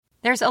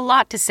There's a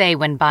lot to say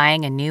when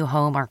buying a new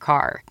home or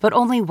car, but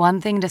only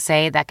one thing to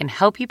say that can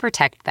help you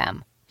protect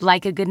them.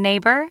 Like a good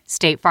neighbor,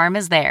 State Farm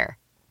is there.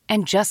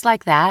 And just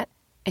like that,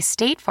 a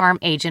State Farm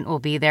agent will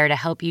be there to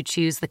help you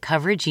choose the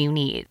coverage you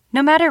need,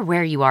 no matter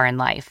where you are in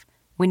life.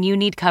 When you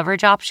need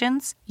coverage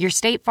options, your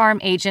State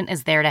Farm agent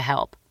is there to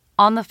help,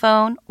 on the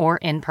phone or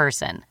in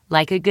person.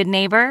 Like a good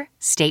neighbor,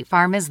 State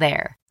Farm is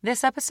there.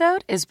 This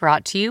episode is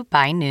brought to you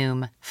by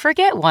Noom.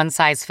 Forget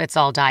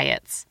one-size-fits-all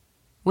diets.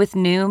 With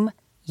Noom,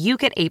 you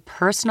get a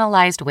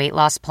personalized weight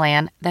loss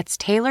plan that's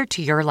tailored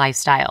to your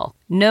lifestyle.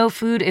 No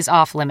food is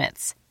off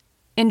limits.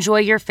 Enjoy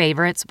your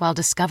favorites while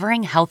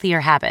discovering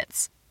healthier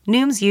habits.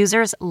 Noom's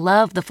users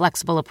love the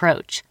flexible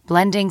approach,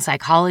 blending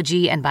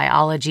psychology and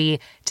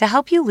biology to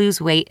help you lose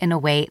weight in a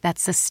way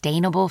that's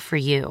sustainable for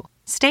you.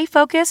 Stay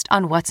focused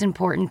on what's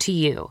important to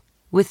you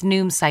with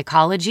Noom's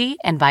psychology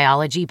and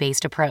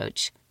biology-based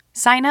approach.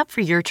 Sign up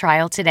for your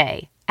trial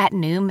today at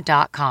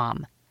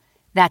Noom.com.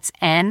 That's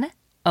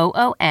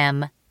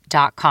Noom.com.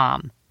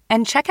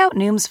 And check out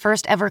Noom's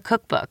first ever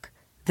cookbook,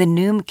 The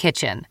Noom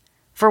Kitchen,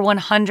 for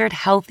 100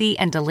 healthy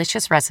and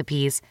delicious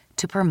recipes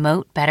to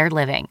promote better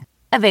living.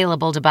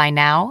 Available to buy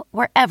now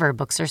wherever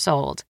books are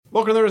sold.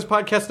 Welcome to the Nerdist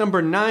Podcast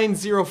number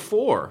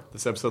 904.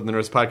 This episode of the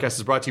Nerdist Podcast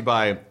is brought to you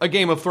by A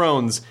Game of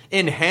Thrones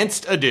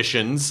Enhanced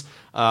Editions.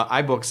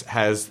 iBooks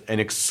has an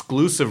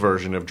exclusive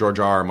version of George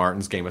R.R.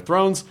 Martin's Game of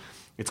Thrones.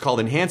 It's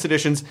called Enhanced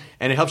Editions,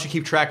 and it helps you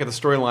keep track of the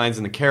storylines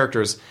and the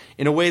characters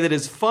in a way that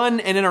is fun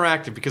and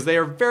interactive because they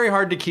are very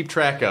hard to keep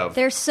track of.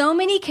 There's so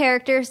many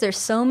characters, there's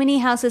so many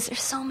houses,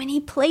 there's so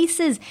many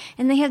places,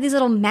 and they have these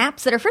little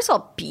maps that are, first of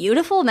all,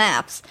 beautiful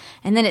maps,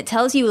 and then it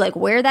tells you like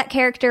where that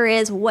character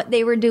is, what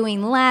they were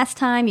doing last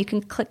time. You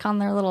can click on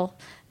their little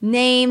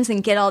names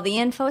and get all the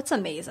info. It's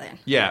amazing.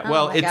 Yeah,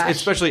 well, it's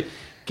especially...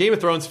 Game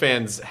of Thrones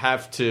fans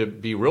have to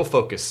be real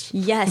focused.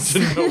 Yes. To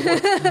know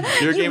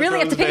you really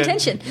have to pay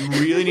attention. You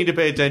really need to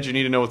pay attention.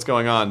 You need to know what's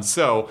going on.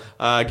 So,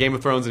 Game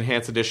of Thrones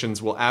Enhanced Editions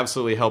will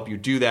absolutely help you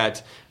do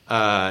that.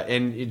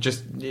 And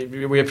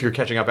if you're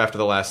catching up after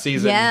the last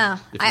season,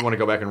 if you want to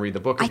go back and read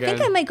the book again. I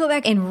think I might go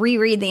back and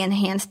reread the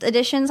enhanced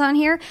editions on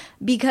here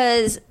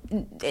because,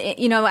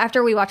 you know,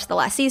 after we watched the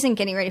last season,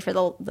 getting ready for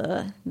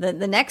the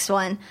next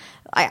one,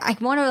 I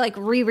want to like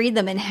reread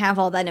them and have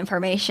all that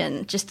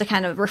information just to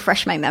kind of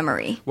refresh my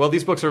memory. Well,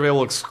 these books are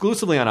available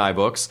exclusively on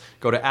iBooks.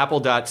 Go to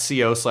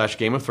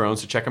apple.co/Game of Thrones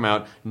to check them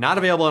out. Not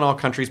available in all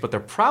countries, but they're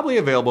probably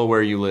available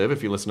where you live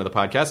if you listen to the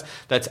podcast.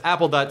 That's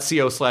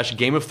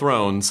apple.co/Game of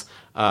Thrones.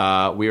 We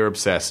are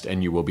obsessed,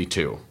 and you will be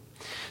too.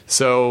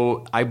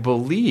 So I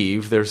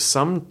believe there's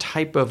some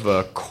type of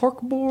a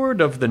corkboard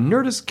of the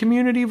Nerdist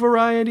community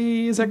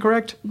variety. Is that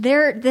correct?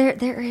 There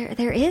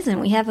is, and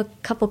we have a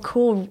couple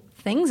cool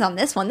things on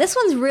this one. This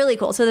one's really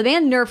cool. So the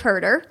band Nerf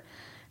Herder,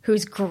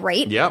 who's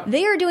great. Yep.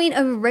 They are doing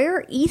a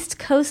rare East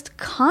Coast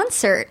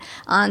concert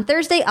on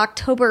Thursday,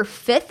 October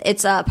 5th.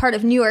 It's a part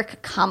of New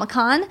York Comic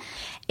Con.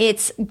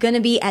 It's going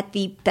to be at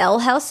the Bell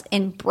House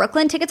in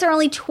Brooklyn. Tickets are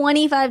only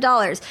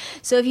 $25.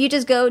 So if you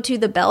just go to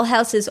the Bell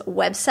House's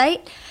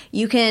website,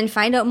 you can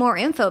find out more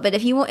info. But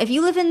if you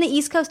live in the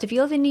East Coast, if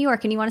you live in New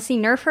York and you want to see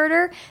Nerf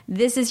Herder,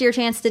 this is your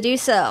chance to do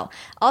so.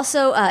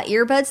 Also,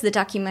 Earbuds, the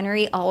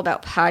documentary all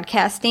about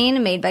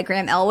podcasting made by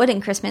Graham Elwood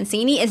and Chris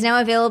Mancini, is now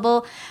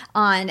available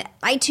on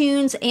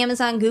iTunes,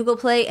 Amazon, Google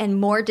Play,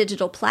 and more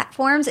digital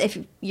platforms. If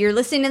you're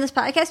listening to this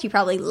podcast, you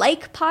probably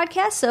like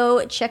podcasts,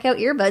 so check out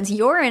Earbuds.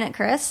 You're in it,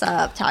 Chris.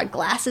 Todd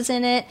Glass is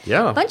in it.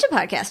 Yeah. A bunch of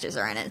podcasters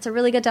are in it. It's a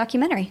really good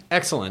documentary.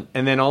 Excellent.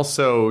 And then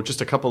also just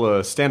a couple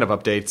of stand-up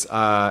updates.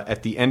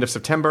 At the end of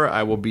September,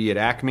 I will be at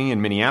Acme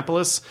in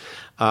Minneapolis.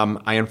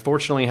 I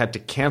unfortunately had to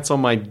cancel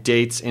my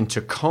dates in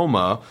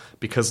Tacoma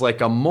because,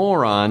 like a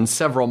moron,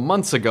 several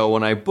months ago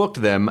when I booked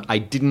them, I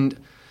didn't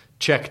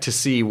check to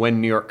see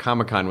when New York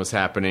Comic Con was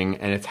happening,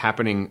 and it's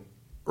happening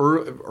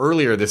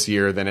earlier this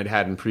year than it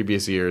had in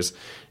previous years.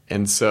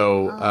 And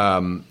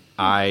so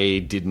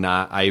I did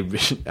not.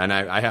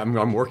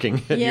 I'm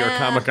working at New York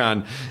Comic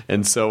Con,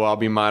 and so I'll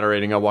be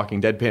moderating a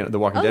Walking Dead panel. The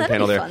Walking Dead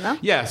panel there. Fun, though.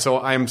 Yeah.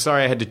 So I'm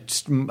sorry I had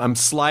to. I'm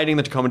sliding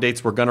the Tacoma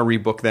dates. We're going to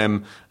rebook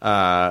them,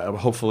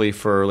 hopefully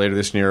for later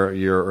this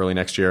year, early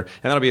next year,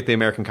 and that'll be at the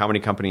American Comedy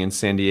Company in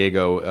San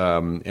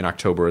Diego in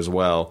October as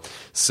well.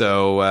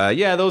 So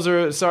those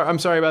are. Sorry, I'm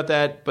sorry about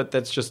that, but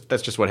that's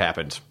just what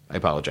happened. I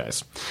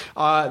apologize.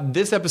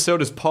 This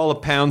episode is Paula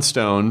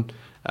Poundstone,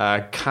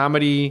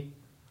 comedy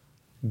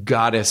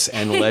goddess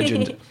and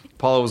legend.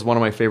 Paula was one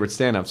of my favorite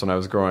stand-ups when I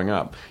was growing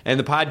up. And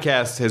the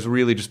podcast has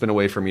really just been a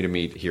way for me to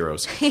meet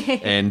heroes.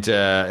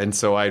 And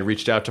so I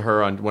reached out to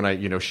her on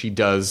when she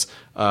does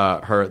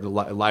her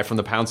Live from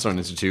the Poundstone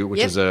Institute,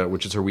 which is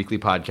her weekly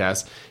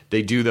podcast.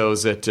 They do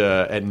those at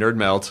Nerd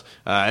Melt,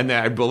 and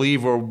I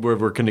believe we're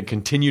going to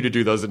continue to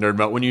do those at Nerd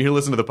Melt. When you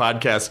listen to the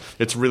podcast,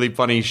 it's really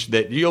funny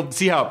that you'll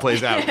see how it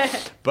plays out.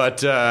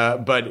 But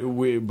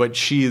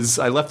she's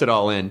I left it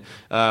all in.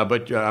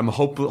 But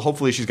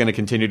hopefully she's going to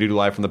continue to do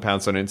Live from the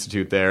Poundstone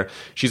Institute there.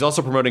 She's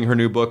also promoting her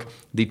new book,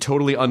 The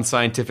Totally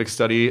Unscientific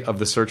Study of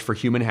the Search for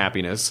Human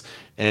Happiness.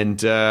 And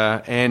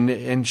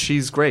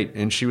she's great.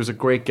 And she was a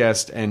great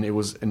guest. And it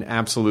was an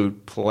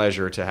absolute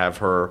pleasure to have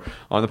her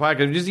on the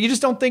podcast. You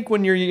just don't think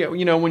when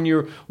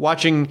you're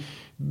watching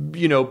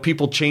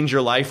people change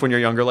your life when you're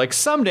younger, like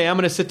someday I'm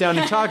going to sit down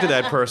and talk to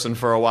that person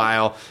for a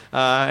while,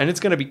 and it's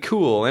going to be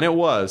cool. And it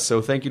was.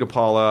 So thank you to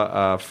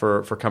Paula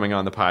for coming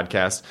on the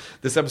podcast.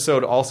 This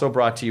episode also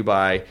brought to you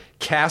by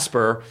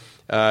Casper.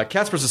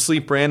 Casper's a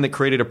sleep brand that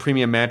created a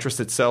premium mattress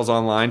that sells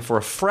online for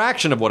a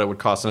fraction of what it would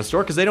cost in a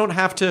store because they don't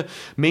have to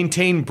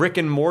maintain brick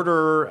and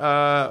mortar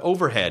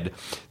overhead.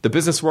 The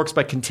business works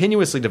by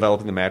continuously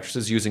developing the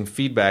mattresses using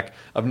feedback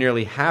of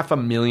nearly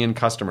 500,000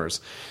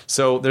 customers.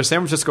 So their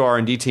San Francisco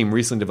R&D team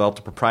recently developed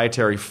a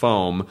proprietary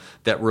foam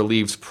that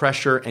relieves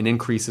pressure and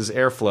increases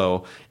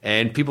airflow.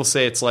 And people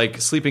say it's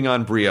like sleeping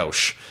on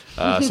brioche.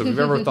 So if you've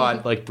ever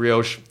thought, like,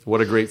 brioche,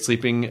 what a great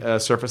sleeping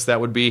surface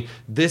that would be,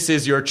 this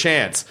is your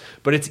chance.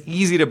 But it's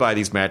easy to buy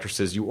these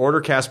mattresses. You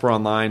order Casper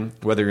online,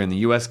 whether you're in the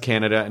U.S.,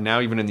 Canada, and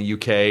now even in the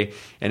U.K.,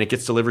 and it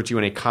gets delivered to you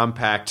in a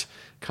compact,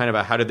 kind of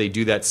a how did they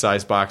do that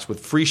size box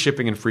with free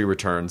shipping and free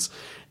returns.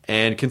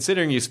 And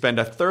considering you spend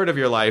a third of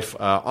your life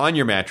on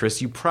your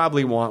mattress, you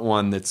probably want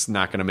one that's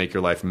not going to make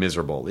your life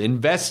miserable.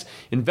 Invest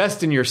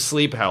in your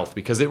sleep health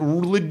because it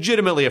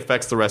legitimately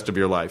affects the rest of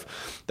your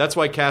life. That's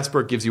why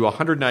Casper gives you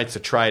 100 nights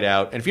to try it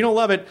out. And if you don't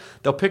love it,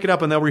 they'll pick it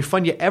up and they'll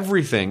refund you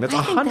everything. That's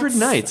 100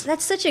 nights.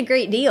 That's such a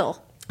great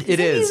deal. It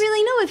is. You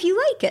really know if you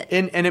like it.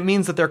 And it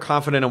means that they're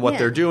confident in what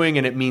they're doing,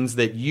 and it means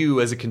that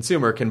you, as a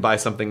consumer, can buy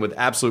something with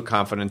absolute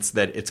confidence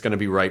that it's going to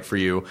be right for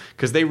you,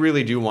 because they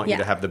really do want you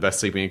to have the best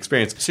sleeping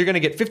experience. So you're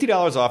going to get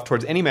 $50 off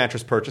towards any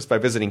mattress purchase by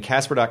visiting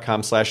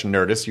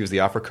Casper.com/Nerdist. Use the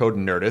offer code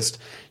Nerdist.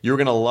 You're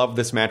going to love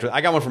this mattress. I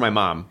got one for my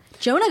mom.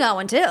 Jonah got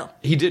one, too.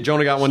 He did.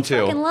 Jonah got one, too.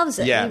 He fucking loves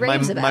it. Yeah, he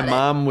raves about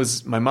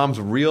it. My mom's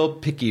real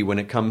picky when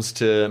it comes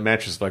to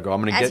mattresses. Like,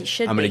 I'm going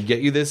to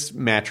get you this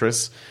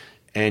mattress,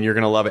 and you're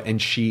going to love it.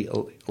 And she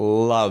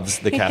loves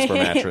the Casper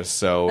mattress.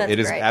 So it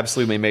has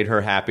absolutely made her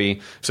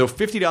happy. So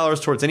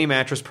 $50 towards any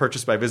mattress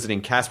purchased by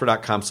visiting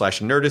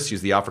Casper.com/Nerdist.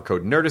 Use the offer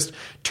code Nerdist.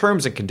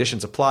 Terms and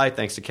conditions apply.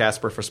 Thanks to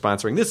Casper for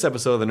sponsoring this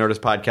episode of the Nerdist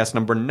Podcast,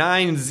 number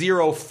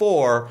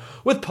 904,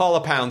 with Paula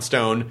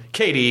Poundstone.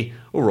 Katie,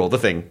 we'll roll the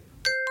thing.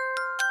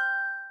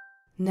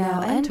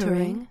 Now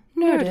entering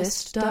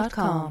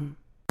Nerdist.com.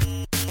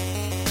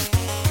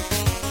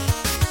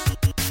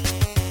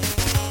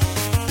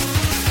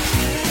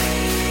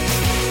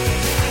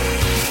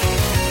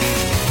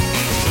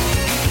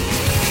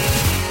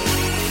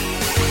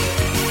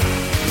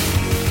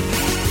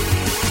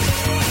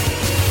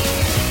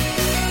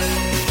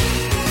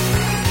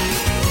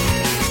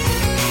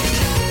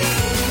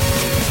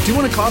 Do you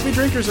want a coffee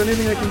drink, or is there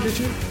anything I can get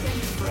you?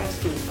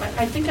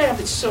 I think I have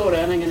a soda,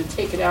 and I'm going to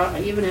take it out.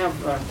 I even have,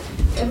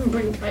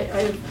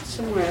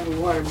 somewhere I have a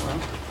water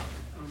bottle.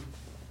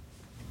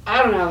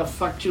 I don't know how the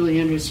fuck Julie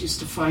Andrews used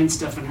to find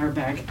stuff in her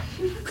bag.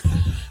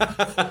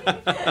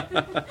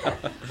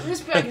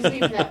 This bag isn't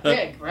even that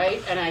big,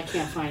 right? And I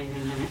can't find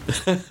anything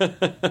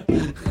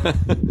in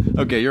it.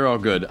 Okay, you're all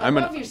good. I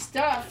love your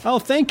stuff. Oh,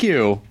 thank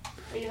you.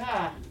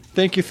 Yeah.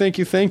 Thank you.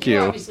 You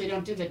obviously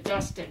don't do the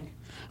dusting.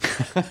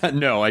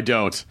 No, I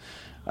don't.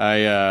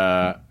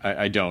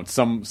 I don't.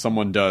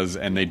 Someone does,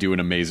 and they do an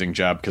amazing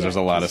job because there's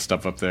a lot of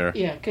stuff up there.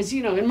 Yeah, because,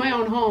 in my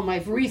own home,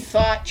 I've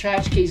rethought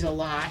tchotchkes a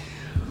lot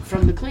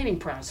from the cleaning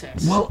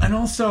process. Well, and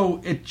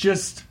also, it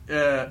just,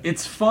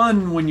 it's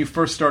fun when you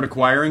first start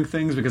acquiring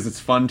things because it's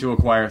fun to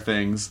acquire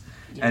things.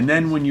 Yeah. And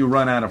then when you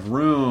run out of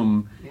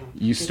room,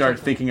 you start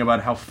thinking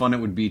about how fun it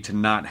would be to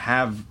not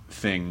have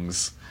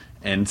things.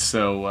 And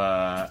so,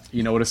 at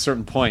a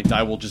certain point,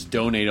 I will just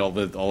donate all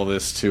of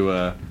this to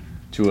a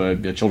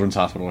children's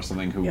hospital or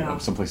something,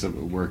 someplace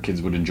where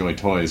kids would enjoy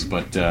toys.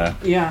 But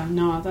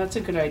that's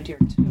a good idea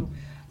too.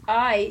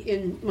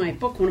 In my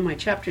book, one of my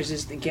chapters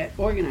is the Get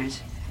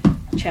Organized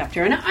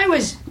chapter, and I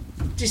was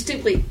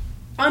distinctly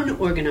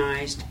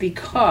unorganized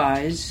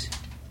because,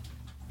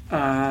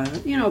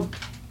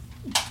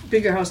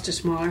 bigger house to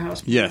smaller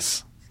house.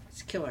 Yes.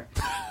 It's killer.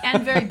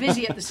 And very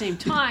busy at the same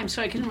time,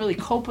 so I couldn't really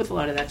cope with a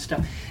lot of that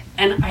stuff.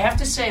 And I have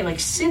to say,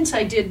 since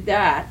I did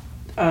that,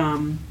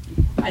 I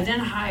then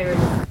hired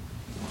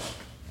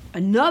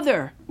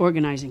another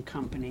organizing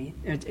company.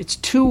 It's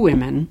two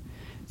women.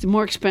 It's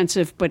more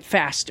expensive, but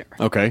faster.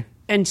 Okay.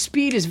 And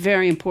speed is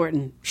very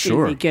important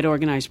in the Get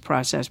Organized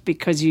process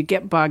because you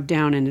get bogged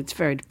down and it's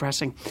very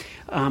depressing.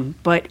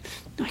 But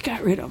I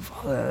got rid of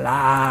a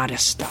lot of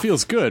stuff.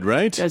 Feels good,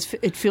 right?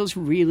 It feels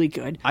really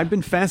good. I've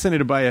been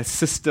fascinated by a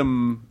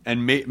system,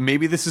 and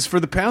maybe this is for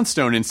the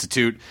Poundstone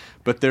Institute,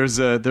 but there's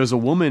a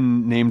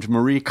woman named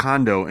Marie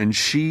Kondo, and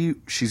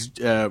she's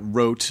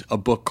wrote a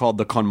book called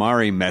The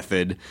KonMari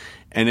Method,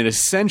 and it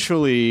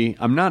essentially,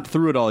 I'm not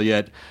through it all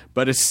yet,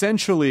 but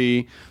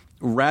essentially,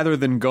 rather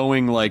than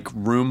going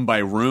room by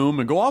room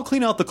and go, I'll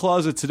clean out the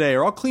closet today,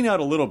 or I'll clean out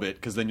a little bit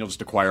because then you'll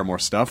just acquire more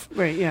stuff.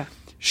 Right, yeah.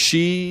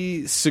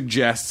 She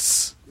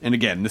suggests, and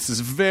again, this is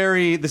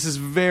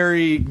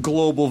very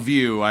global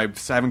view. I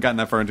haven't gotten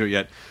that far into it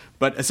yet,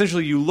 But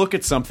essentially, you look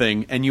at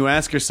something and you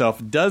ask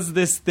yourself, does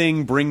this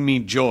thing bring me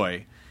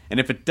joy? And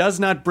if it does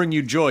not bring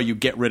you joy, you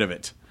get rid of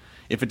it.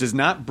 If it does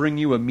not bring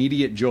you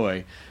immediate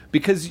joy,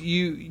 because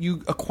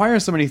you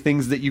acquire so many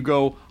things that you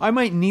go, I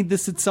might need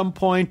this at some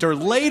point, or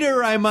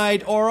later I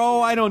might, or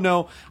I don't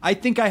know. I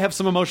think I have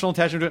some emotional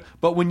attachment to it.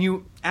 But when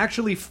you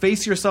actually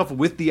face yourself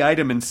with the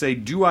item and say,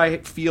 do I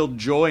feel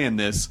joy in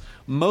this?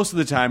 Most of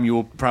the time you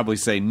will probably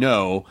say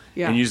no,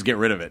 and you just get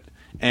rid of it.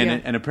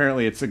 And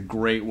apparently it's a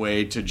great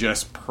way to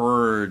just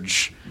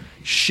purge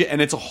shit.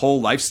 And it's a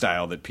whole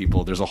lifestyle that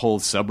there's a whole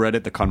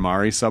subreddit, the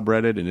KonMari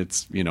subreddit, and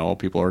it's,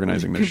 people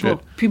organizing their shit.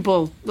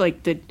 People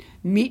like that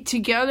meet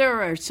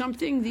together or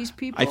something, these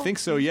people? I think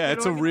so, yeah.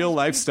 It's a real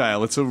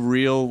lifestyle. It's a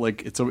real,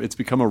 it's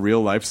become a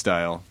real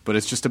lifestyle. But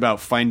it's just about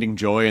finding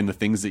joy in the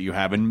things that you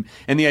have. And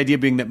the idea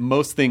being that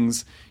most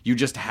things you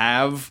just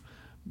have,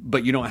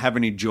 but you don't have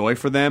any joy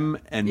for them,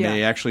 and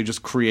they actually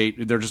just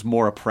they're just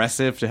more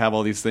oppressive to have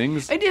all these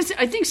things. It is.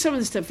 I think some of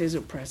the stuff is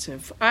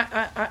oppressive.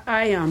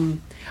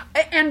 And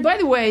by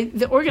the way,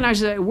 the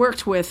organizers I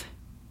worked with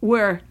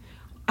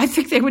I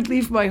think they would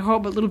leave my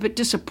home a little bit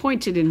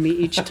disappointed in me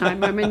each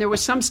time. I mean, there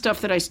was some stuff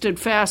that I stood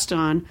fast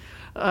on,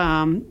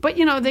 but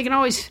they can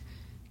always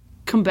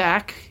come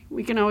back.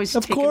 We can always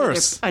take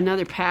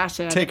another pass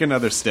at it. Take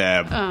another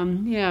stab.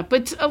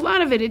 But a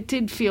lot of it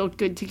did feel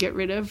good to get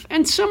rid of,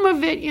 and some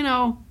of it,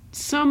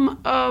 some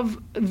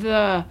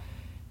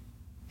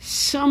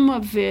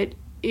of it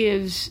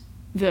is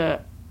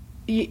the.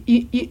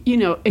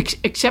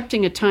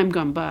 Accepting a time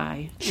gone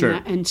by. Sure.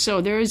 And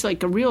so there is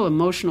like a real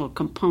emotional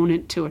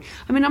component to it.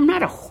 I mean, I'm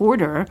not a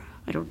hoarder,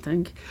 I don't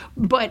think.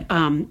 But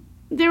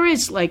there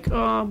is like,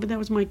 but that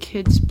was my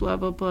kid's blah,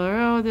 blah,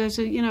 blah. Oh, there's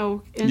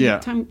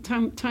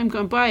time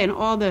gone by, and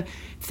all the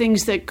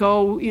things that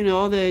go,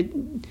 all the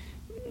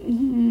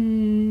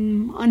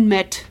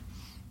unmet,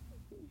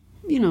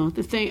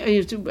 the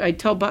thing. I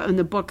tell about in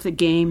the book, the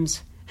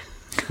games.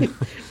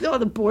 All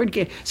the board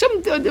games. Some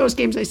of those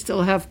games I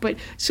still have, but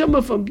some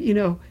of them,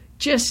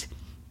 just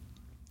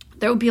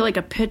there would be like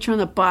a picture on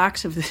the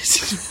box of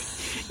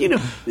this,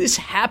 this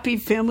happy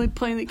family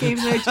playing the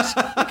games. And I just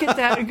look at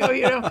that and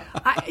go,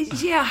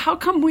 how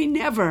come we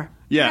never?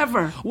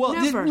 Never. Well,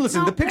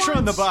 listen, the picture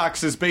on the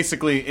box is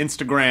basically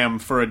Instagram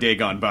for a day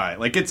gone by.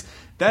 Like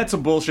that's a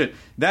bullshit.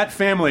 That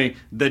family,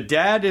 the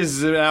dad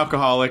is an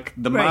alcoholic,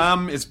 the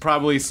mom is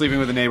probably sleeping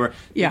with a neighbor,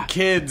 the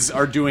kids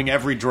are doing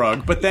every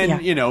drug, but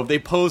then, they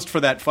posed for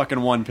that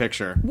fucking one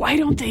picture. Why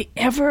don't they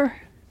ever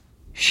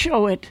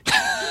show it?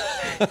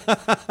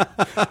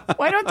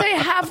 Why don't they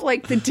have,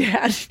 like, the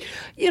dad,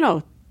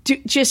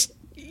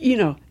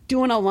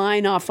 doing a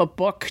line off a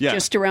book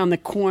just around the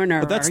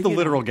corner. But that's the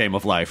literal game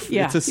of life.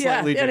 Yeah. It's a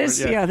slightly different. It is,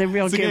 the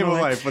real it's game of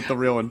life, but the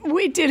real one.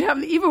 We did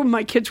have, even when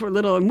my kids were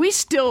little, and we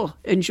still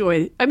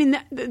enjoy, I mean,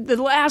 the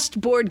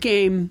last board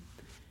game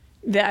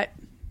that,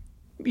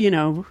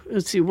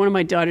 let's see, one of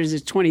my daughters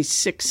is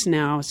 26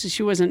 now, so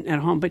she wasn't at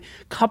home. But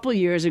a couple of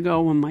years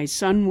ago when my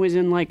son was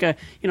in like a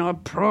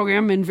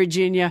program in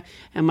Virginia,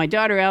 and my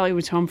daughter Allie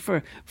was home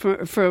for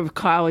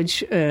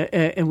college,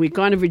 and we'd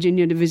gone to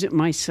Virginia to visit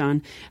my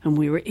son, and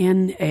we were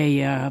in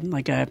a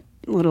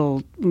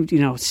little,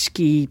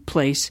 ski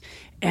place,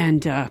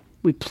 and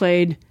we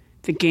played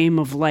the game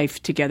of life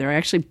together. I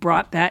actually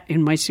brought that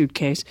in my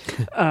suitcase,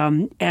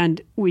 and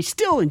we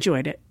still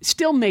enjoyed it.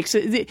 Still makes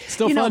it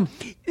fun.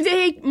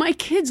 My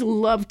kids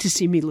love to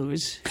see me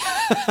lose.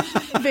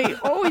 They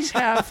always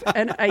have,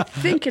 and I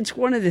think it's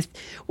one of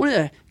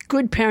the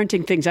good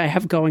parenting things I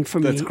have going for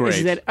me. That's great.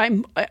 Is that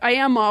I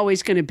am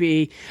always going to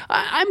be.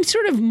 I'm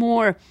sort of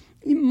more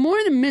than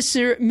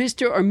Mr.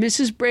 or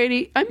Mrs.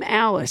 Brady. I'm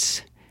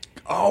Alice.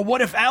 Oh,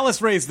 what if Alice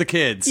raised the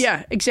kids?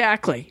 Yeah,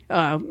 exactly.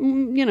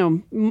 More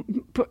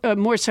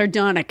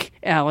sardonic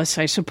Alice,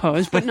 I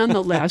suppose, but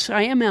nonetheless,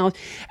 I am Alice.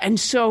 And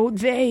so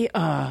they,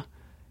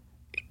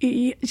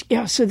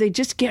 so they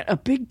just get a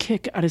big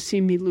kick out of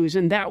seeing me lose,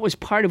 and that was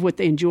part of what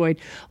they enjoyed.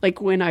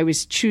 Like when I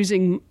was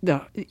choosing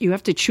you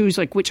have to choose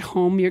like which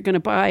home you're going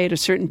to buy at a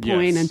certain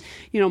point, and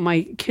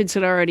my kids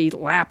had already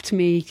lapped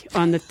me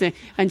on the thing,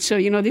 and so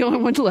the only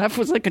one left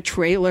was like a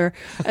trailer,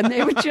 and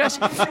they were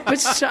just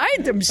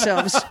beside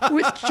themselves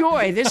with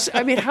joy.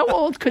 How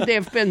old could they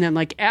have been then?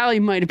 Like Allie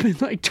might have been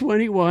like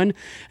 21,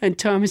 and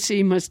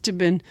Thomasy must have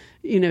been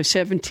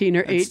 17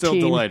 or 18. And still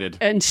delighted.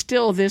 And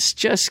still this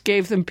just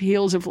gave them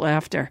peals of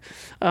laughter.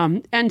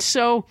 And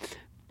so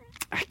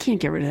I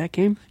can't get rid of that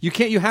game. You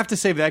can't. You have to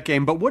save that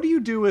game. But what do you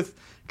do with...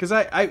 Because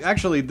I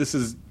actually, this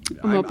is...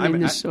 I'm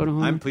opening this soda.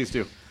 I'm pleased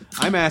to.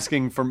 I'm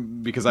asking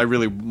because I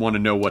really want to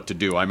know what to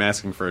do. I'm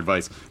asking for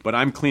advice. But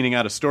I'm cleaning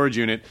out a storage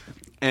unit.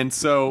 And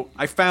so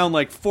I found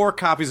like 4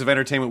 copies of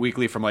Entertainment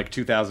Weekly from like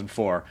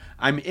 2004.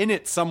 I'm in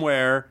it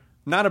somewhere.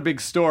 Not a big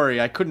story.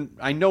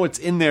 I know it's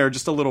in there,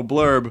 just a little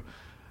blurb.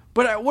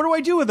 But what do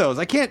I do with those?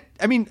 I can't...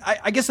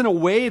 I guess in a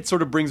way it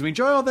sort of brings me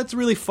joy. Oh, that's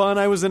really fun.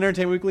 I was in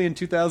Entertainment Weekly in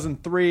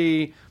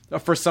 2003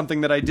 for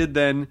something that I did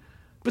then.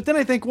 But then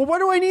I think, well, what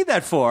do I need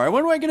that for?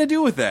 What am I going to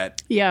do with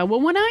that? Yeah, well,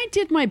 when I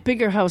did my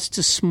bigger house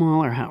to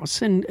smaller house,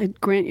 and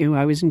grant you,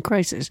 I was in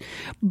crisis,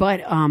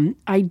 but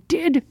I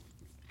did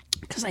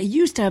because I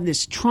used to have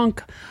this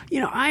trunk.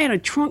 I had a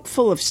trunk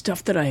full of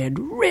stuff that I had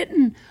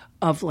written,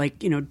 of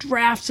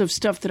drafts of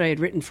stuff that I had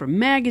written for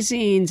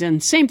magazines,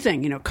 and same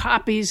thing,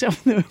 copies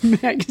of the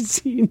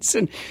magazines,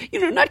 and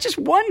not just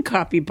one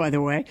copy, by the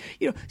way,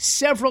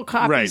 several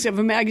copies of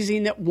a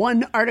magazine that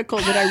one article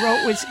that I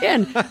wrote was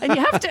in. And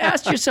you have to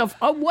ask yourself,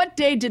 on what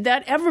day did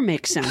that ever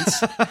make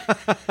sense?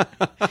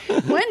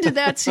 When did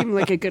that seem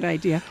like a good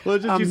idea? Well,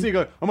 just you see,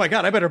 go, oh my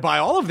God, I better buy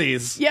all of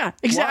these. Yeah,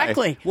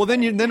 exactly. Why? Well,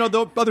 then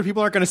other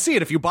people aren't going to see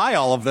it if you buy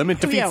all of them.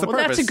 It defeats the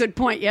purpose. That's a good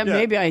point. Yeah.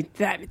 Maybe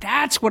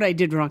that's what I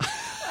did wrong.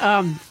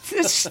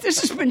 This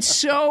has been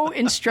so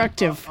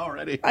instructive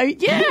already.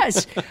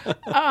 Yes.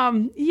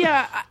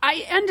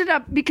 I ended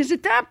up, because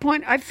at that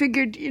point I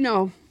figured,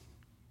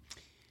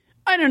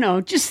 I don't know,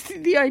 just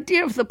the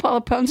idea of the Paula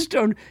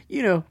Poundstone,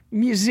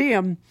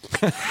 museum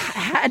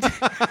had,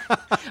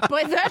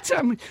 by that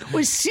time,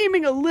 was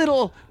seeming a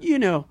little,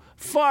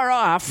 far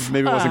off.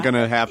 Maybe it wasn't going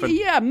to happen.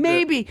 Yeah,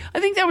 maybe. I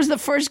think that was the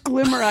first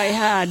glimmer I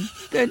had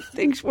that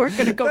things weren't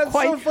going to go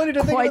quite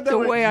the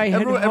way I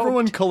had hoped.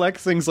 Everyone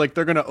collects things like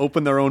they're going to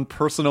open their own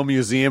personal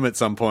museum at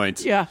some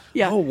point. Yeah.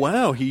 Oh,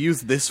 wow, he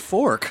used this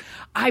fork.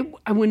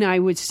 When I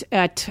was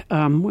at,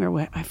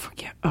 I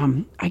forget,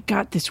 I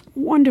got this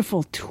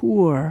wonderful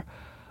tour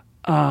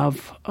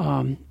of,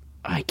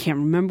 I can't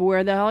remember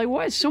where the hell I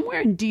was. Somewhere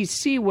in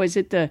D.C. Was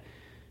it the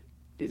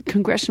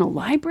Congressional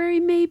Library,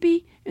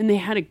 maybe? And they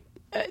had a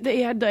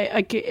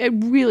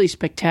really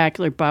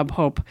spectacular Bob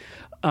Hope,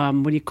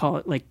 what do you call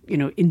it?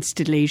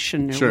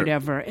 Installation or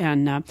whatever.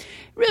 And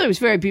really it was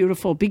very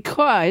beautiful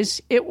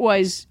because it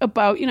was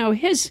about,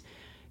 his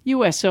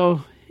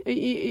USO.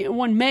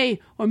 One may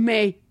or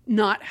may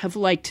not have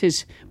liked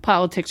his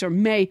politics, or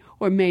may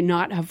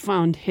not have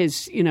found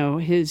his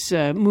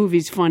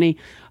movies funny.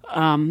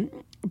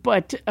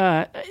 But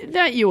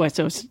that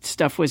USO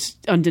stuff was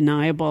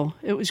undeniable.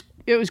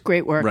 It was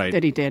great work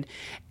that he did.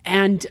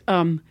 And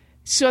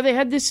so they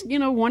had this,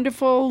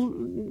 wonderful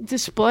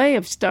display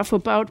of stuff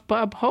about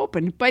Bob Hope.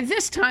 And by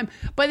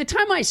the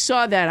time I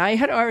saw that, I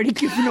had already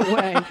given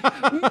away.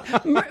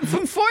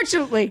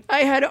 Fortunately, I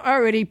had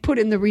already put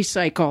in the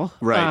recycle.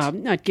 Right.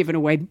 Not given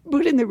away,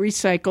 put in the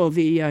recycle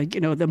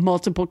the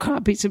multiple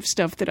copies of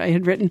stuff that I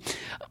had written.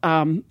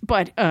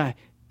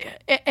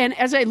 And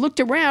as I looked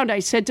around, I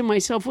said to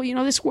myself,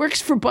 well, this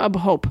works for Bob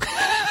Hope.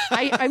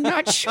 I'm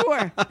not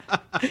sure.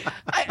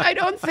 I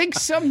don't think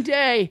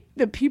someday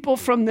the people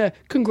from the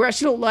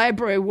Congressional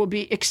Library will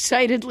be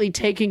excitedly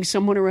taking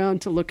someone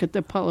around to look at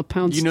the Paula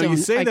Poundstone you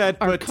say that,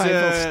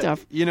 archival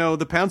stuff.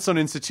 The Poundstone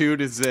Institute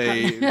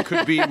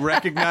could be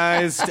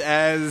recognized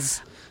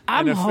as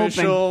an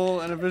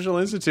official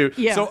institute.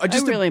 Yeah, so I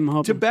really am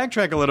hoping. To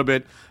backtrack a little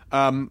bit,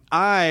 I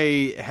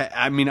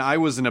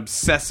was an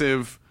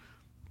obsessive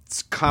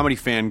comedy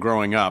fan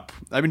growing up.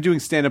 I've been doing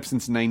stand-up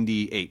since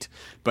 98,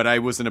 but I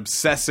was an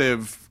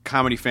obsessive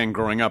comedy fan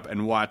growing up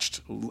and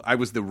I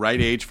was the right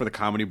age for the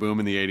comedy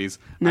boom in the 80s.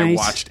 Nice. I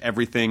watched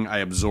everything. I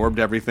absorbed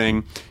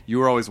everything. You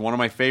were always one of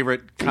my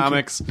favorite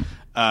comics.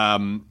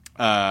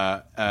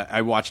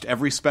 I watched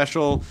every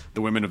special, the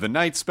Women of the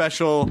Night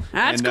special.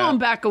 That's going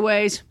back a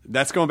ways.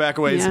 That's going back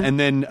a ways. Yeah. And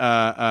then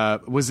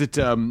was it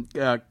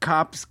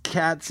Cops,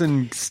 Cats,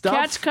 and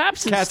Stuff?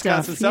 Cats,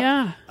 and Stuff.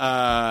 Yeah.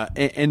 But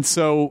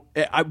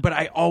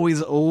I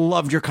always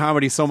loved your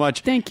comedy so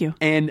much. Thank you.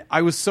 And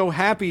I was so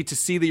happy to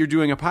see that you're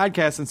doing a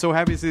podcast, and so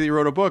happy to see that you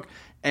wrote a book.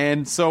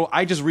 And so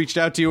I just reached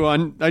out to you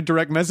I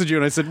direct messaged you,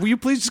 and I said, will you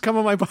please just come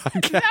on my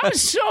podcast? That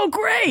was so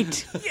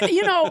great.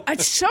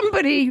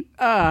 Somebody,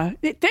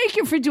 thank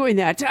you for doing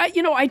that.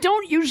 I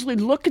don't usually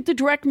look at the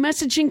direct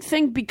messaging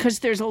thing because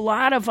there's a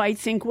lot of, I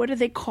think, what do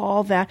they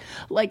call that?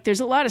 Like,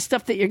 there's a lot of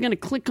stuff that you're going to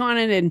click on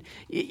it and,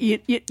 you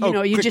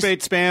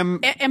just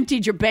spam.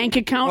 Emptied your bank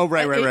account. Oh,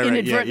 right.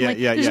 Inadvertently.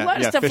 Yeah, there's a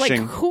lot of stuff phishing. like,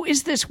 who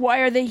is this? Why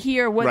are they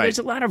here? Well, Right. There's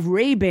a lot of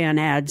Ray-Ban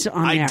ads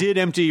on there. I did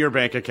empty your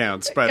bank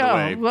accounts, by the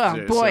way.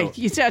 Well, boy,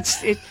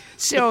 that's it.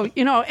 So,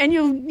 and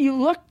you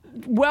look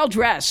well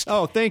dressed.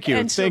 Oh, thank you.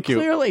 And so Thank you.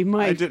 Clearly,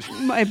 my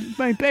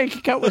bank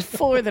account was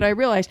fuller than I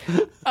realized.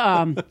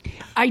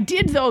 I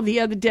did, though, the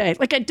other day.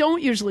 I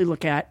don't usually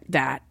look at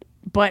that,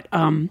 but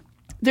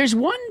there's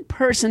one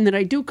person that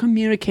I do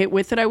communicate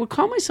with that I would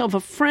call myself a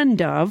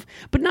friend of,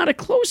 but not a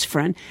close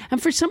friend.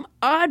 And for some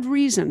odd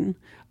reason,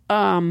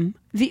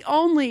 the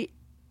only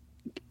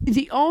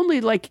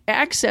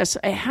access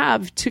I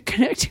have to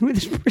connecting with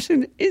this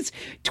person is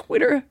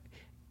Twitter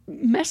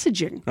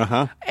messaging.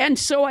 And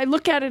so I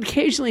look at it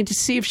occasionally to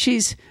see if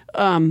she's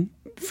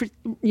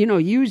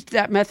used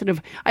that method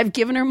of, I've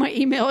given her my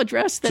email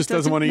address. That just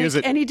doesn't want to use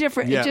it any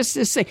different. Yeah. It just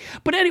this thing.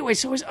 But anyway,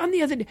 so I was on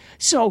the other day.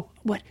 So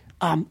what?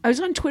 I was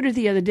on Twitter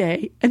the other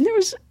day, and there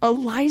was a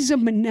Liza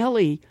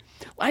Minnelli,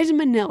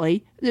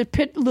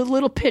 the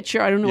little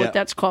picture, I don't know what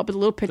that's called, but the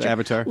little picture. The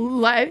avatar.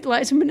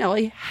 Liza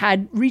Minnelli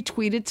had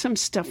retweeted some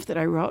stuff that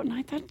I wrote, and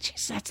I thought,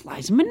 geez, that's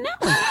Liza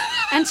Minnelli.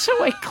 And so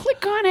I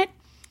click on it,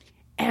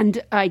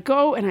 and I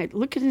go and I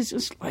look at this,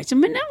 it's Liza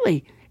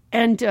Minnelli.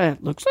 And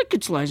looks like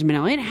it's Liza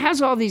Minnelli. And it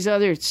has all these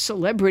other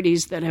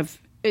celebrities that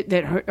have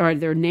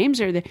their names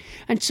are there.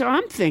 And so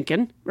I'm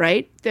thinking,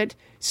 right, that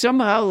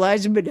somehow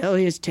Liza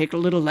Minnelli has taken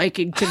a little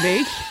liking to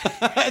me.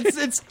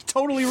 It's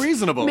totally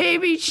reasonable.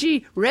 Maybe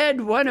she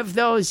read one of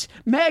those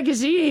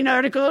magazine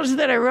articles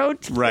that I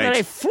wrote Right. that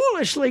I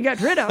foolishly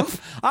got rid of.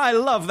 I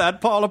love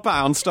that Paula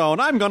Poundstone.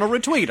 I'm going to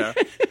retweet her.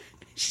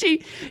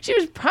 She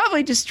was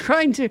probably just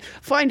trying to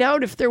find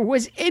out if there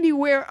was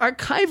anywhere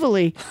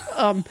archivally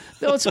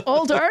those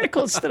old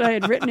articles that I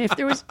had written, if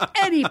there was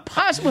any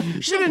possible.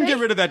 She didn't get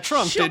rid of that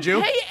trunk, she'll did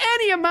you? Pay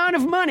any amount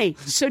of money,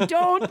 so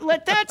don't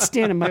let that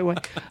stand in my way.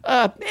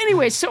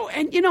 Anyway, so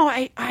and you know,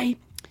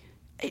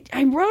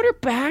 I wrote her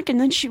back, and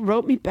then she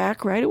wrote me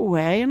back right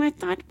away, and I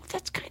thought, well,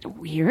 that's kind of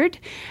weird.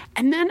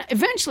 And then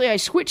eventually I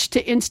switched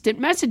to instant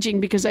messaging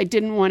because I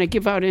didn't want to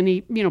give out any,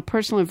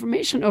 personal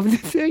information over the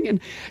thing. And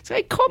so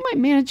I called my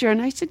manager,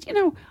 and I said,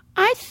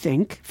 I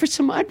think for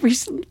some odd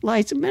reason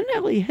Liza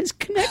Minnelli has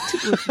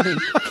connected with me.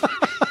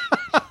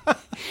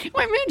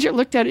 My manager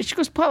looked at it. She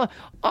goes, Paula,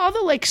 all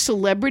the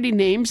celebrity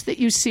names that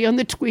you see on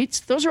the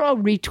tweets, those are all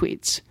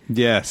retweets.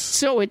 Yes.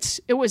 So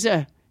it was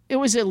a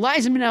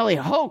Liza Minnelli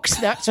hoax.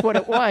 That's what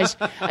it was.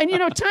 And,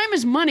 time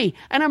is money,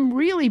 and I'm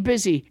really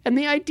busy. And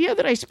the idea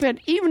that I spent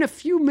even a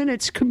few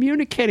minutes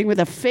communicating with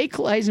a fake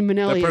Liza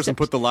Minnelli. That person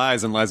put the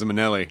lies in Liza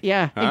Minnelli.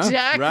 Yeah, Huh?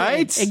 exactly.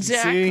 Right?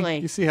 Exactly.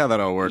 You see how that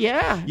all works.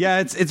 Yeah. Yeah,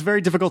 it's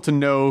very difficult to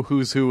know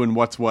who's who and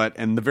what's what,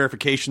 and the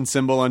verification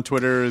symbol on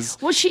Twitter is...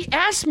 Well, she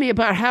asked me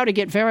about how to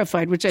get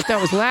verified, which I thought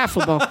was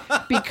laughable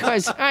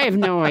because I have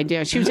no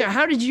idea. She was like,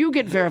 how did you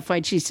get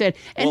verified? She said.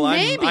 And Well,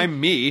 maybe, I'm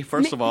me,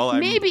 first of all.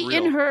 I'm maybe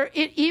real.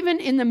 Even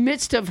in the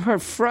midst of her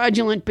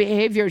fraudulent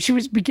behavior, she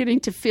was beginning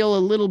to feel a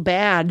little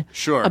bad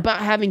about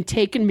having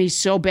taken me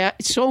so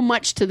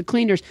much to the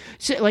cleaners,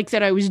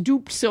 that I was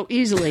duped so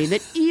easily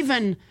that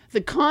even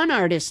the con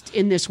artist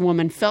in this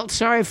woman felt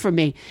sorry for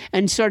me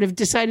and sort of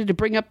decided to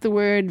bring up the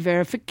word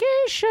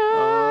verification.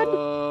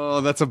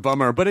 Oh, that's a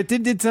bummer. But it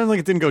did sound like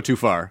it didn't go too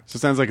far. So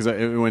it sounds like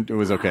it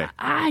was okay.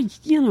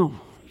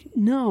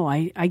 No,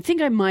 I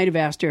think I might have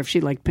asked her if she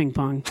liked ping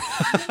pong.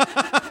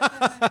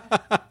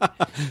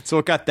 So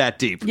it got that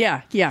deep.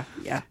 Yeah.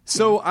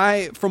 So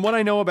from what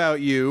I know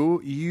about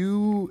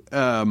you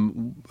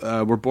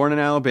were born in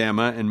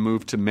Alabama and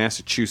moved to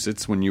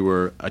Massachusetts when you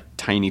were a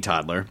tiny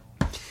toddler.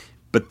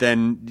 But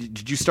then,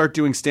 did you start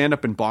doing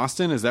stand-up in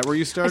Boston? Is that where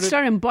you started? I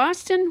started in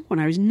Boston when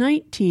I was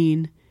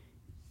 19.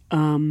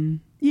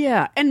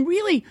 Yeah, and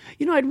really,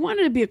 I'd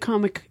wanted to be a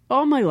comic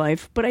all my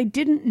life, but I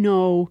didn't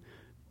know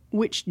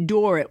which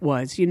door it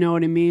was, you know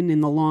what I mean, in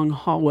the long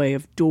hallway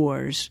of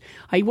doors.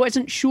 I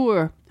wasn't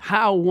sure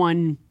how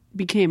one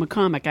became a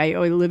comic. I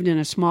lived in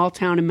a small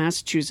town in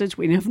Massachusetts.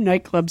 We didn't have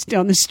nightclubs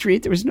down the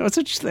street. There was no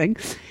such thing.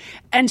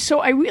 And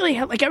so I really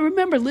had, I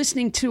remember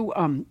listening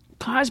to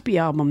Cosby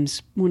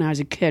albums when I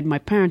was a kid. My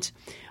parents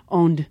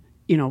owned,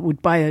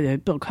 would buy the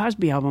Bill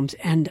Cosby albums,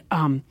 and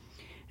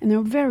they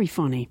were very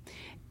funny.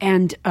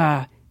 And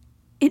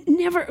it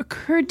never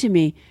occurred to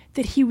me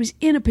that he was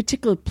in a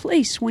particular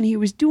place when he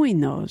was doing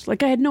those. I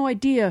had no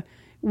idea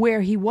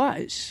where he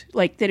was,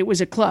 that it was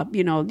a club.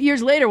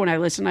 Years later when I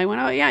listened, I went,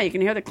 oh, yeah, you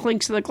can hear the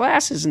clinks of the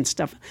glasses and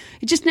stuff.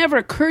 It just never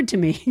occurred to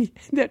me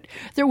that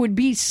there would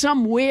be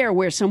somewhere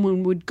where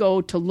someone would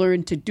go to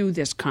learn to do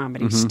this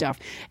comedy stuff.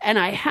 And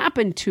I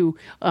happened to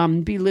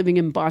be living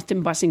in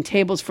Boston, bussing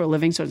tables for a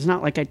living, so it's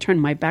not like I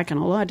turned my back on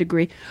a law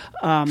degree,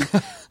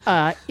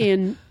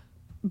 in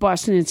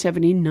Boston in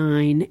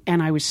 1979,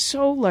 and I was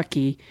so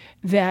lucky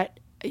that,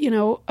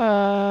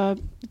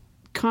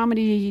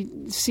 comedy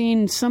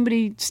scene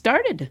somebody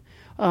started.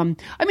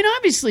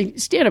 Obviously,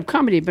 stand-up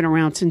comedy had been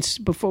around since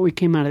before we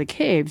came out of the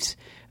caves,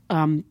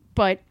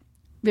 but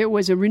there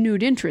was a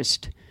renewed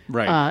interest.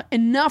 Right.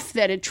 Enough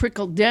that it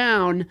trickled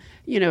down.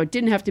 It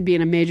didn't have to be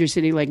in a major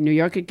city like New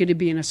York. It could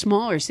be in a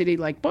smaller city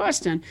like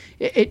Boston.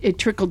 It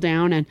trickled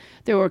down, and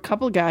there were a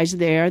couple of guys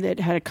there that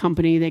had a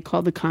company they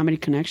called the Comedy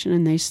Connection,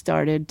 and they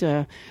started,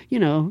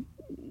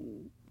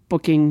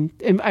 booking.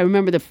 And I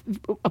remember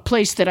a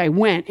place that I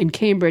went in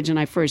Cambridge, and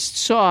I first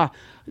saw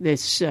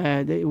this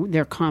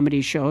their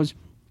comedy shows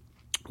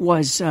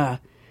was.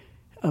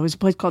 It was a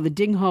place called the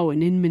Ding Ho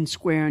in Inman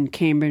Square in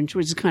Cambridge,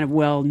 which is kind of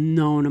well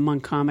known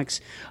among comics.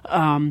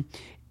 And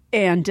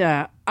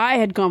I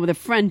had gone with a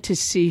friend to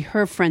see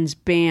her friend's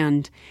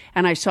band,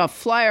 and I saw a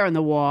flyer on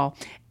the wall.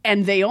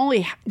 And they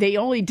only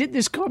did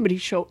this comedy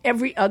show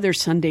every other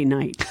Sunday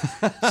night.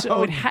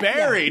 So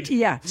buried.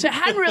 Yeah. So it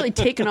hadn't really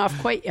taken off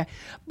quite yet.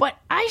 But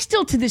I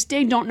still to this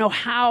day don't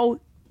know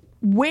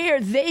where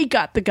they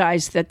got the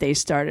guys that they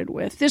started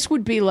with. This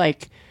would be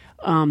like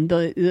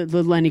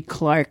the Lenny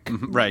Clark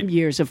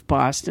years of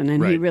Boston,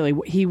 and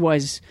he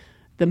was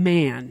the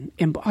man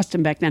in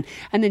Boston back then.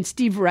 And then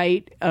Steve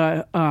Wright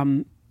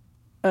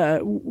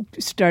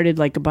started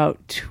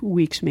about 2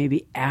 weeks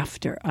maybe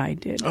after I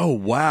did. Oh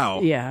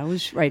wow! Yeah, it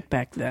was right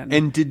back then.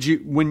 And did you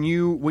when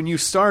you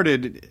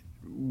started?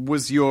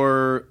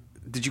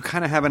 Did you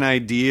kind of have an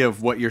idea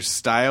of what your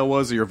style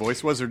was or your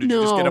voice was, or did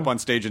you just get up on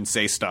stage and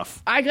say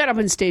stuff? I got up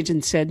on stage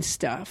and said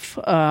stuff,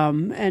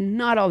 and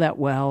not all that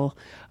well.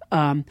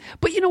 But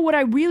what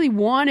I really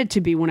wanted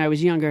to be when I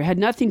was younger had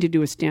nothing to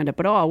do with stand-up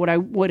at all. I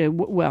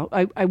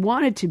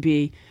wanted to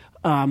be.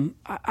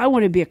 I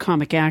wanted to be a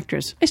comic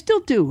actress. I still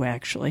do,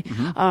 actually.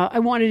 I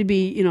wanted to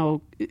be,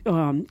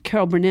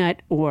 Carol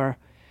Burnett or.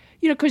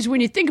 Because when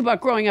you think about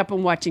growing up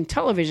and watching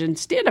television,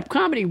 stand-up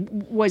comedy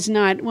was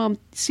not, well,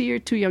 see, you're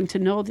too young to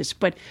know this,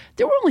 but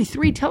there were only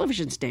 3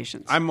 television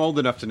stations. I'm old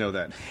enough to know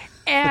that.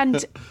 And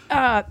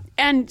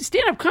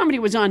stand-up comedy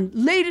was on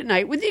late at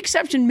night, with the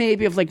exception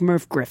maybe of like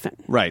Merv Griffin.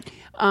 Right.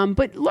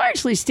 But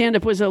largely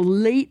stand-up was a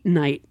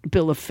late-night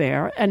bill of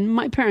fare, and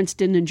my parents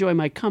didn't enjoy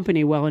my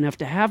company well enough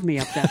to have me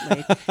up that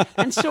late.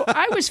 And so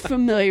I was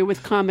familiar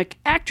with comic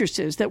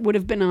actresses that would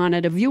have been on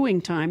at a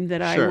viewing time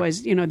that I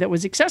was, that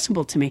was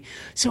accessible to me.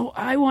 So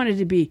I wanted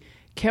to be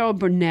Carol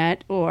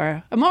Burnett,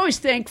 or I'm always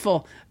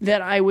thankful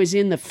that I was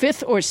in the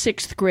 5th or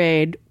 6th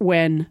grade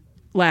when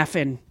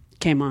Laugh-In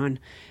came on,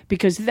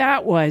 because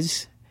that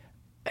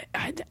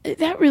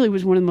really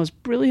was one of the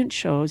most brilliant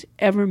shows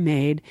ever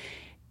made.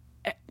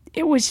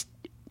 It was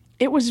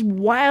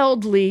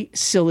wildly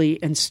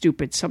silly and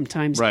stupid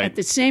sometimes, right, at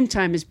the same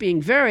time as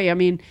being very,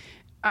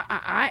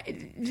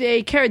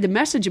 they carried the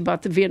message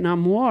about the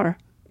Vietnam War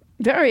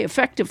very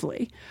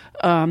effectively,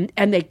 and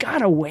they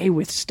got away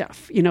with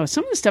stuff.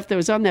 Some of the stuff that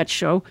was on that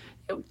show,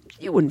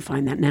 you wouldn't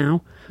find that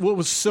now. Well, it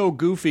was so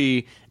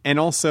goofy, and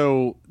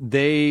also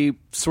they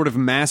sort of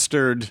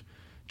mastered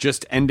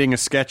just ending a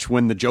sketch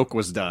when the joke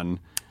was done.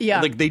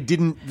 Yeah. Like they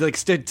didn't,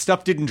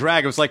 stuff didn't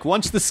drag. It was like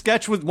once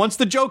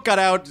the joke got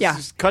out,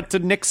 just cut to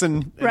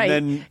Nixon. And right.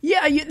 Then,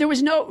 there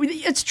was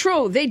it's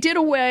true. They did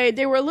away.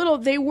 They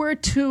were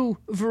to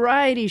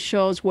variety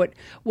shows what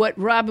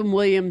Robin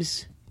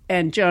Williams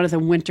and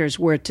Jonathan Winters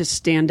were to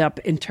stand up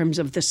in terms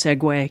of the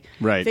segue.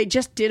 Right. They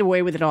just did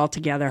away with it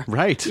altogether.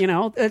 Right.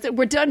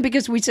 We're done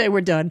because we say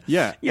we're done.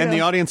 Yeah.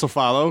 The audience will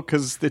follow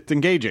because it's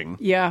engaging.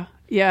 Yeah.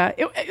 Yeah.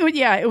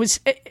 It was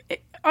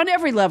on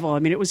every level.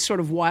 It was sort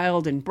of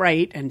wild and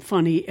bright and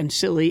funny and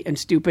silly and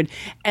stupid.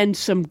 And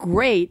some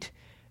great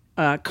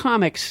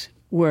comics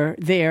were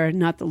there,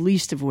 not the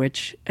least of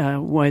which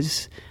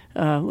was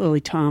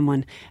Lily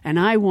Tomlin. And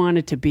I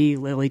wanted to be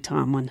Lily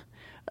Tomlin.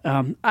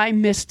 I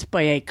missed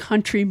by a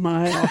country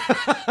mile.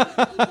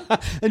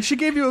 And she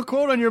gave you a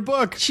quote on your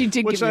book. She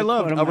did, which give me I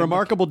loved. A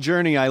remarkable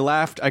journey. I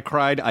laughed. I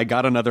cried. I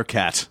got another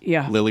cat.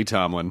 Yeah, Lily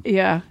Tomlin.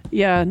 Yeah.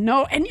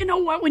 No, and you know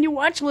what? When you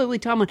watch Lily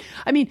Tomlin,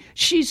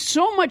 she's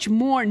so much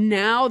more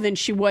now than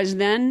she was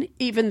then.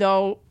 Even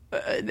though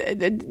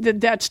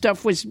that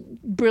stuff was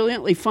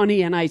brilliantly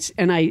funny, and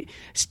I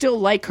still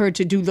like her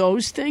to do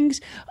those things.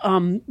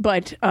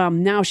 But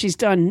now she's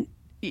done.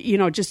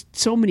 Just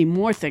so many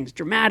more things,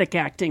 dramatic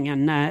acting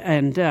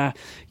and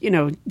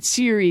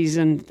series.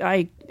 And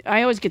I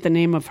always get the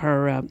name of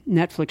her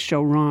Netflix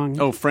show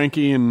wrong. Oh,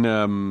 Frankie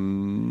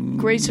and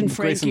Grace and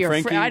Frankie.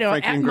 I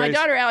don't. Frankie My Grace.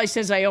 daughter Allie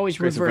says I always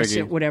Grace reverse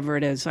it, whatever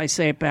it is. I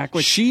say it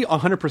backwards. She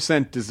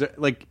 100% deserves.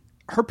 Like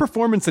her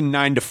performance in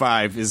 9 to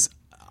 5 is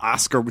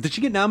Oscar. Did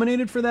she get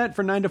nominated for that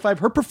for 9 to 5?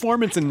 Her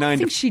performance in 9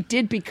 to 5. I think she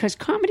did, because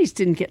comedies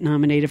didn't get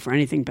nominated for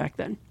anything back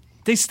then.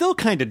 They still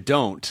kind of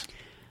don't.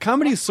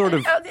 Comedy's sort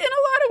of... In a lot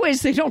of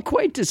ways, they don't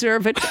quite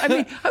deserve it. Who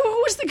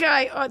was the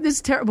guy? This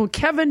is terrible.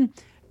 Kevin...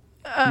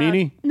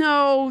 Meany?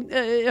 No.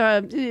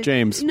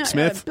 James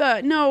Smith?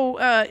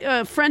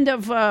 No. Friend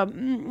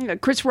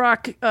of Chris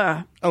Rock.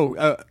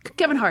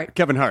 Kevin Hart.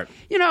 Kevin Hart.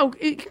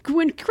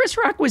 When Chris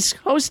Rock was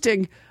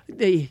hosting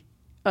the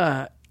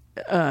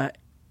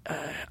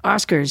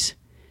Oscars,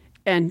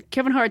 and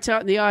Kevin Hart's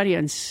out in the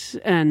audience,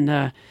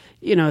 and,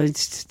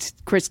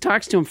 Chris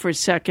talks to him for a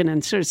second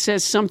and sort of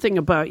says something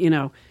about,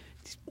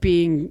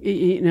 being,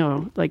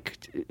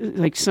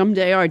 like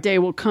someday our day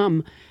will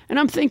come. And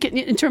I'm thinking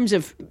in terms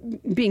of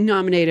being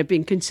nominated,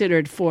 being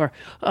considered for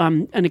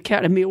an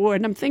Academy Award.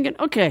 And I'm thinking,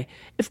 okay,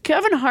 if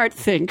Kevin Hart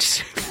thinks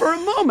for a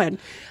moment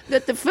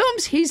that the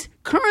films he's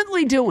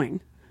currently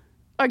doing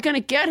are going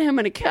to get him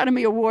an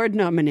Academy Award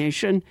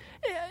nomination,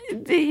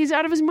 he's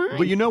out of his mind.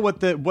 But you know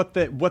what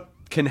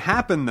can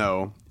happen,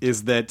 though,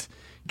 is that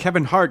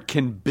Kevin Hart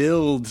can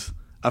build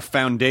a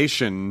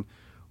foundation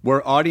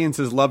where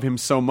audiences love him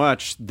so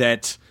much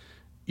that,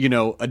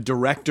 a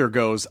director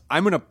goes,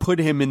 I'm going to put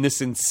him in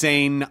this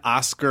insane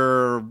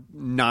Oscar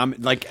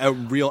like a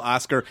real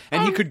Oscar,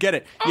 and he could get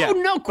it. Yeah.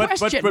 No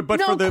question.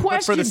 But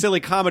for the silly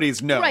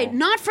comedies, no. Right,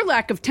 not for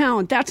lack of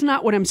talent. That's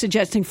not what I'm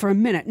suggesting for a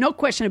minute. No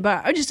question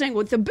about it. I'm just saying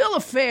with the bill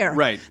of fare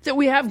that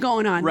we have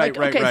going on. Right.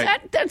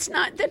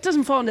 That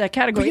doesn't fall into that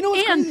category.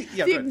 But and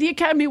the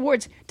Academy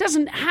Awards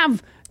doesn't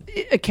have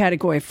a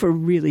category for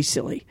really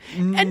silly.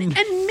 And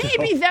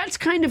maybe that's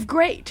kind of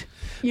great.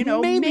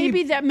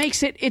 Maybe that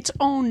makes it its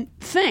own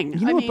thing.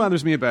 What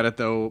bothers me about it,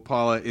 though,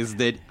 Paula, is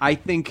that I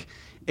think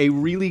a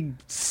really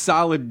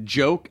solid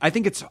joke. I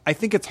think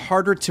it's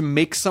harder to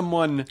make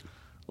someone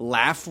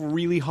laugh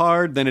really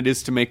hard than it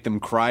is to make them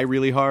cry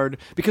really hard,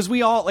 because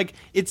we all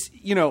it's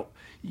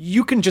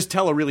you can just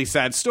tell a really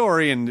sad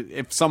story, and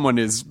if someone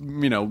is,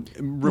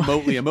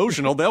 remotely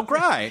emotional, they'll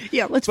cry.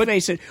 Yeah, let's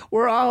face it.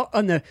 We're all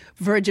on the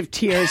verge of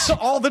tears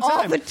All the time.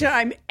 All the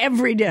time,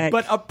 every day.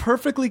 But a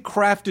perfectly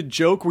crafted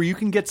joke where you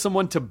can get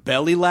someone to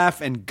belly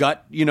laugh and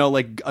gut,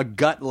 like a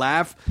gut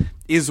laugh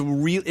is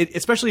real,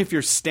 especially if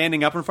you're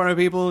standing up in front of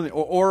people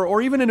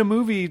or even in a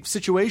movie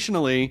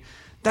situationally.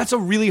 That's a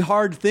really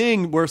hard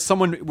thing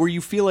where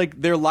you feel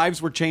like their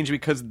lives were changed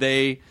because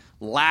they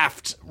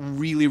laughed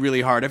really,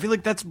 really hard. I feel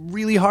like that's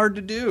really hard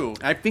to do.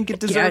 I think it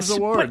deserves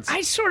awards. But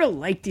I sort of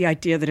like the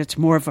idea that it's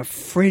more of a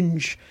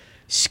fringe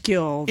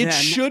skill. It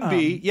should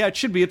be. Yeah, it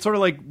should be. It's sort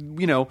of like,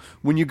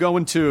 when you go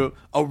into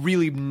a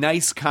really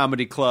nice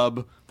comedy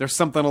club, there's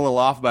something a little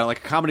off about it. Like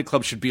a comedy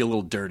club should be a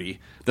little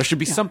dirty. There should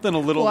be something a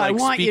little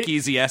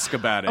speakeasy-esque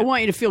about it. I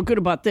want you to feel good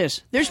about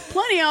this. There's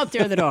plenty out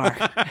there that are.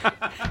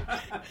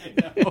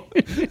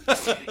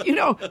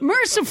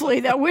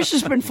 Mercifully, that wish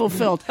has been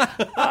fulfilled.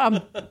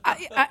 I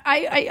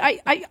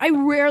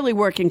rarely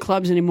work in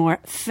clubs anymore.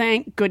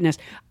 Thank goodness.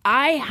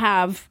 I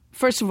have,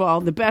 first of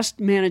all, the best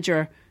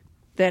manager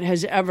that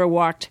has ever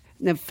walked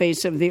the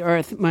face of the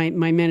earth, my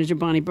manager,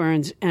 Bonnie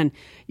Burns. And,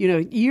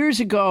 years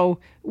ago,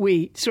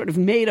 we sort of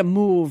made a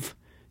move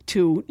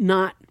to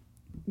not,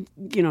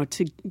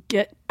 to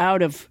get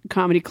out of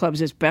comedy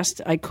clubs as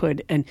best I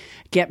could and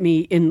get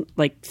me in,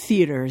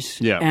 theaters.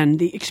 Yeah. And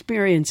the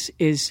experience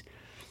is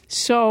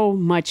so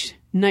much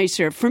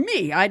nicer for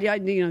me.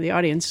 The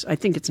audience, I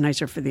think it's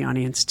nicer for the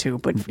audience too,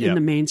 but in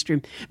the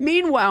mainstream.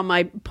 Meanwhile,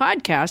 my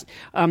podcast,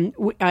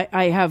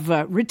 I have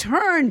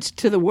returned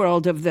to the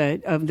world of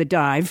the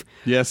dive.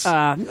 Yes.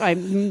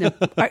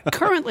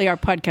 Currently, our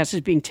podcast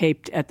is being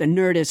taped at the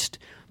Nerdist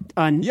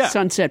on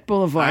Sunset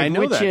Boulevard, I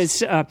know which that.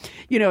 is,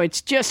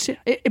 it's just,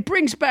 it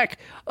brings back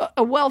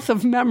a wealth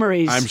of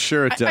memories. I'm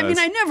sure it does. I mean,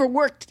 I never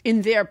worked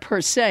in there per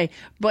se,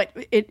 but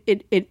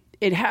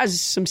it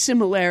has some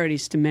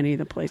similarities to many of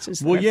the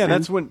places. Well, yeah,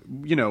 that's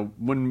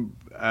when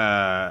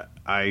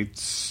I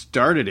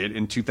started it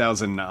in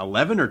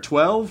 2011 or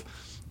 12.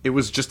 It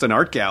was just an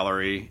art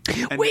gallery.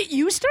 Wait,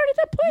 you started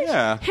that place?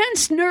 Yeah.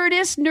 Hence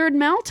Nerdist, Nerd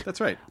Melt?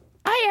 That's right.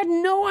 I had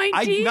no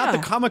idea. Not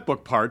the comic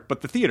book part, but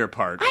the theater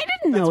part. I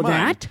didn't know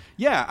that.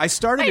 Yeah, I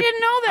started. I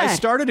didn't know that. I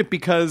started it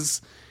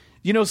because,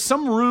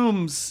 some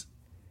rooms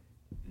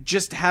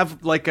just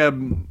have like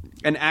an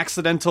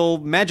accidental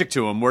magic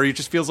to them, where it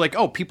just feels like,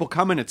 oh, people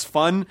come and it's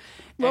fun.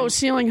 Low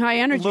ceiling, high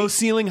energy. Low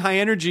ceiling, high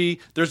energy.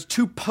 There's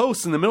two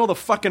posts in the middle of the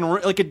fucking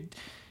room,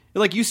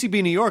 like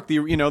UCB New York, the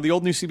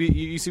old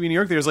UCB New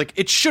York. There's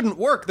it shouldn't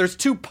work. There's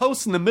two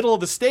posts in the middle of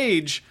the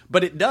stage,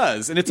 but it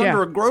does, and it's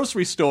under a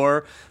grocery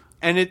store.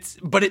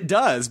 But it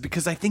does,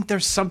 because I think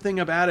there's something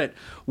about it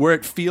where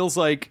it feels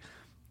like,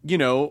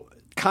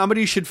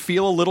 comedy should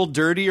feel a little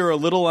dirty or a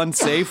little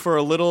unsafe or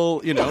a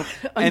little,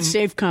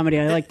 unsafe comedy.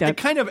 I like that. It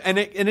kind of, and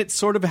it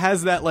sort of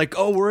has that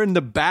we're in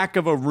the back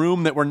of a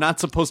room that we're not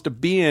supposed to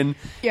be in.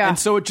 Yeah. And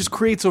so it just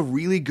creates a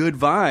really good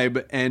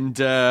vibe, and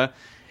the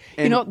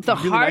really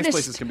hardest nice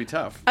places can be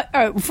tough.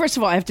 First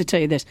of all, I have to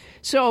tell you this.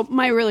 So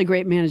my really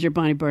great manager,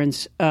 Bonnie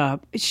Burns,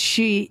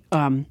 she,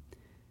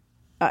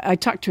 I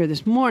talked to her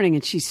this morning,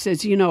 and she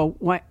says,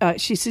 why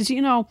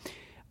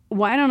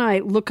don't I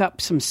look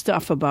up some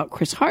stuff about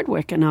Chris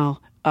Hardwick, and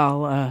I'll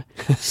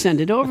send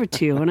it over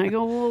to you. And I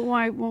go,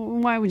 well,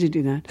 why would you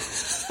do that?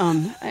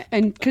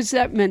 And because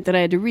that meant that I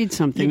had to read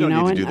something, you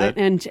don't need to do that.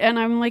 And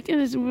I'm like,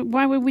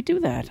 why would we do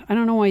that? I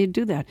don't know why you'd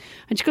do that.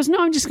 And she goes, no,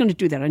 I'm just going to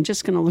do that. I'm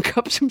just going to look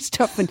up some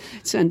stuff and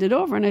send it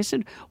over. And I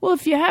said, well,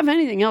 if you have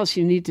anything else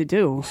you need to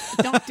do,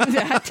 don't do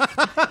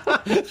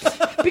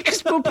that.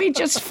 Because we'll be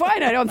just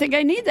fine. I don't think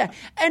I need that.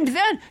 And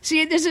then,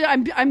 see, this is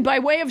I'm by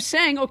way of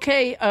saying,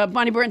 okay,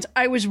 Bonnie Burns,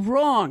 I was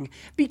wrong,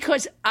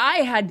 because I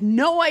had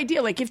no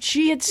idea. Like, if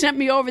she had sent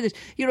me over this,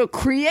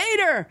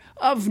 creator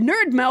of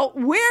Nerd Melt,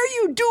 where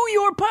you do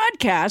your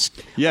podcast,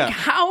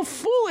 how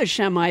foolish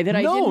am I that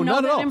I didn't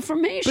know that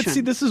information? But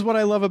see, this is what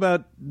I love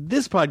about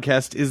this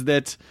podcast, is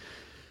that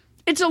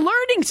it's a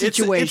learning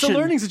situation. It's a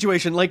learning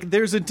situation.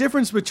 There's a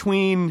difference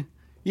between,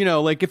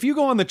 if you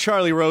go on the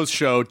Charlie Rose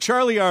show,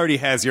 Charlie already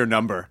has your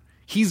number.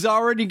 He's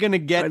already going to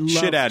get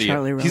shit out of you.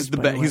 Charlie Rose, he's the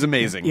best. He's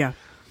amazing. Yeah.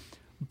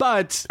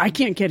 But I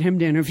can't get him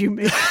to interview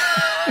me.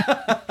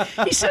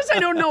 He says I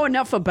don't know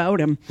enough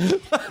about him.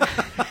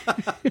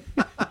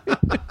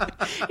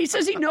 He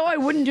says I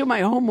wouldn't do my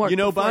homework.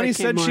 Bonnie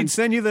said she'd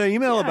send you the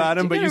email about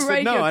him, but you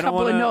said no. I don't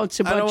want to. A couple of notes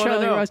about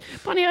Charlie Rose.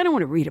 Bonnie, I don't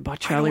want to read about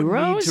Charlie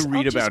Rose. I don't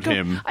need to read about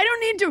him. I don't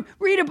need to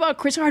read about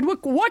Chris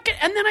Hardwick.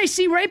 And then I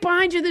see right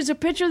behind you, there's a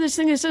picture of this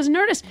thing that says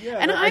Nerdist,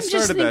 and I'm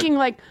just thinking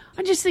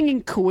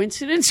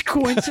coincidence.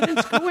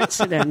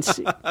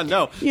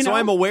 No, so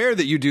I'm aware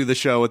that you do the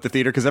show at the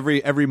theater, because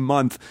every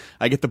month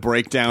I get the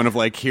breakdown of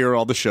here are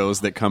all the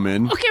shows that come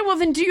in. Okay, well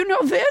then, do you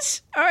know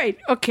this? All right,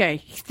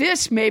 okay,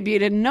 this maybe you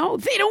didn't know.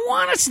 They don't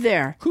want us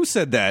there. Who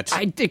said that?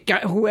 I think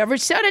whoever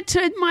said it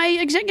to my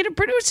executive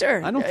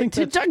producer. I don't think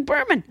to Doug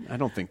Berman. I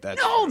don't think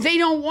that's no. true. They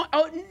don't want.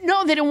 Oh,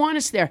 no, they don't want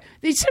us there.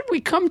 They said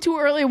we come too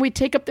early and we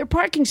take up their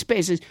parking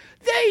spaces.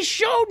 They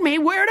showed me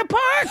where to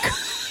park.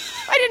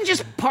 I didn't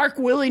just park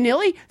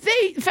willy-nilly.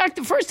 In fact,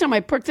 the first time I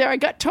parked there, I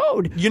got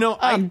towed. You know,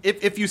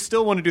 if you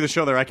still want to do the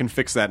show there, I can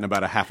fix that in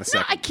about a half a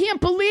second. I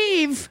can't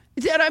believe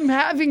that I'm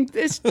having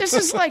this. This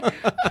is like,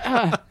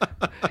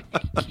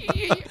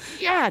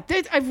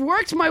 I've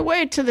worked my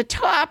way to the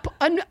top,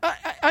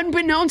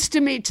 unbeknownst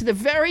to me, to the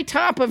very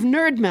top of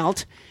Nerd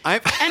Melt.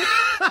 And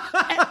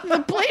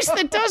the place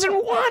that doesn't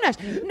want us.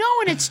 No,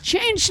 and it's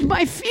changed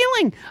my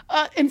feeling.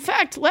 In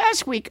fact,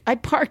 last week, I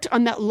parked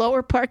on that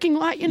lower parking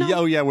lot, you know?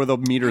 Oh, yeah, where the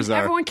meters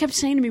are. Everyone kept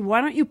saying to me, why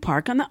don't you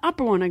park on the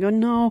upper one? I go,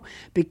 no,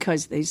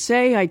 because they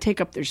say I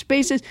take up their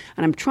spaces,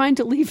 and I'm trying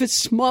to leave as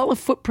small a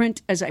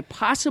footprint as I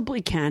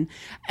possibly can.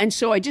 And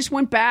so I just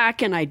went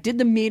back, and I did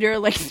the meter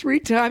like 3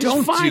 times.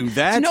 Don't Fine. do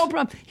that. It's no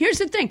problem. Here's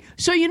the thing.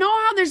 So you know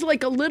how there's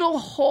like a little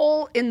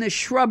hole in the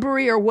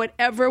shrubbery or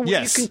whatever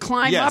where you can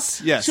climb up?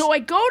 Yes. So I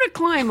go to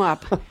climb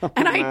up,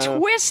 and I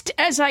twist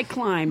as I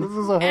climb.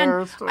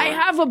 And I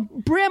have a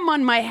brim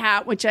on my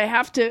hat, which I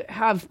have to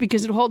have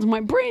because it holds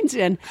my brains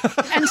in.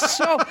 And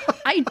so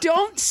I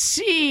don't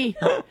see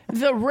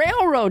the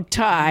railroad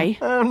tie.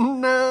 Oh,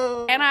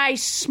 no. And I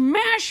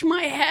smash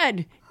my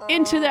head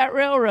into that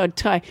railroad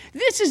tie.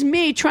 This is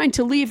me trying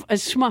to leave a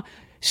small...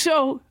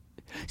 So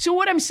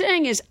what I'm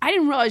saying is I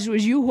didn't realize it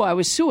was you who I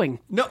was suing.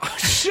 No,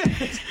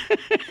 shit.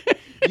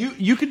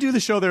 You can do the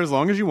show there as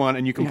long as you want,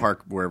 and you can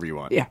park wherever you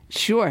want. Yeah,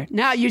 sure.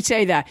 Now you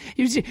say that.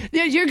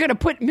 You're going to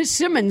put Miss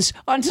Simmons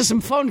onto some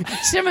phone.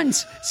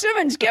 Simmons,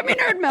 get me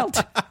Nerd Melt.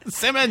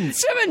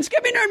 Simmons,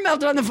 get me Nerd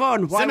Melt on the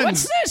phone. Why, Simmons,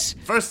 what's this?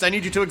 First, I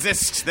need you to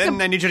exist.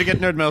 Then I need you to get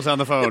Nerd Melt on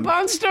the phone. The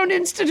Poundstone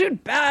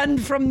Institute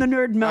banned from the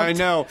Nerd Melt. I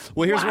know.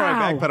 Well, here's where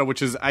I backpedal,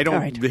 which is I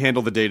don't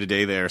handle the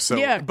day-to-day there. So,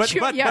 yeah, but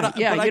sure, but you don't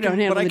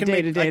handle the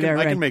day-to-day there.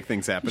 I right. can make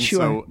things happen.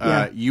 Sure,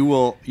 So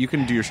you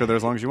can do your show there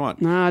as long as you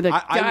want. No, the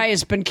guy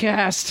has been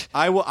cast.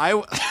 I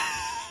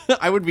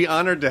would be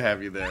honored to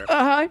have you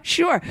there.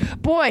 Sure.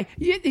 Boy,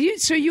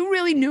 so you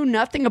really knew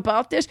nothing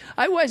about this?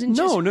 I wasn't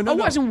No. I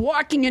wasn't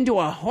walking into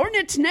a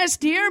hornet's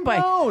nest here by...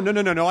 No.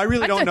 I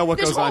really don't know what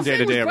goes on day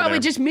to day over there. This whole thing was probably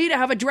just me to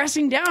have a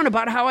dressing down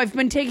about how I've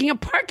been taking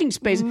up parking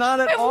space. Not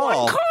at I have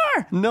all. one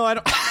car. No, I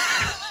don't...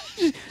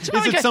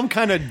 Is it some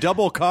kind of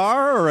double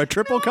car or a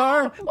triple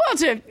car? Well,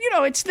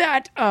 it's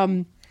that...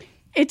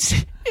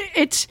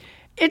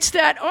 It's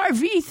that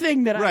RV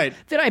thing that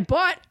I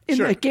bought in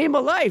the Game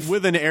of Life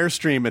with an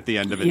Airstream at the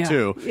end of it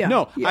too. Yeah,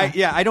 no,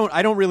 yeah. I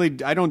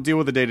don't deal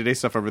with the day-to-day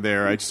stuff over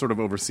there. I just sort of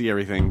oversee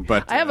everything.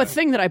 But I have a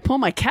thing that I pull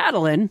my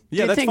cattle in.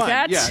 Yeah, Do you think fine.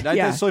 That's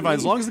totally fine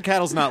as long as the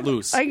cattle's not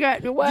loose. They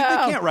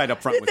can't ride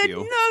up front with you.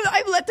 No,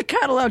 I let the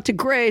cattle out to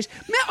graze.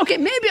 Okay,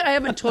 maybe I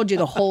haven't told you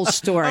the whole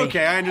story.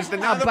 Okay, I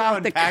understand now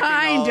about the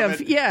kind of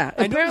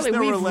Apparently,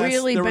 we've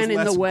really been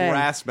in the way.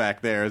 Grass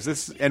back there. Is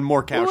this and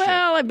more cow shit?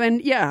 Well,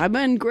 I've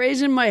been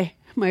grazing my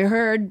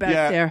herd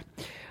back there.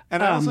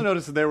 And I also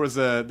noticed that there was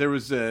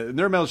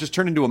Nerd Melt's just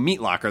turned into a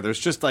meat locker. There's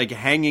just like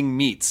hanging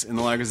meats in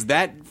the locker. Is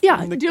that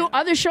do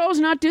other shows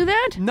not do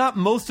that? Not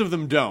most of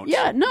them don't.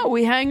 Yeah, no,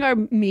 we hang our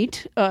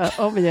meat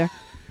over there.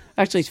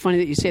 Actually, it's funny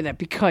that you say that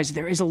because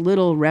there is a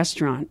little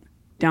restaurant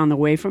down the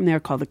way from there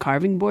called the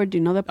Carving Board. Do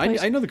you know that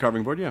place? I know the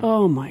Carving Board. Yeah.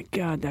 Oh my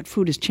God, that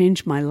food has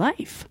changed my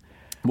life.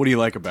 What do you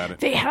like about it?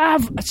 They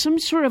have some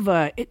sort of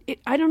I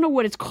don't know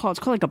what it's called.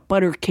 It's called like a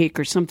butter cake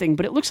or something,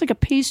 but it looks like a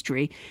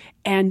pastry,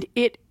 and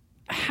it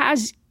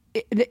has.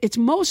 It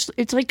looks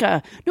like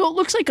a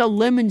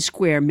lemon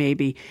square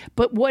maybe,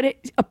 but what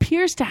it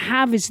appears to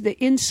have is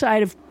the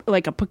inside of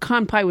like a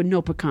pecan pie with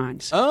no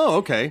pecans. Oh,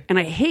 okay. And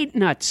I hate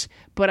nuts,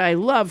 but I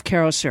love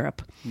Caro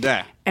syrup.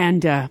 Yeah.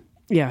 And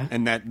yeah.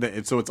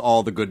 And so it's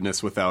all the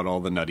goodness without all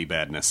the nutty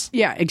badness.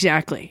 Yeah,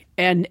 exactly.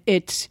 And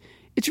it's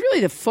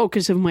really the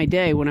focus of my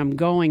day when I'm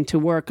going to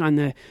work on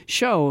the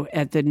show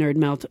at the Nerd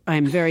Melt.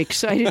 I'm very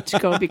excited to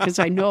go because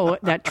I know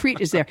that treat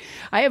is there.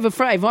 I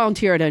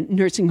volunteer at a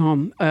nursing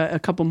home a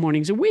couple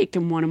mornings a week,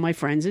 and one of my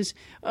friends is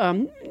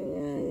not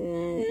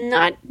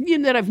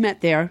that I've met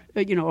there,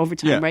 over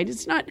time, right?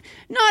 It's not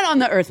on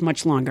the earth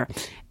much longer.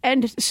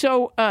 And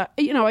so,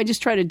 I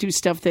just try to do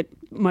stuff that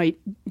might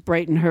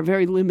brighten her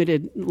very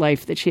limited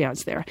life that she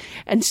has there.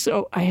 And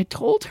so I had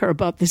told her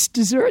about this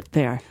dessert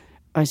there.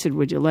 I said,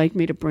 would you like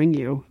me to bring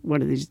you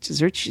one of these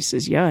desserts? She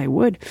says, yeah, I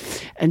would.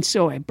 And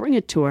so I bring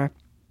it to her.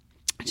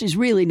 She's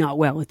really not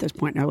well at this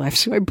point in her life.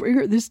 So I bring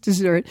her this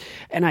dessert,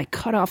 and I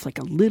cut off like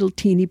a little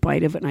teeny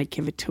bite of it, and I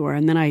give it to her.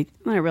 And then I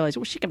realize,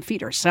 well, she can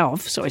feed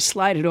herself. So I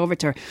slide it over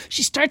to her.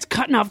 She starts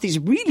cutting off these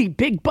really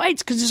big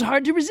bites because it's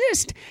hard to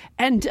resist.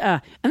 And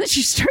then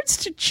she starts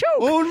to choke.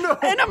 Oh, no.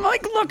 And I'm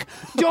like, look,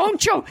 don't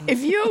choke.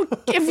 If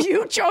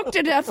you choke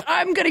to death,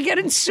 I'm going to get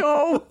in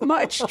so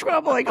much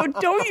trouble. I go,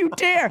 don't you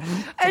dare.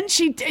 And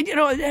she,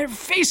 her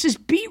face is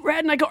beet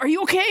red. And I go, are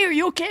you okay? Are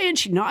you okay? And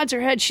she nods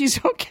her head.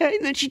 She's okay.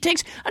 And then she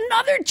takes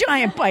another another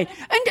giant bite,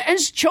 and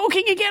it's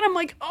choking again. I'm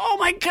like, oh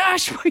my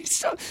gosh.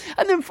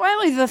 And then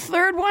finally, the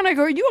third one, I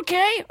go, are you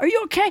okay? Are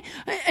you okay?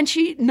 And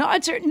she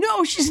nods her,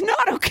 no, she's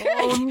not okay.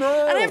 Oh,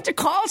 no. And I have to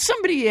call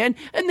somebody in,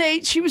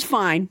 and she was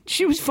fine.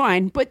 She was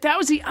fine. But that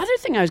was the other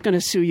thing I was going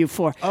to sue you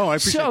for. Oh, I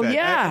appreciate so, that.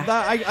 Yeah.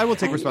 I will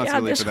take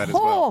responsibility for that as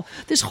well.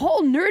 This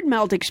whole Nerd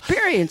Melt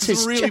experience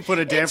It's really put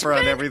a damper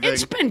on everything.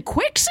 It's been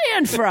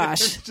quicksand for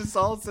us. It's just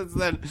all since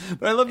then.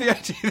 But I love the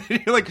idea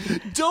that you're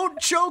like, don't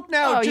choke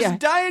now. Oh, just yeah.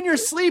 die in your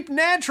sleep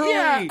naturally.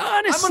 Yeah,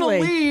 honestly. I'm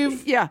going to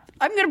leave. Yeah,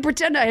 I'm going to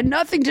pretend I had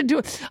nothing to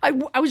do.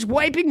 I was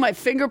wiping my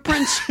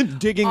fingerprints.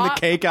 Digging the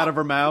cake out of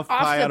her mouth, off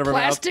pie the out of her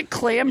mouth. plastic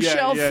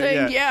clamshell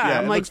thing. Yeah.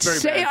 I'm it like, looks very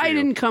say bad for I you.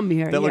 didn't come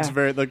here. That looks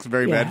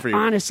very bad for you.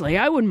 Honestly,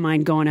 I wouldn't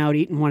mind going out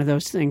eating one of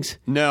those things.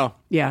 No.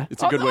 Yeah,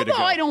 It's a good way to go.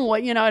 I don't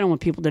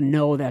want people to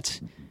know that's.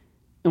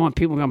 I don't want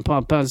people going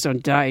pop on some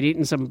diet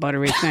eating some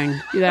buttery thing.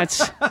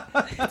 That's.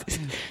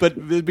 But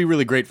it'd be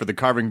really great for the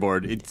carving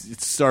board.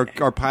 It's our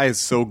pie is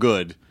so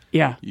good.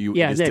 Yeah, It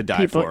is that to die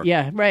people, for.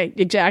 Yeah, right,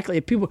 exactly.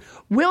 People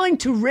willing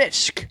to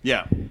risk.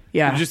 Yeah.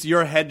 Yeah. Just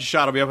your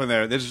headshot will be up in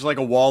there. There's just like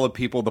a wall of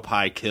people the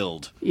pie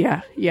killed.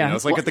 Yeah. You know,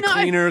 it's like at the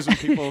cleaners when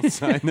people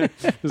sign there.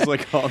 There's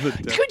like all the.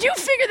 Could you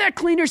figure that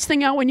cleaners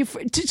thing out when you?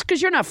 Just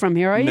because you're not from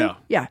here, are you? No.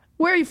 Yeah.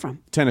 Where are you from?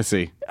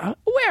 Tennessee.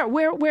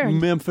 Where?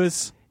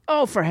 Memphis.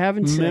 Oh, for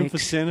heaven's sake.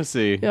 Memphis,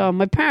 Tennessee. Oh,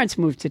 my parents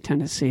moved to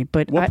Tennessee,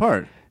 but What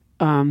part?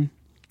 I'm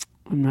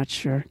not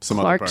sure. Some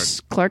other part.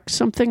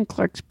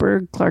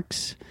 Clarksburg,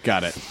 Clarks.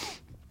 Got it. I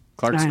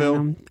Clarksville.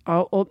 don't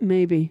know. Oh,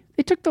 maybe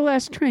they took the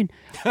last train.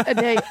 I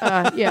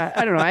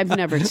don't know. I've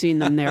never seen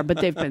them there, but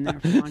they've been there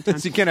for a long time.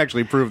 So you can't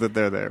actually prove that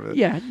they're there. But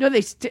Yeah, no,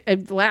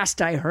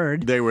 last I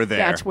heard, They were there.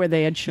 That's where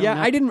they had shown yeah, up.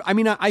 I didn't. I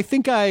mean, I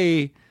think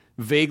I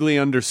vaguely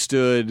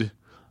understood.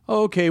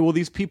 Oh, okay, well,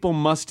 these people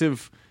must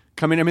have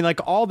come in. I mean, like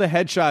all the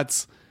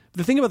headshots.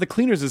 The thing about the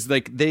cleaners is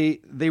like they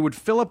would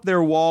fill up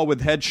their wall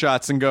with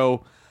headshots and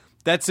go,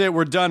 "That's it,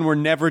 we're done. We're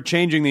never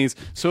changing these."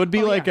 So it'd be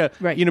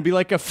be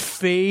like a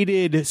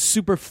faded,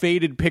 super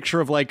faded picture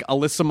of like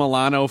Alyssa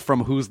Milano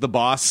from Who's the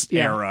Boss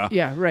era.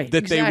 Yeah, right.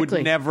 That they would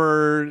Exactly.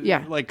 never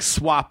like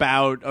swap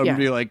out or Yeah.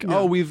 be like, No.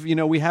 "Oh,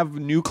 we have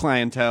new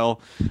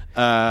clientele."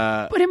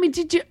 But I mean,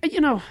 did you?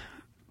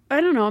 I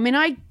don't know. I mean,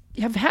 I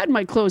have had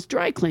my clothes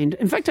dry cleaned.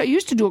 In fact, I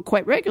used to do it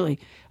quite regularly,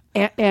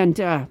 and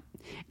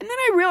then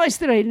I realized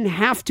that I didn't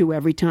have to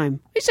every time.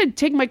 I said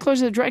take my clothes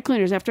to the dry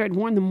cleaners after I'd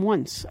worn them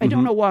once. I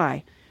don't know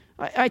why.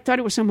 I thought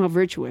it was somehow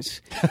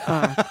virtuous.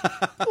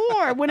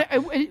 Or when I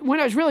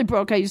was really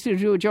broke, I used to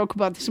do a joke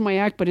about this in my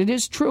act, but it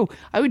is true.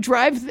 I would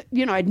drive,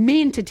 I'd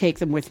mean to take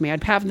them with me.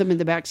 I'd have them in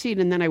the back seat,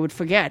 and then I would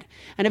forget.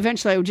 And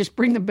eventually I would just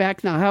bring them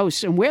back in the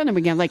house and wear them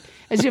again, like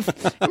as if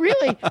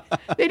really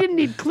they didn't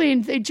need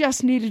cleaned. They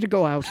just needed to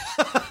go out.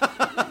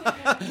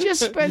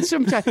 Just spend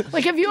some time.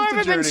 Like, have you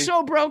ever been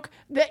so broke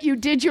that you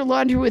did your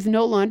laundry with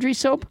no laundry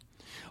soap?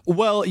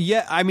 Well,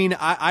 yeah. I mean,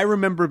 I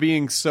remember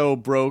being so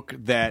broke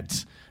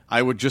that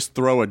I would just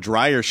throw a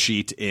dryer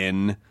sheet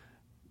in.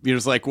 It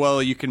was like,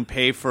 well, you can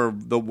pay for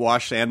the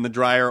wash and the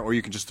dryer, or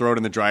you can just throw it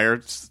in the dryer.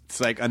 It's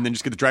like, and then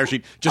just get the dryer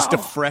sheet just to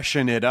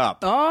freshen it up.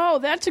 Oh,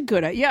 that's a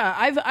good idea.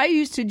 Yeah, I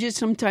used to just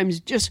sometimes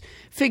just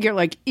figure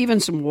like even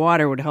some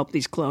water would help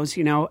these clothes,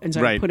 and so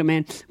I Right. put them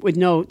in with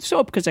no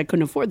soap because I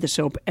couldn't afford the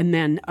soap, and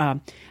then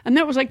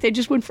that was like they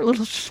just went for a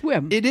little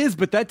swim. It is,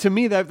 but that to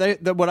me,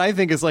 that what I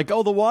think is like,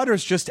 oh, the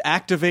water's just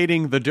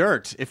activating the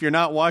dirt. If you're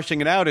not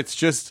washing it out, it's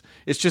just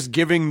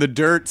giving the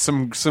dirt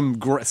some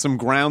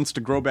grounds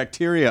to grow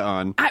bacteria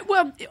on.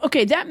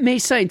 Okay, that may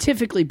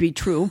scientifically be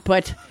true,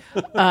 but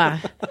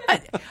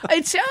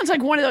it sounds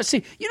like one of those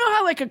things. You know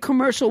how like a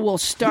commercial will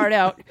start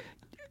out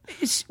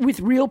with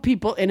real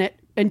people in it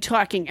and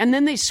talking, and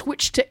then they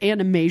switch to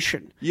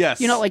animation. Yes.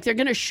 Like they're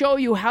going to show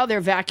you how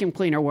their vacuum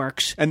cleaner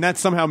works. And that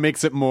somehow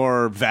makes it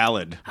more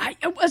valid.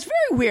 It was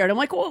very weird. I'm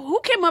like, well, who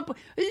came up?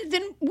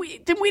 Then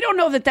we don't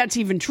know that that's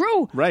even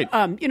true, Right?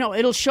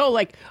 It'll show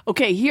like,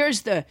 okay,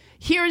 here's the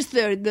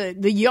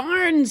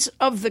yarns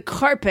of the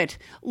carpet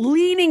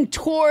leaning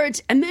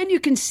towards, and then you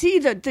can see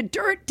the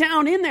dirt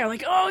down in there.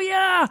 Like, oh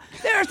yeah,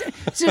 there's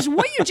says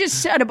what you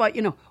just said about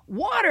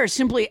water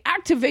simply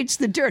activates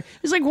the dirt.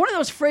 It's like one of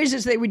those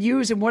phrases they would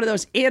use in one of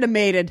those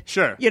animated,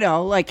 Sure.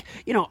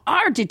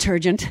 Our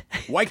detergent.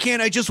 Why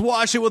can't I just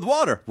wash it with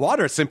water?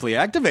 Water simply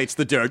activates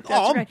the dirt.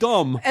 That's I'm right.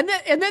 dumb. And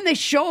then they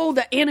show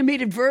the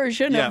animated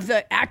version Yeah. of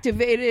the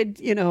activated,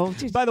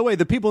 By the way,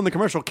 the people in the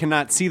commercial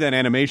cannot see that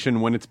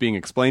animation when it's being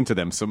explained to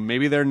them, so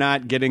maybe they're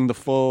not getting the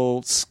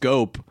full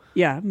scope.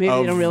 Yeah, maybe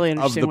they don't really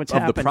understand what's of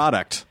happening. the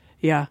product.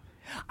 Yeah.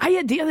 I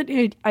had the other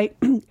day, I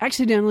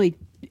accidentally,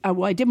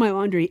 I did my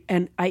laundry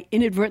and I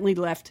inadvertently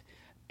left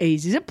a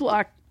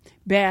Ziploc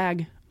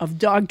bag of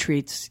dog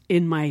treats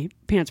in my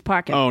pants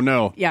pocket. Oh,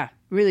 no. Yeah,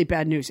 really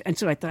bad news. And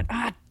so I thought,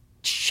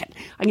 shit,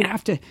 I'm going to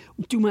have to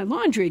do my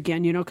laundry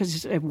again,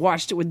 because I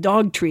washed it with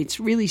dog treats,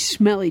 really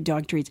smelly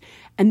dog treats.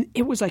 And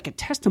it was like a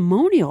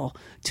testimonial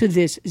to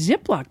this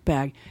Ziploc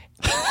bag.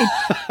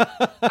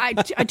 I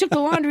took the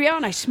laundry out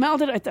and I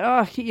smelled it. I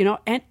thought,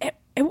 and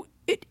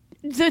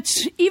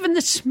even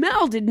the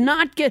smell did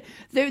not get.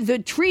 The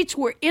treats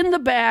were in the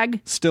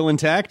bag. Still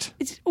intact?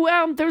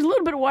 Well, there was a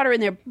little bit of water in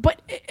there,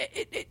 but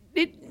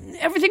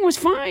everything was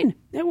fine.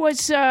 It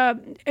was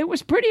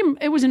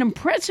an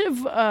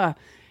impressive.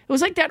 It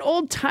was like that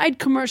old Tide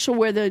commercial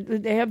where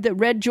they have the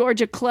red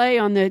Georgia clay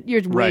on the.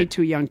 You're way Right.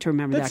 too young to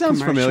remember that sounds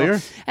commercial.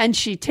 familiar. And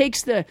she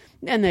takes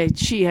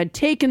she had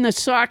taken the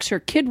socks. Her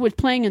kid was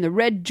playing in the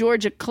red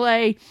Georgia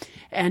clay,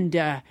 and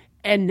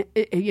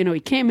he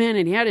came in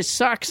and he had his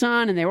socks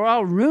on and they were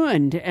all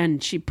ruined.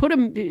 And she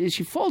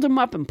folded them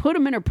up and put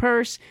them in her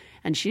purse.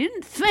 And she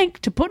didn't think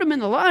to put them in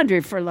the laundry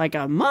for like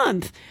a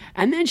month.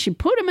 And then she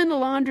put them in the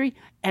laundry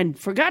and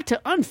forgot to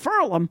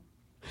unfurl them.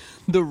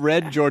 The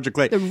red Georgia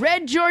clay. The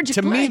red Georgia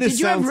To clay. me, this Did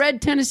you have sounds-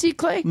 red Tennessee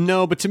clay?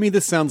 No, but to me,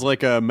 this sounds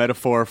like a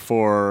metaphor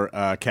for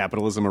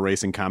capitalism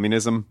erasing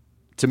communism.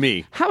 To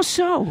me. How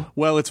so?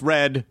 Well, it's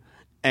red,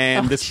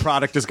 and this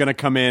product is going to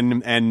come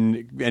in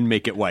and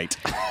make it white.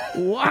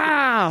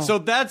 Wow. So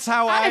that's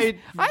how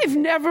I've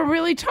never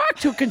really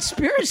talked to a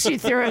conspiracy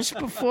theorist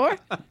before.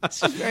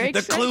 This is very The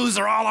exciting. clues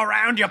are all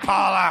around you,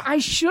 Paula. I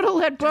should have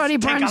let Bonnie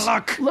take a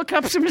Barnes look.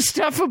 up some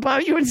stuff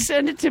about you and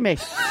send it to me.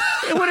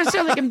 It would have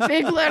said like in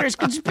big letters,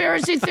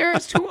 conspiracy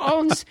theorist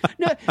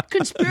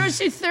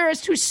conspiracy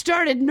theorist who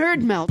started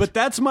Nerd Melt. But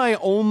that's my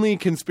only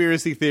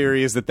conspiracy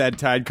theory is that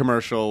Tide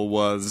commercial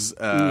was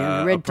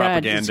Yeah, Red a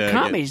propaganda. Tide. It's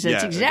commies.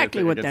 That's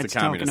exactly what against that's the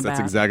communists. talking That's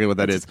about. exactly what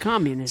that is. It's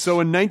communist. So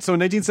in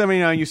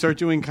 1979, you start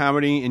doing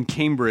comedy in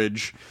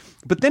Cambridge.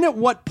 But then at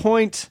what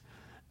point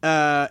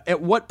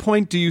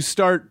do you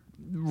start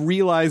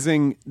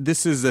realizing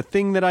this is a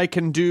thing that I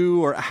can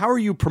do? Or how are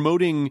you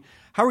promoting?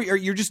 Are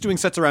you just doing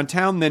sets around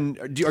town? Then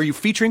are you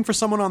featuring for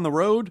someone on the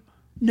road?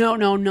 No,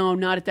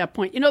 not at that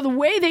point. The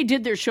way they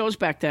did their shows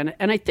back then,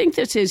 and I think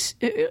this is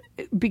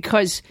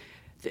because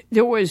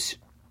there was,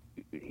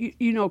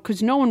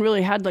 because no one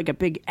really had like a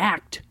big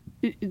act.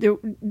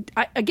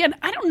 I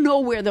don't know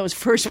where those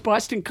first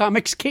Boston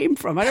comics came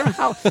from. I don't know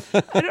how.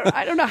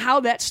 I don't know how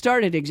that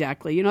started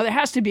exactly. There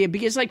has to be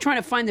because like trying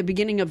to find the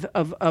beginning of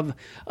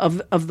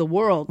the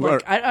world.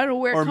 Like I don't know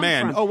where. Or it comes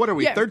man, from. oh, what are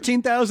we?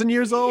 13,000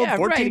 years old? Yeah,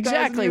 14,000 right.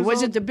 Exactly. years Was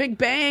old? it the Big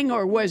Bang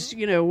or was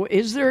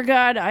is there a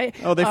God?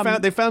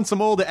 They found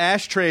some old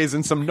ashtrays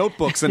and some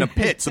notebooks in a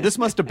pit. So this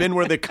must have been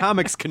where the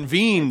comics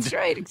convened. That's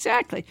right,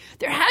 exactly.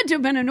 There had to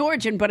have been an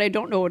origin, but I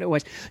don't know what it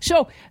was.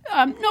 So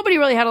nobody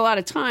really had a lot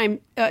of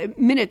time,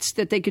 minutes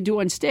that they could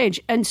do on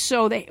stage. And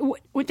so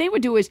what they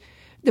would do is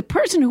the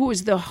person who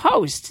was the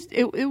host,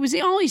 it was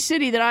the only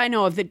city that I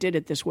know of that did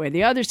it this way.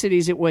 The other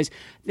cities, it was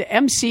the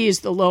MC is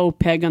the low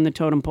peg on the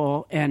totem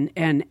pole, and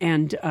then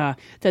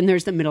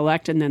there's the middle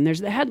act, and then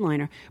there's the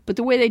headliner. But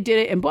the way they did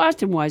it in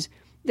Boston was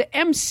the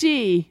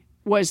MC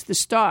was the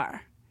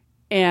star,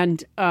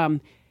 and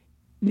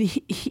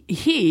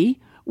he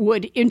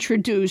would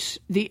introduce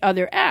the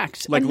other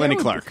acts. Like And Lenny there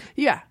would- Clark.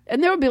 Yeah,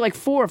 and there would be like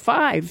 4 or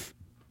 5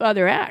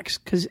 other acts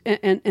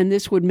and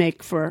this would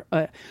make for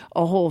a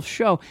whole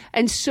show.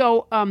 And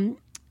so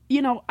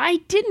I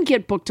didn't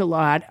get booked a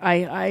lot.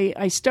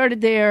 I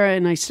started there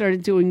and I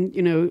started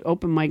doing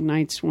open mic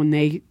nights when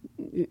they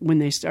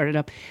started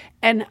up,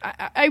 and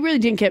I really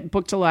didn't get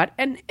booked a lot.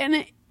 And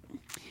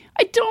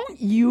I don't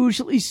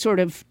usually sort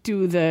of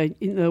do the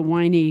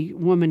whiny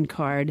woman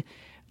card.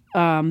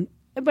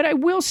 But I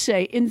will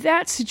say, in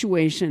that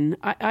situation,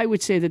 I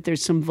would say that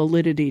there's some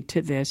validity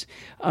to this,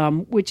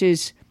 which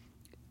is,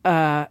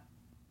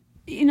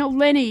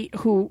 Lenny,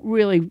 who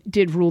really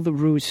did rule the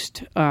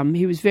roost.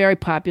 He was very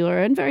popular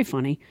and very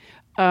funny.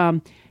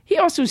 He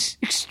also was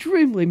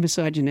extremely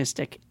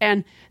misogynistic.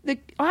 And the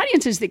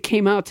audiences that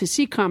came out to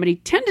see comedy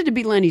tended to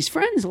be Lenny's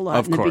friends a lot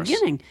Of in the course.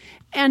 beginning.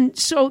 And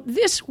so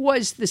this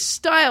was the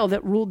style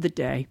that ruled the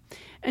day.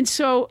 And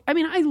so, I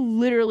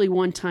literally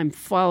one time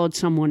followed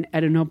someone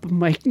at an open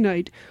mic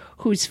night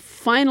whose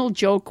final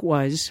joke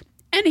was,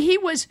 and he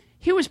was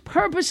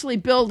purposely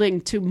building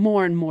to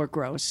more and more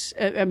gross.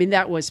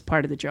 That was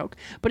part of the joke.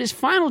 But his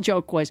final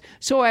joke was,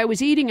 so I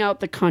was eating out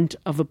the cunt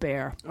of a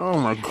bear. Oh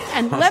my God.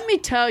 And let me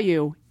tell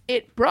you,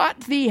 it brought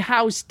the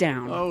house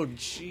down. Oh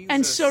Jesus.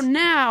 And so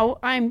now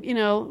I'm,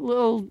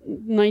 little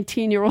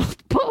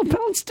 19-year-old Paul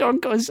Poundstone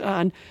goes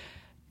on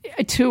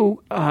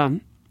to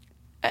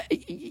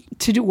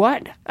do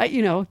what?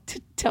 To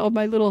tell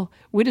my little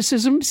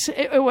witticisms.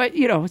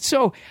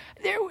 So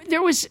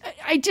there was.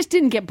 I just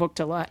didn't get booked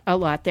a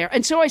lot there,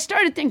 and so I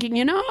started thinking,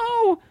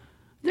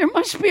 there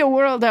must be a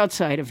world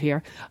outside of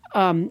here.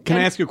 Can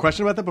I ask you a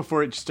question about that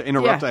before just to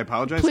interrupt? Yeah, I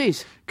apologize.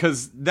 please.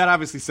 Because that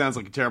obviously sounds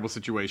like a terrible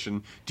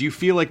situation. Do you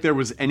feel like there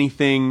was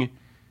anything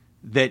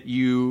that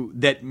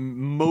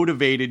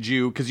motivated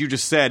you? Because you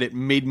just said it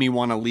made me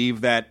want to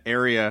leave that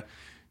area.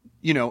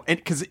 And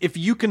because if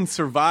you can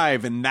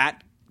survive in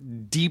that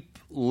deep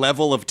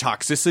level of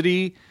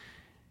toxicity,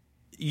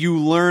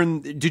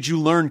 did you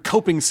learn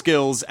coping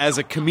skills as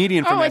a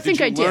comedian from that? I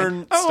think I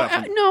did.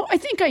 Stuff? No, I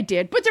think I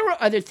did. But there were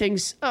other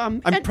things.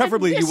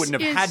 Preferably you this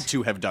wouldn't have had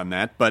to have done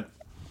that, but...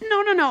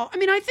 No.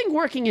 I think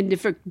working in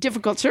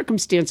difficult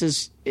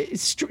circumstances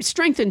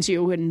strengthens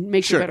you and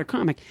makes you a better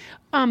comic.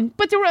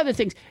 But there were other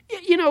things.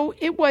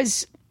 It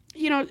was...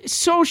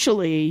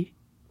 socially,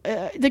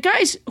 the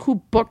guys who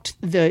booked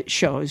the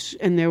shows,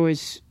 and there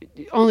was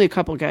only a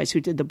couple of guys who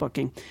did the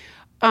booking,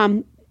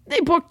 they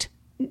booked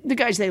the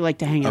guys they like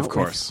to hang out with. Of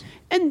course.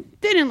 And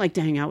they didn't like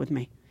to hang out with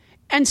me.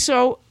 And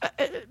so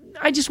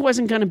I just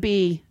wasn't going to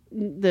be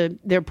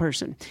their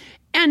person.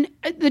 And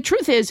the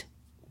truth is,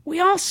 we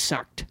all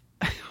sucked.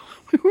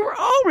 We were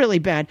all really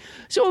bad.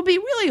 So it would be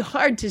really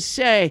hard to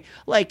say,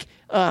 like,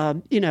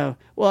 well,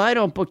 I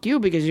don't book you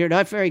because you're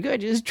not very good.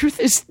 The truth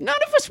is, none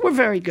of us were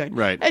very good.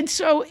 Right. And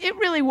so it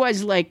really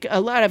was like a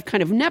lot of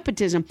kind of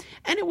nepotism.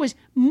 And it was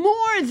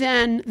more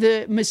than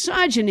the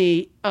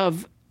misogyny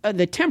of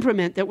the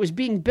temperament that was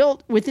being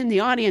built within the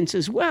audience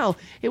as well.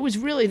 It was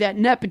really that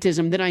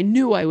nepotism that I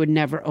knew I would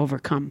never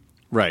overcome.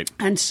 Right.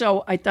 And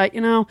so I thought,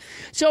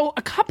 so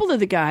a couple of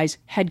the guys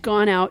had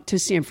gone out to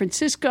San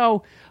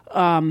Francisco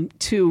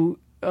to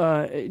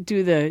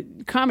do the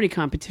comedy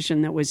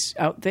competition that was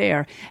out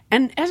there.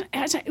 And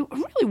as a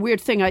really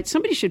weird thing,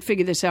 somebody should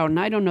figure this out, and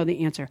I don't know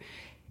the answer.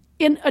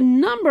 In a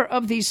number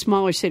of these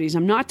smaller cities,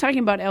 I'm not talking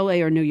about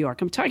L.A. or New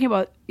York. I'm talking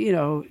about,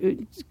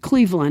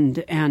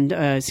 Cleveland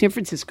and San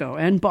Francisco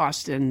and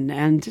Boston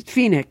and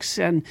Phoenix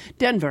and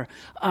Denver.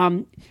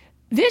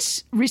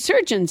 This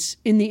resurgence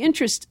in the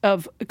interest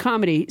of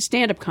comedy,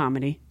 stand-up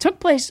comedy, took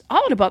place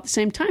all at about the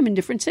same time in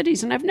different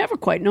cities, and I've never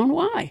quite known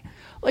why.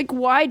 Like,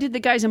 why did the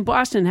guys in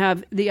Boston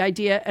have the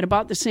idea at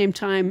about the same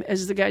time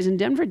as the guys in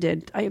Denver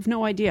did? I have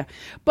no idea.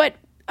 But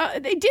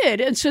they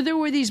did, and so there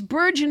were these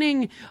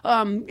burgeoning,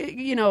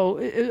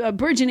 a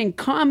burgeoning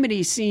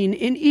comedy scene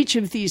in each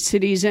of these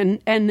cities,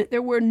 and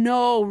there were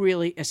no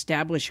really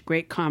established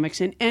great comics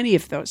in any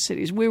of those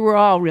cities. We were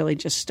all really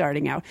just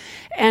starting out,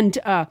 and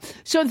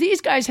so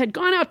these guys had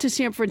gone out to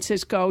San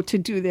Francisco to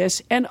do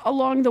this, and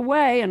along the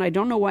way, and I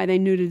don't know why they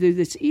knew to do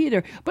this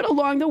either, but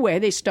along the way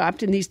they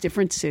stopped in these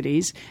different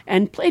cities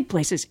and played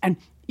places, and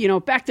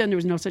back then there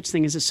was no such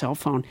thing as a cell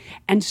phone,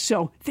 and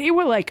so they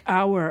were like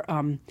our.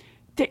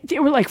 They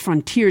were like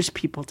frontiers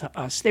people to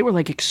us. They were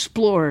like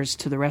explorers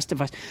to the rest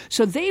of us.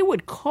 So they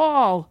would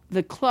call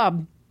the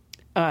club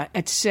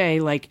at, say,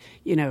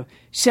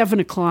 7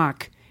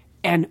 o'clock,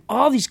 and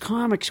all these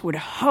comics would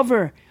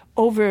hover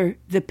over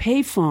the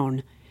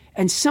payphone,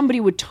 and somebody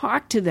would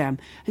talk to them.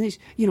 And these,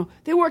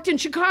 they worked in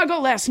Chicago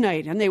last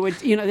night, and they would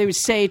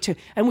say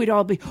and we'd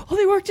all be, oh,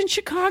 they worked in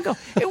Chicago.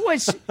 It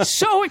was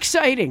so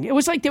exciting. It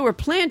was like they were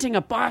planting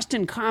a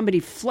Boston comedy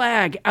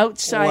flag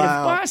outside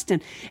of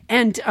Boston.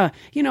 And,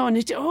 and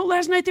they said, oh,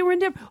 last night they were in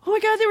Denver. Oh my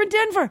God, they were in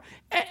Denver.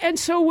 And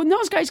so when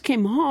those guys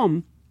came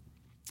home,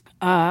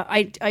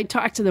 I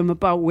talked to them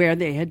about where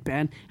they had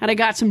been, and I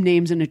got some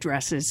names and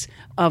addresses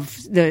of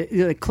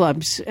the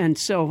clubs. And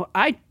so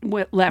I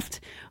left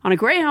on a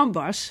Greyhound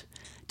bus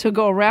to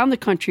go around the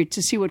country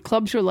to see what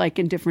clubs were like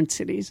in different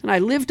cities. And I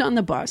lived on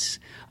the bus.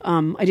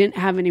 I didn't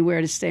have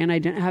anywhere to stay, and I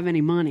didn't have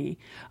any money.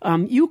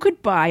 You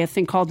could buy a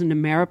thing called an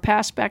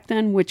Ameripass back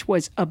then, which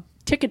was a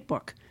ticket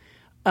book.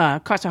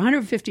 Cost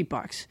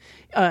 $150,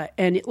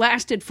 and it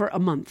lasted for a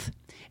month.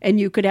 And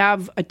you could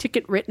have a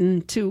ticket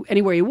written to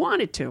anywhere you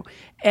wanted to,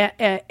 but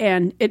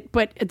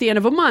at the end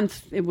of a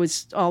month, it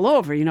was all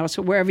over.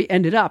 So wherever you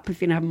ended up, if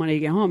you didn't have money to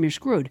get home, you're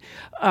screwed.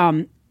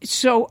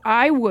 So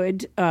I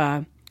would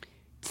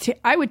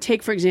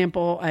take, for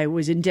example, I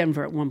was in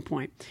Denver at one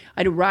point.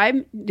 I'd arrive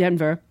in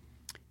Denver,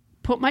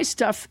 put my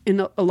stuff in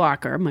a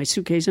locker, my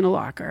suitcase in a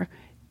locker,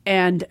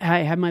 and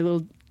I had my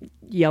little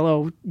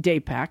yellow day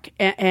pack,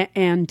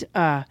 and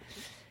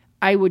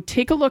I would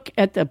take a look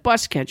at the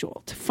bus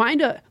schedule to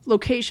find a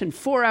location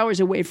 4 hours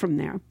away from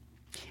there.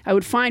 I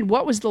would find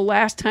what was the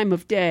last time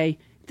of day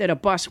that a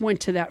bus went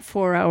to that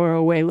 4 hour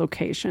away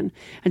location,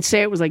 and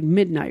say it was like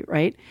midnight,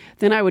 right?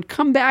 Then I would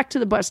come back to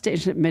the bus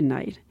station at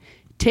midnight,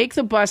 take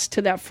the bus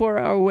to that 4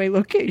 hour away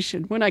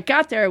location. When I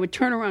got there, I would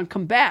turn around,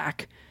 come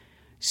back,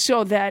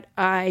 so that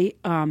I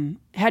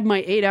had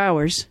my 8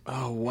 hours.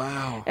 Oh,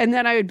 wow. And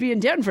then I would be in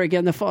Denver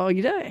again the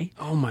following day.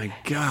 Oh, my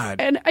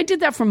God. And I did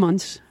that for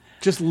months.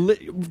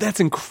 That's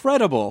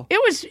incredible.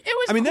 It was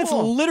I mean, cool. That's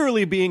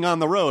literally being on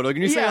the road. Like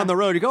when you say on the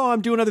road, you go, oh,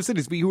 I'm doing other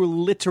cities, but you were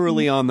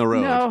literally on the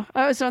road. No,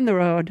 I was on the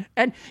road.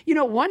 And,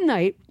 one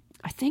night,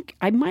 I think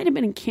I might have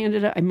been in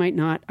Canada. I might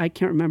not. I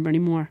can't remember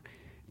anymore.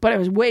 But I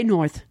was way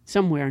north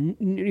somewhere,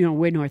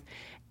 way north.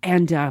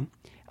 And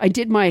I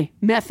did my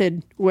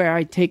method where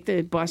I take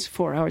the bus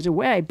 4 hours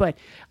away. But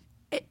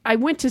I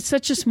went to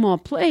such a small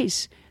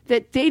place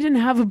that they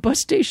didn't have a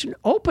bus station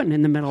open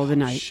in the middle of the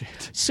night.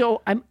 Shit.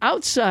 So I'm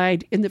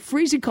outside in the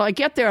freezing cold. I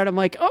get there and I'm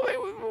like,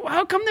 oh,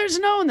 how come there's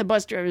snow? And the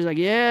bus driver's like,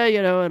 yeah,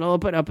 it'll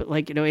open up at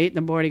 8 in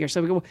the morning or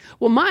something.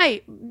 Well,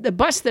 the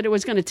bus that it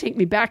was going to take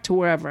me back to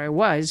wherever I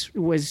was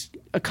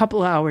a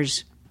couple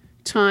hours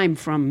time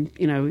from,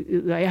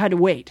 I had to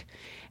wait.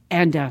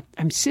 And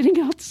I'm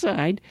sitting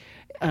outside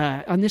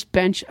on this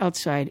bench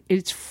outside.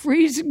 It's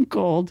freezing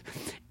cold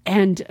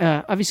and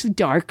obviously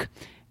dark.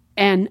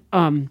 And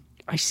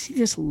I see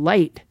this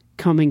light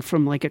coming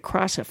from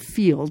across a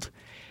field,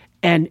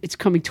 And it's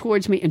coming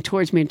towards me and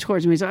towards me and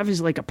towards me. It's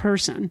obviously like a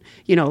person,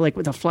 like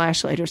with a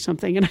flashlight or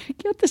something. And I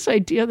get this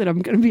idea that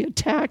I'm going to be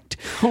attacked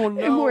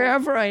and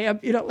wherever I am.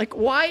 Like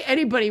why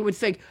anybody would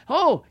think,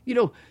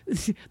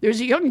 there's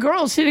a young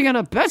girl sitting on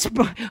a bus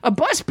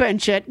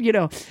bench at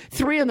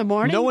 3 a.m.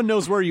 No one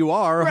knows where you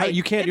are. Right.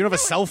 You don't have a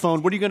cell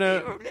phone. What are you going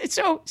to?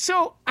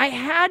 So I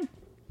had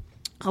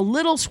a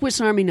little Swiss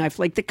Army knife,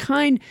 like the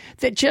kind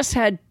that just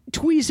had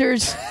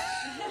tweezers,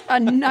 a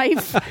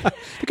knife,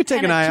 you could take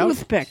and an eye a out.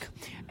 toothpick.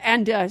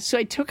 And so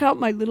I took out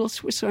my little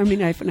Swiss Army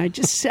knife and I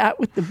just sat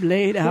with the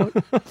blade out.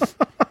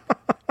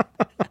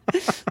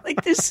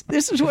 Like this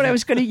is what I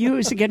was going to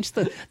use against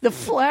the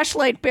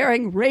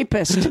flashlight-bearing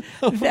rapist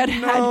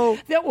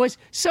that was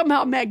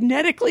somehow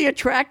magnetically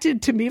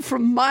attracted to me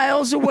from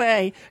miles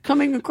away,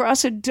 coming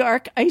across a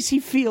dark, icy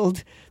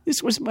field.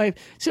 This was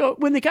so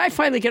when the guy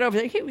finally got over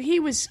there, he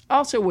was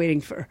also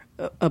waiting for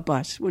a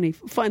bus. When he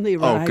finally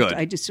arrived, good.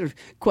 I just sort of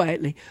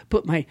quietly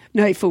put my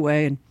knife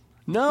away and.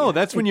 No,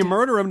 that's when you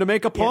murder him to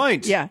make a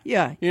point. Yeah.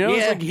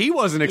 It's like he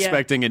wasn't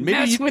expecting it. Maybe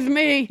mess with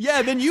me.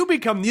 Yeah, then you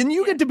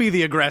get to be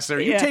the aggressor.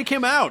 You take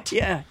him out.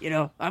 Yeah,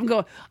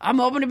 I'm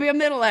hoping to be a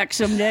middle act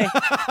someday.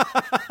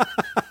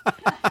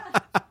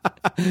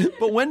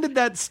 But when did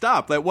that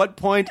stop? At what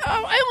point?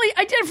 I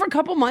did it for a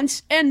couple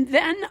months, and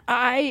then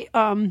I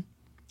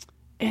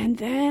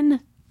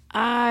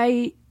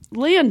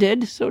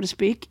landed, so to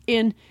speak,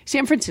 in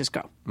San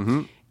Francisco.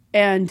 Mm-hmm.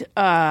 And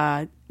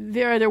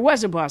there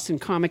was a Boston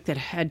comic that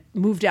had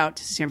moved out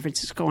to San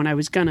Francisco, and I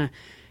was going to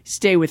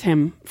stay with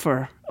him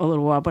for a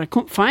little while, but I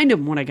couldn't find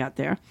him when I got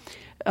there.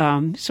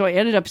 So I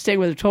ended up staying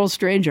with a total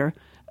stranger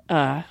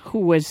who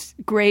was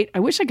great.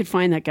 I wish I could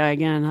find that guy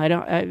again.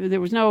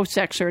 There was no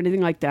sex or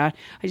anything like that.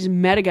 I just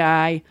met a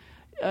guy,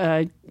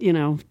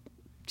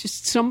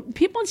 just some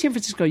people in San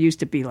Francisco used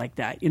to be like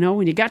that,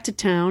 when you got to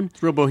town.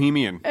 It's real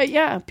bohemian.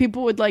 Yeah,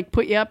 people would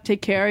put you up,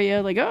 take care of you,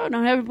 oh,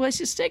 don't have a place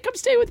to stay, come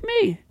stay with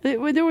me.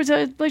 There was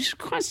a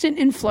constant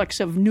influx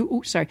of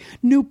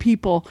new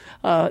people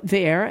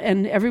there,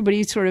 and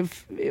everybody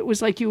it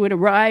was like you had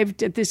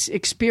arrived at this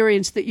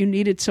experience that you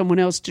needed someone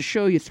else to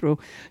show you through.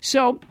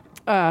 So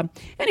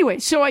anyway,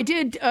 so I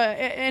did,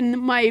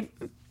 on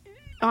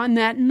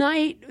that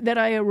night that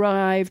I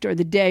arrived, or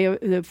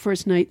the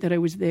first night that I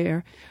was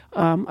there,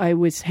 I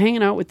was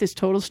hanging out with this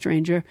total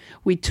stranger.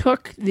 We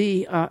took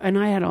and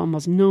I had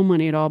almost no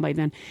money at all by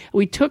then.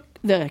 We took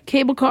the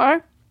cable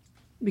car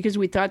because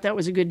we thought that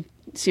was a good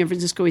San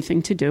Francisco-y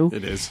thing to do.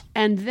 It is.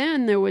 And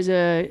then there was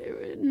a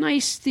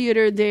nice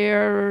theater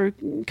there,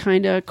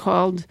 kind of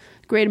called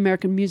Great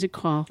American Music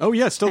Hall. Oh,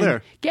 yeah, still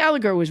there.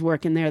 Gallagher was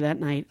working there that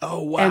night.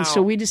 Oh, wow. And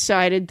so we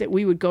decided that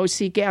we would go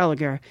see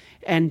Gallagher.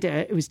 And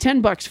it was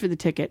 $10 for the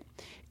ticket.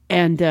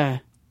 And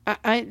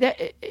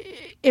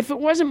if it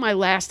wasn't my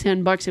last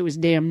 $10, it was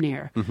damn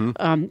near. Mm-hmm.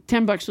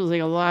 $10 was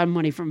like a lot of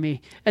money for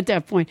me at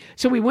that point.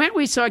 So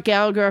we saw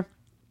Gallagher.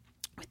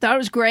 We thought it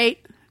was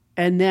great.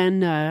 And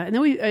then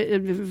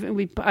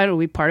we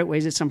parted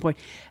ways at some point.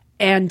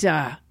 And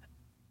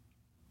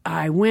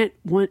I went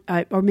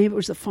or maybe it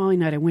was the following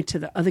night, I went to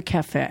the other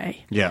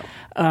cafe. Yeah.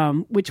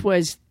 Which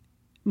was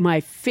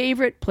my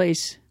favorite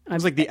place. It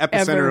was like the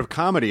epicenter of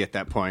comedy at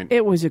that point.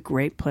 It was a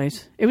great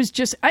place. It was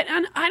just, I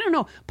don't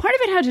know. Part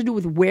of it had to do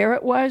with where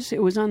it was.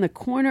 It was on the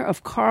corner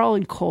of Carl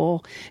and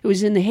Cole. It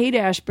was in the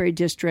Haight-Ashbury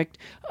district.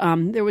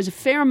 There was a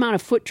fair amount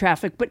of foot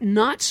traffic, but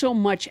not so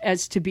much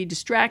as to be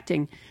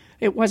distracting.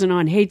 It wasn't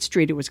on Haight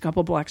Street. It was a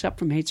couple blocks up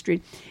from Haight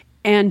Street.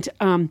 And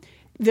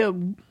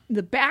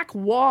the back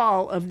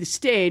wall of the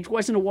stage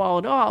wasn't a wall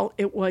at all.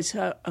 It was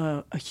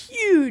a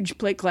huge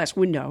plate glass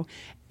window.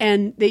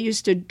 And they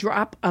used to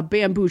drop a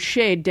bamboo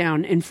shade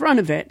down in front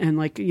of it. And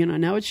now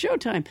it's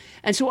showtime.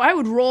 And so I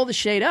would roll the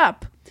shade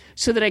up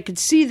so that I could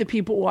see the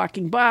people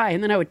walking by.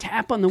 And then I would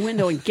tap on the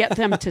window and get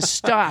them to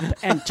stop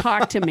and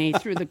talk to me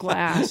through the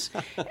glass.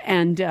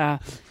 And,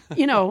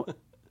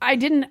 I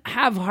didn't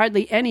have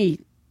hardly any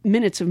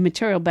minutes of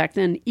material back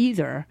then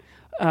either.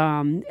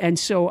 And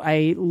so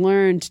I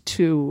learned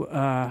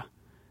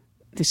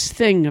this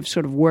thing of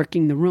sort of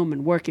working the room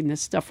and working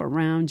this stuff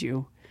around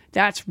you.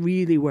 That's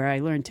really where I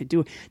learned to do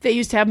it. They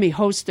used to have me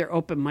host their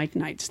open mic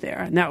nights there,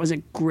 and that was a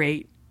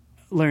great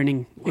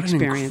learning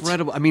experience.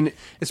 Incredible. I mean,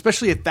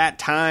 especially at that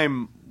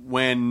time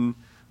when,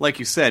 like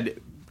you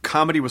said,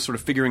 comedy was sort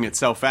of figuring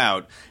itself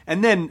out.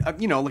 And then,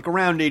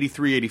 around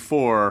 83,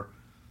 84,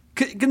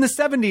 in the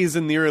 70s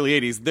and the early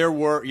 80s,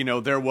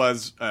 there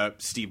was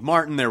Steve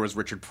Martin, there was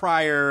Richard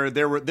Pryor,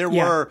 there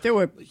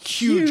were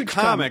huge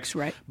comics,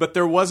 right? But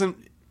there wasn't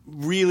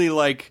really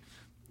like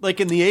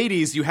in the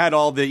 80s, you had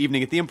all the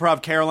Evening at the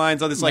Improv,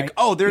 Caroline's, all this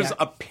there's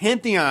a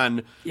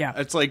pantheon. Yeah.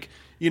 It's like,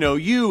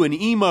 you and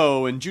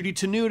Emo and Judy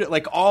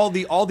Tenuta,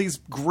 all these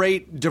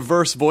great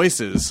diverse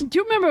voices. Do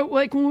you remember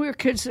when we were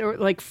kids,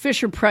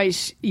 Fisher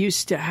Price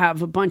used to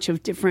have a bunch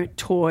of different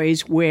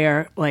toys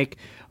where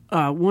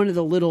one of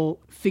the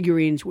little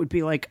figurines would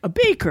be like a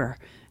baker,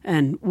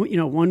 and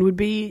one would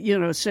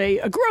be say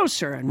a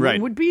grocer, and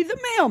one would be the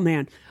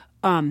mailman.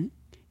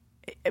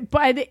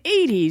 By the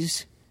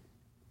 80s,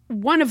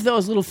 one of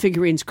those little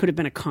figurines could have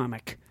been a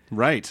comic.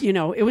 Right. You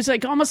know, it was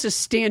like almost a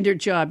standard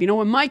job. You know,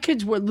 when my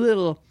kids were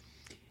little,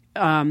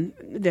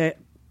 the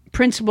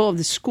principal of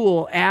the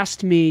school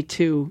asked me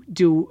to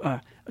do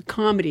a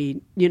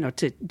comedy, you know,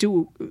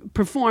 to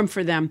perform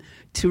for them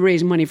to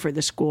raise money for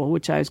the school,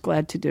 which I was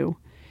glad to do.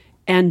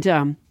 And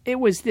it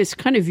was this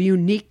kind of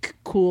unique,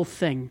 cool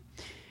thing.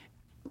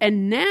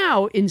 And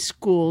now in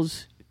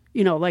schools,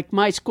 you know, like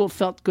my school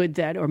felt good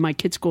that, or my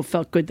kids' school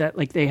felt good that,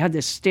 like they had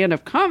this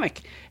stand-up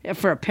comic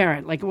for a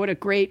parent. Like what a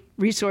great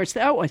resource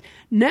that was.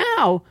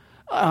 Now,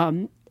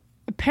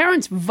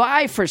 parents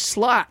vie for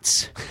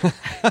slots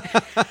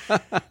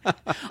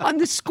on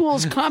the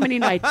school's comedy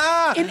night.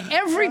 In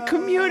every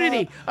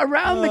community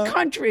around the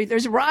country,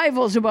 there's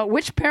rivals about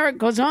which parent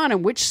goes on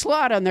and which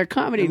slot on their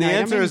comedy And the night.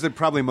 answer is that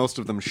probably most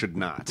of them should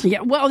not.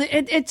 Yeah, well,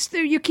 it's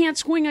you can't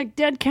swing a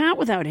dead cat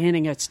without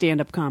hitting a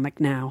stand-up comic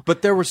now.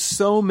 But there were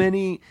so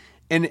many,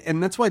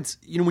 and that's why it's,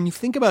 you know, when you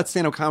think about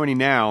stand-up comedy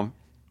now,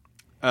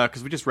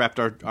 because we just wrapped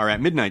our At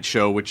Midnight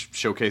show, which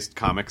showcased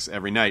comics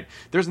every night.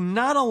 There's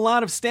not a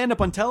lot of stand-up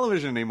on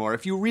television anymore.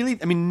 If you really,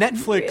 I mean,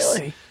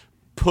 Netflix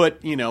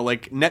put, you know,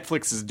 like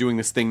Netflix is doing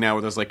this thing now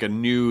where there's like a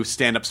new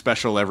stand-up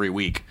special every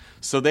week.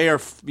 So they are,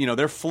 you know,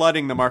 they're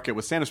flooding the market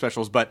with stand-up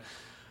specials, but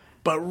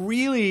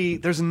really,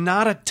 there's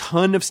not a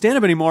ton of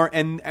stand-up anymore.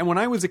 And when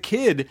I was a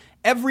kid,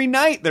 every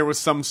night there was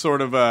some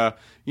sort of a,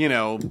 you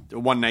know,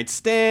 one-night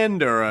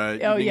stand or a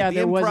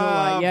there was a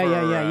lot.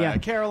 Yeah.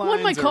 Caroline's.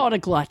 One might call it a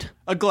glut.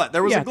 A glut.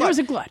 There was a glut. There was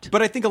a glut.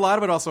 But I think a lot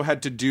of it also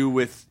had to do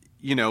with,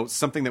 you know,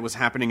 something that was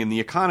happening in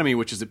the economy,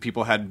 which is that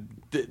people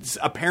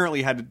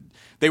apparently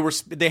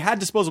they had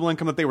disposable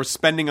income that they were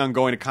spending on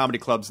going to comedy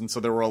clubs, and so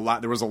there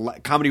was a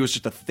lot. Comedy was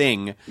just a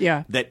thing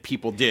that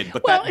people did.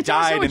 But that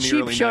died in the early 90s. It's also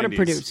a cheap show to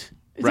produce.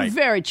 It's a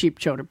very cheap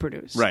show to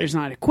produce. Right. There's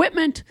not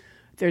equipment.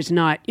 There's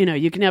not, you know,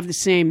 you can have the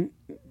same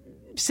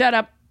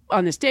setup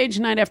on the stage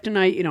night after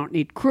night. You don't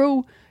need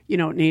crew. You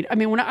don't need, I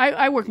mean, when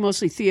I work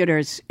mostly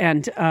theaters,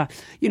 and,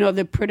 you know,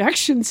 the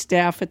production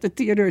staff at the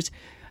theaters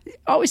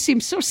always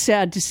seems so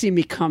sad to see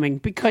me coming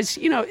because,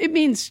 you know, it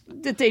means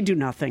that they do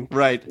nothing.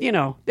 Right. You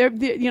know, there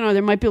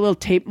might be a little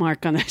tape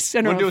mark on the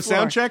center of the floor. Want to do a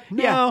sound check?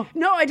 No. Yeah.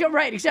 No, I don't.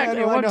 Right, exactly.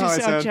 Yeah, no, I won't I know do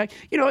how I sound check.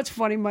 You know, it's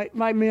funny.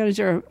 My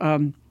manager,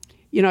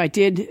 you know, I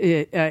did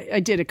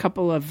a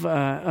couple of,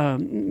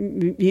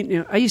 you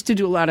know, I used to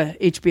do a lot of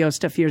HBO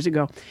stuff years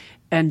ago,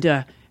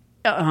 and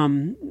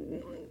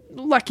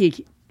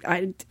lucky.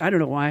 I don't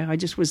know why. I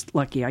just was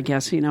lucky, I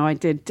guess. You know, I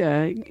did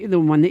the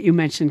one that you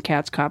mentioned,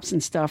 Cats, Cops,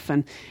 and stuff,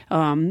 and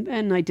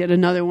I did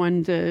another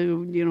one,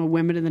 you know,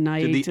 Women of the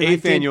Night. Did the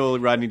eighth annual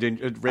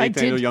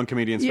annual Young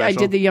Comedian Special? Yeah, I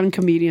did the Young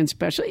Comedian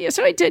Special. Yeah,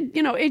 so I did.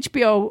 You know,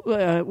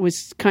 HBO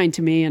was kind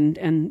to me,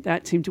 and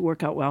that seemed to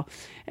work out well.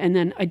 And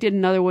then I did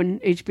another one,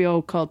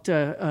 HBO, called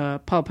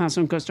Paul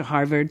Poundstone Goes to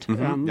Harvard. Yeah,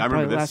 I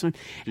remember this. Last one.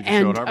 Did you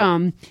show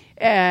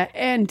at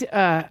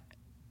Harvard?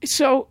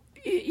 So,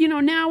 you know,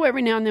 now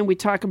every now and then we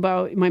talk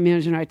about, my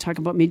manager and I talk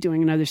about me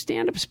doing another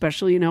stand-up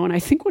special, you know, and I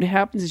think what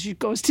happens is she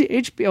goes to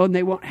HBO and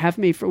they won't have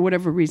me for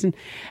whatever reason.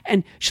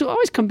 And she'll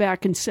always come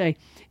back and say,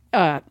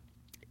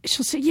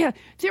 she'll say, they're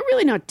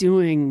really not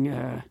doing,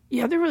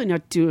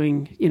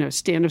 you know,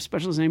 stand-up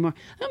specials anymore.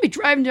 I'll be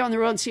driving down the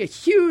road and see a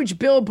huge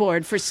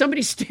billboard for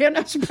somebody's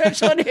stand-up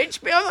special on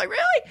HBO. I'm like,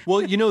 really?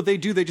 Well, you know, they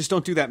just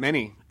don't do that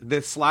many.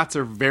 The slots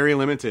are very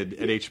limited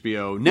at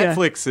HBO.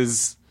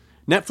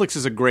 Netflix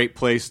is a great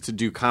place to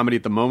do comedy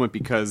at the moment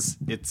because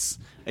it's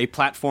a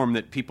platform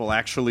that people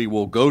actually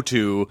will go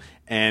to,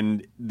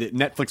 and that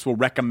Netflix will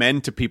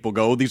recommend to people,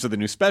 go, these are the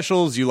new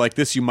specials, you like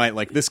this, you might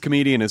like this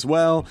comedian as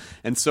well.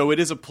 And so it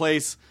is a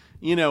place,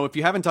 you know, if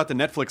you haven't talked to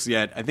Netflix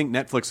yet, I think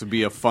Netflix would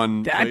be a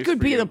fun place. That could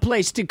be the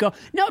place to go.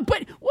 No,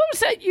 but what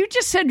was that? You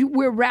just said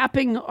we're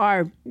wrapping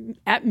our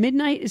At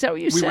Midnight? Is that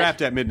what you said? We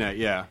wrapped At Midnight,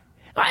 yeah.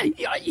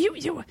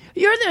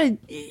 You're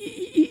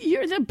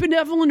the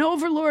benevolent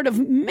overlord of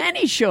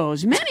many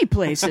shows, many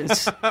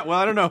places. Well,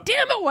 I don't know.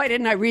 Damn it! Why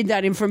didn't I read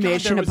that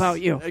information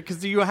about you?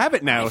 Because you have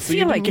it now, so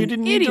you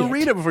didn't need idiot. to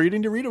read it before. You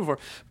didn't need to read it before.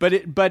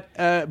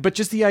 But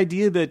just the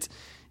idea that,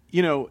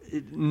 you know,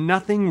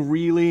 nothing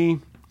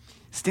really.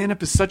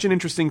 Stand-up is such an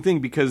interesting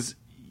thing because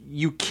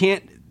you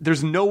can't.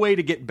 There's no way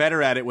to get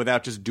better at it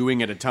without just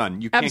doing it a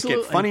ton. You can't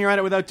Absolutely. get funnier at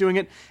it without doing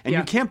it, and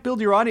you can't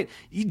build your audience.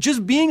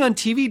 Just being on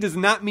TV does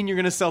not mean you're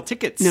going to sell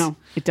tickets. No,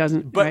 it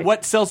doesn't. But right.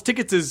 what sells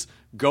tickets is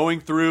going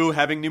through,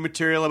 having new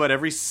material about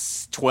every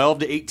 12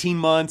 to 18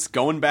 months,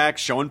 going back,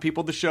 showing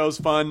people the show's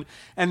fun,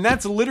 and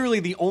that's literally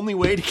the only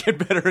way to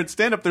get better at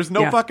stand-up. There's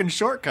no fucking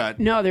shortcut.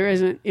 No, there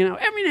isn't. You know,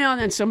 every now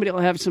and then somebody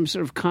will have some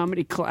sort of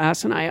comedy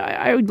class, and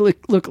I would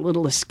look a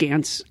little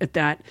askance at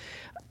that.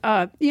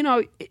 You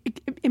know,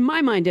 in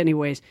my mind,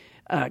 anyways.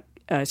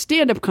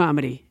 Stand-up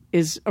comedy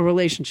is a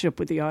relationship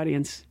with the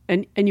audience,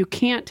 and you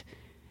can't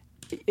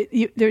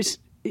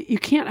you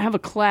can't have a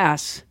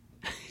class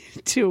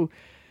to,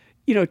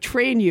 you know,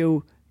 train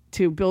you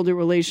to build a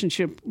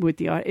relationship with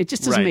the audience. It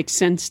just doesn't make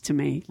sense to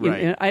me.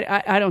 Right. You know,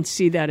 I don't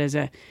see that as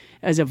a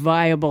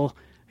viable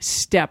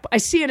step. I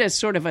see it as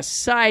sort of a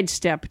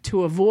sidestep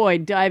to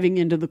avoid diving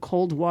into the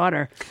cold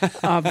water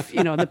of,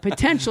 you know, the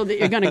potential that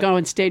you're going to go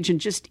on stage and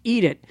just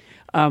eat it.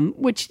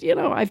 which,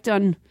 I've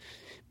done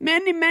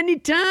many, many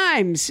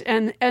times.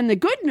 And the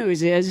good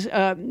news is,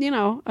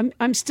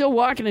 I'm still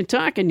walking and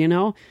talking,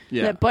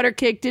 That butter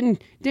cake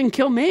didn't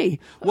kill me.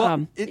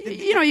 Well,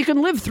 you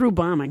can live through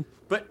bombing.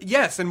 But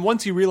yes, and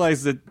once you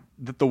realize that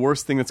the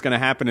worst thing that's going to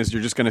happen is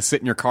you're just going to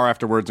sit in your car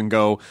afterwards and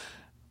go,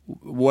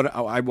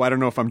 I don't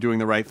know if I'm doing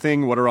the right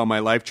thing. What are all my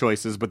life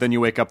choices? But then you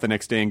wake up the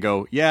next day and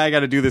go, yeah, I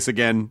got to do this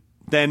again.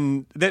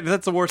 Then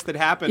that's the worst that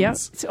happens. Yeah,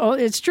 so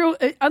it's true.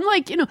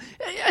 Unlike,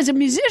 as a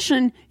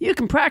musician, you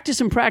can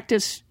practice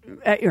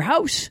at your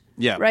house,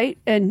 right?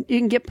 And you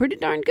can get pretty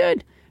darn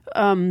good.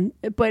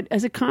 But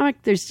as a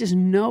comic, there's just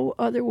no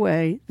other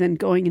way than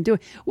going and doing,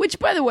 which,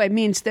 by the way,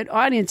 means that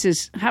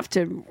audiences have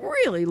to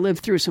really live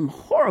through some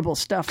horrible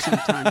stuff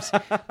sometimes.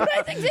 But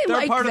I think they're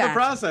like part that. Of the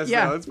process.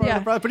 Yeah, though. It's part of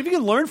the process. But if you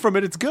can learn from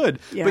it, it's good.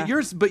 Yeah.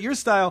 But your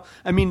style,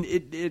 I mean,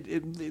 it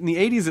in the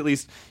 80s at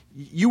least,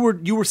 you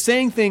were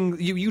saying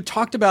things. You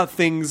talked about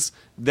things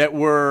that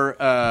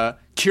were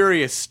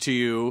curious to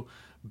you.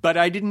 But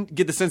I didn't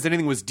get the sense that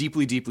anything was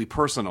deeply, deeply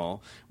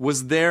personal.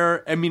 Was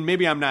there? I mean,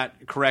 maybe I'm not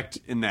correct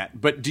in that.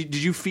 But did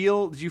you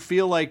feel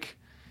like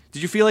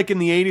in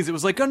the 80s it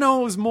was like, oh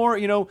no, it was more,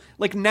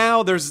 like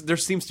now there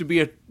seems to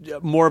be a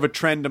more of a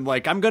trend of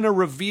like, I'm going to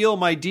reveal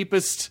my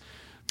deepest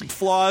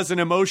flaws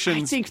and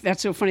emotions. I think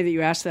that's so funny that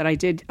you asked that.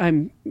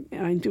 I'm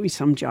doing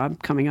some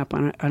job coming up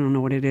on it. I don't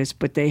know what it is,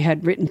 but they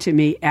had written to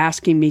me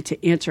asking me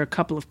to answer a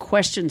couple of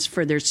questions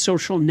for their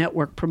social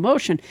network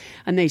promotion,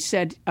 and they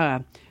said.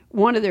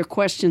 One of their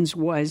questions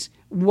was,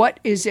 what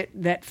is it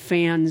that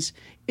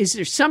is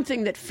there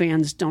something that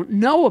fans don't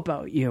know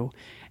about you?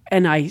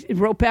 And I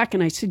wrote back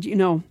and I said,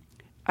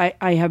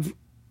 I have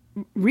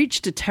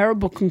reached a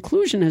terrible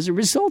conclusion as a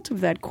result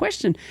of that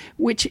question,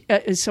 which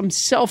is some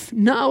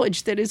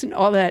self-knowledge that isn't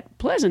all that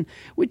pleasant,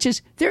 which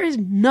is there is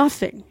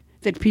nothing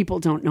that people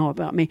don't know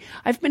about me.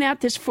 I've been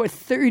at this for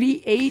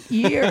 38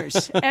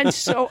 years, and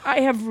so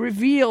I have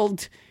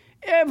revealed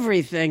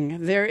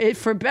everything there is,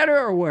 for better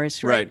or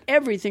worse, right?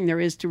 Everything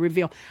there is to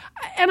reveal.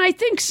 And I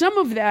think some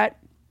of that,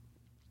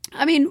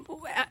 I mean,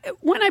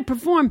 when I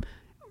perform,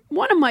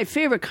 one of my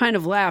favorite kind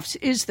of laughs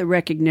is the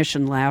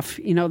recognition laugh,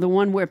 the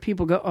one where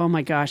people go, oh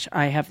my gosh,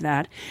 I have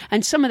that.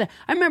 And some of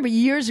I remember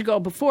years ago,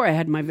 before I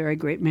had my very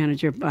great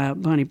manager,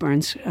 Bonnie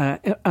Burns,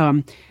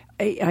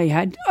 I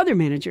had other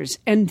managers,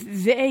 and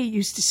they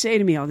used to say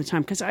to me all the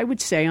time, because I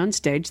would say on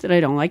stage that I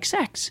don't like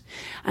sex.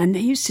 And they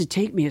used to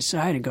take me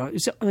aside and go,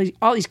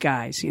 all these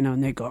guys,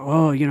 and they go,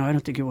 oh, I don't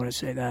think you want to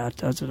say that.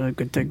 That's a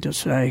good thing to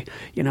say,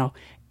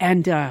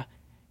 And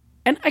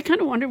I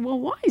kind of wondered, well,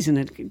 why isn't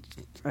it?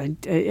 I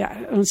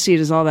don't see it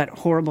as all that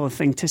horrible a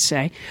thing to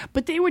say.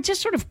 But they were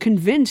just sort of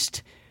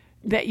convinced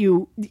that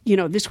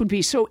this would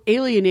be so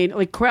alienating,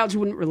 like crowds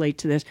wouldn't relate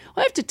to this.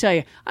 I have to tell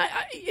you,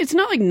 it's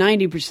not like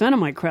 90% of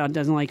my crowd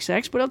doesn't like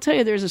sex, but I'll tell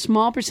you, there's a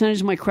small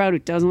percentage of my crowd who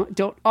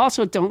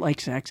don't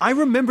like sex. I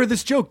remember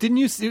this joke. Didn't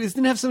you? It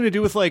didn't have something to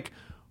do with like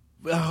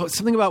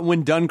something about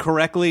when done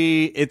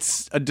correctly,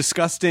 it's a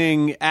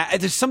disgusting.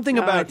 There's something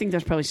about. I think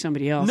that's probably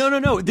somebody else.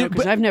 No.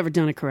 Because I've never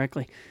done it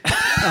correctly.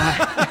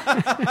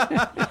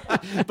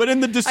 But in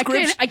the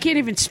description, I can't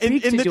even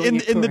speak to doing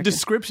it in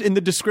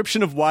the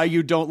description of why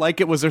you don't like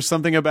it. Was there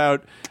something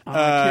about? I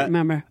can't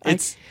remember.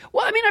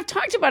 I've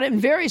talked about it in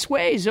various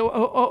ways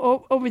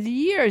over the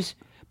years.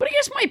 But I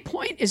guess my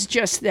point is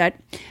just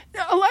that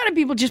a lot of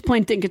people just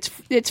plain think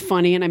it's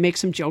funny, and I make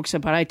some jokes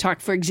about it. I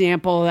talk, for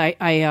example,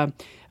 I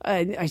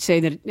say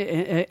that,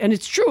 and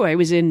it's true, I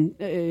was in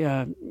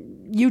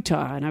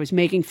Utah, and I was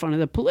making fun of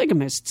the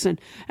polygamists, and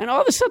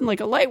all of a sudden, like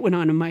a light went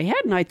on in my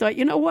head, and I thought,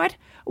 you know what?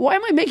 Why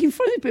am I making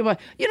fun of these people?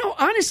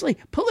 Honestly,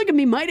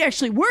 polygamy might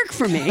actually work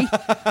for me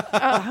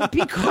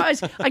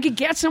because I could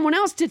get someone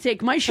else to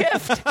take my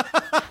shift.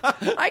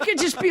 I could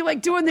just be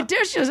like doing the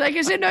dishes. I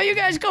could say, no, you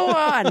guys go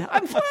on.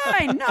 I'm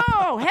fine.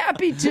 No,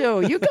 happy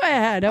to. You go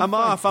ahead. I'm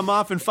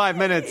off in 5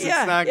 minutes.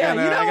 Yeah, it's not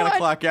gonna. I gotta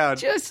clock out.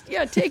 Just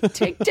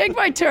take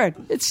my turn.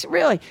 It's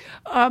really.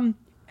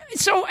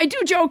 So I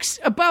do jokes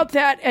about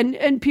that,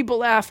 and people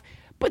laugh.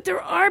 But there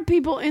are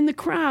people in the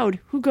crowd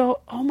who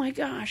go, oh my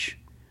gosh,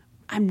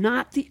 I'm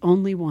not the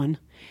only one.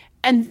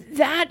 And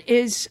that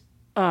is,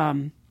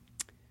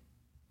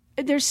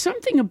 there's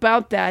something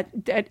about that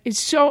is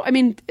so,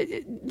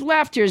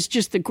 laughter is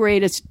just the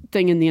greatest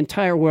thing in the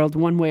entire world,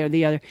 one way or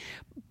the other.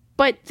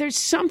 But there's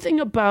something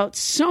about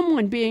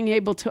someone being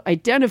able to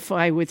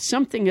identify with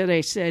something that I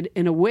said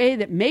in a way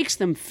that makes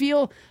them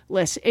feel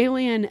less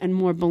alien and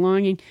more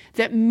belonging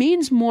that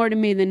means more to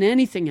me than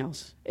anything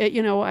else.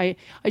 I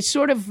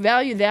sort of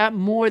value that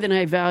more than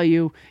I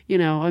value,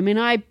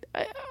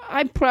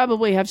 I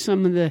probably have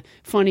some of the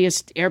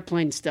funniest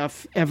airplane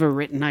stuff ever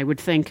written, I would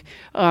think,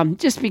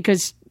 just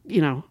because,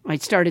 I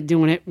started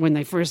doing it when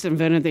they first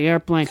invented the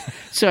airplane.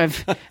 So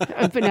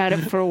I've been at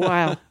it for a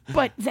while.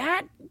 But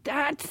that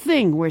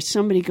thing where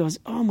somebody goes,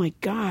 oh my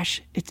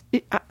gosh,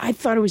 I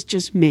thought it was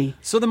just me.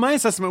 So my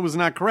assessment was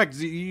not correct.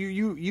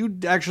 You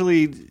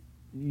actually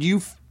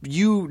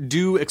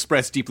do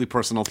express deeply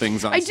personal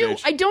things on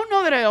stage. I don't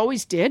know that I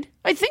always did.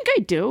 I think I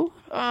do.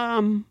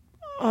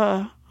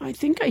 I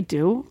think I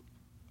do.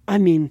 I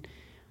mean,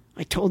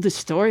 I told this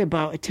story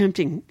about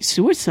attempting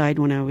suicide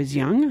when I was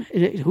young.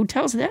 Who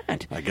tells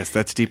that? I guess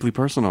that's deeply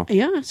personal.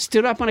 Yeah,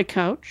 stood up on a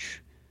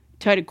couch,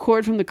 tied a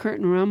cord from the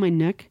curtain around my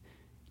neck,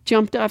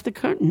 jumped off the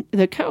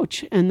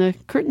couch, and the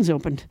curtains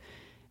opened.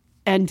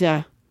 And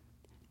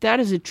that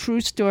is a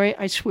true story,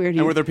 I swear to you.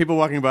 And were there people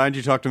walking by and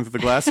you talked to them through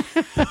the glass?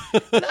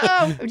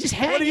 Hello, I'm just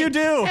hanging. What do you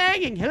do?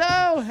 Hanging.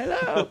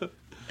 Hello.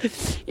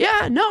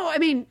 Yeah, no, I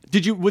mean...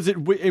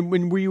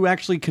 Were you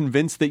actually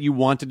convinced that you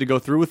wanted to go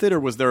through with it, or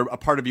was there a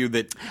part of you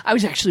that... I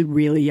was actually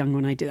really young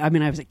when I did. I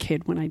mean, I was a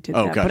kid when I did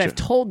that. Gotcha. But I've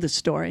told the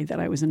story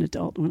that I was an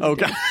adult when I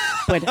did it.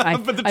 But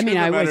But the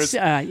truth was...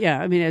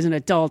 I mean, as an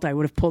adult, I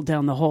would have pulled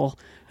down the whole,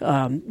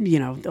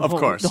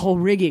 the whole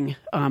rigging.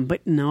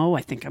 But no,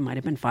 I think I might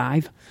have been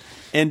 5.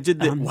 And did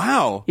the...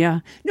 wow.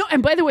 Yeah. No,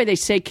 and by the way, they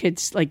say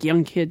kids, like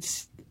young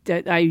kids...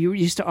 That I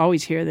used to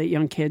always hear that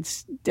young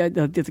kids,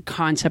 the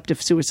concept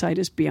of suicide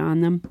is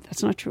beyond them.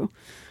 That's not true.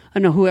 I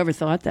don't know whoever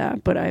thought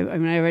that, but I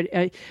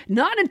read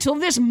not until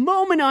this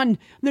moment on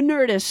The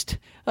Nerdist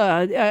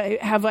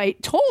have I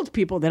told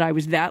people that I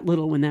was that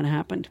little when that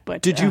happened.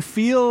 But did you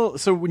feel,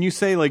 so when you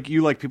say like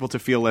you like people to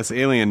feel less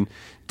alien,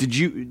 did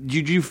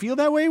you feel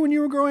that way when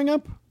you were growing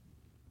up?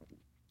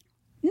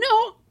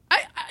 No.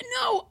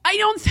 I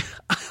don't.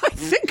 I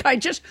think I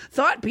just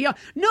thought beyond.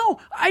 No,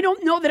 I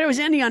don't know that I was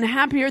any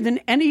unhappier than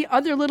any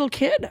other little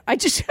kid. I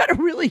just had a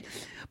really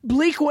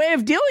bleak way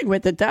of dealing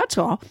with it. That's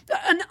all.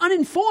 An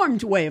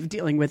uninformed way of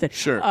dealing with it.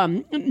 Sure.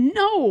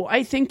 No,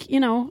 I think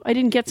I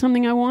didn't get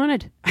something I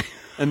wanted,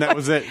 and that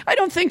was it. I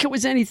don't think it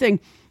was anything.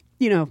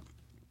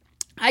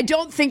 I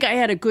don't think I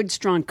had a good,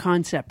 strong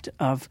concept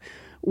of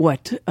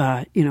what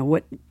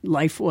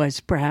life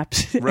was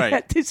perhaps right.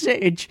 at this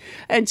age.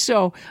 And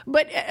so,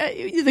 but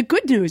the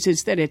good news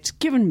is that it's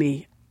given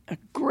me a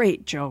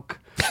great joke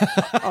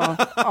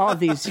all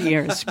these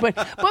years. But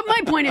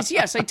my point is,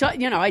 yes, I've told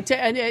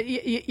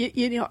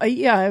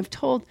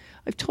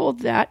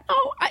that.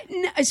 Oh,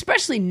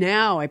 especially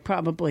now, I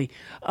probably.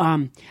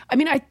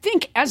 I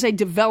think as I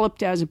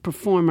developed as a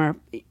performer,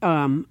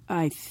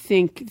 I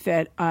think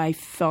that I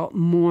felt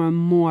more and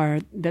more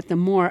that the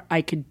more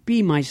I could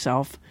be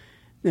myself,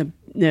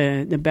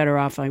 the better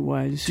off I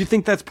was. Do you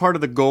think that's part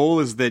of the goal?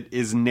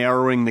 Is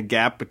narrowing the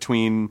gap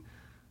between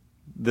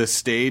the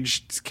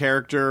staged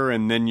character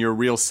and then your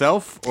real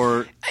self?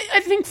 Or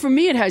I think for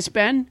me it has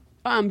been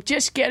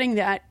just getting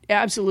that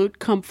absolute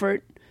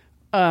comfort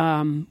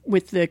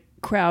with the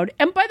crowd.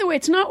 And by the way,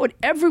 it's not what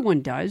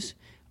everyone does.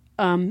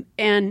 And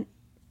I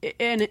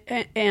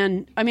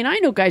mean, I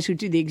know guys who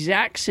do the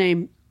exact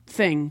same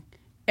thing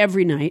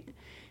every night,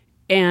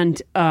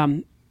 and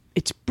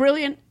it's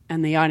brilliant,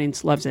 and the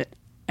audience loves it.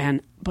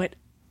 But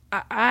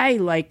I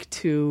like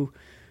to,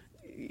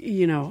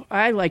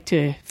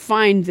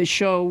 find the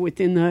show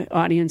within the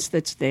audience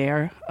that's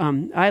there.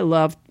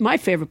 My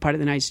favorite part of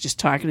the night is just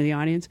talking to the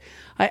audience.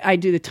 I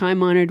do the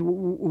time-honored,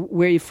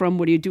 where are you from,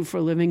 what do you do for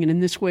a living? And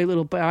in this way,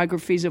 little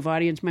biographies of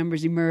audience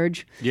members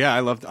emerge. Yeah, I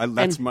love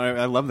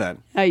that.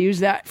 I use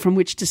that from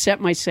which to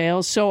set my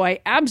sails. So I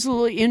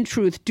absolutely, in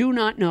truth, do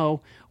not know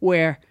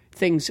where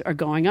things are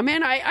going. I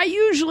mean, I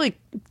usually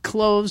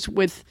close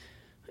with...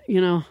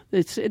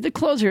 the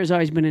closer has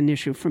always been an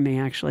issue for me,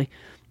 actually.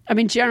 I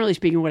mean, generally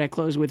speaking, what I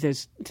close with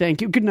is,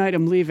 thank you, good night,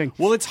 I'm leaving.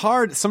 Well, it's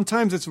hard.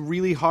 Sometimes it's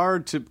really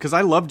hard to, because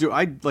I do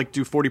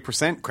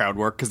 40% crowd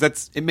work,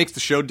 because it makes the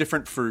show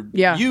different for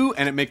you,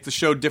 and it makes the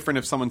show different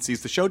if someone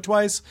sees the show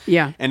twice.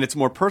 Yeah. And it's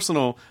more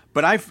personal.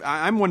 But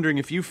I'm wondering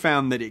if you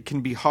found that it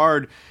can be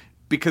hard,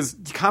 because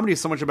comedy is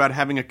so much about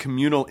having a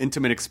communal,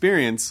 intimate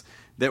experience,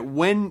 that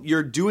when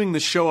you're doing the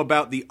show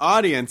about the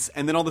audience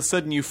and then all of a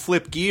sudden you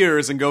flip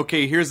gears and go,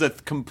 okay, here's a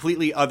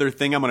completely other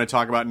thing I'm going to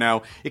talk about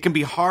now, it can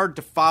be hard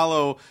to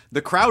follow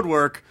the crowd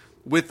work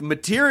with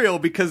material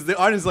because the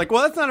audience is like,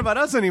 well, that's not about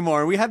us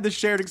anymore. We had this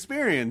shared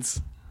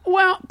experience.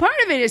 Well, part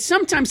of it is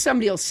sometimes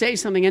somebody will say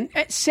something, and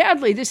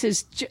sadly, this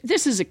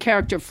is a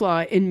character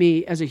flaw in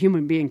me as a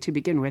human being to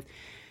begin with.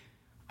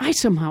 I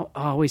somehow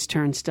always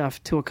turn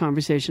stuff to a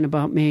conversation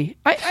about me.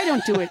 I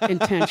don't do it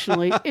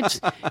intentionally.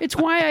 It's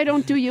why I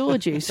don't do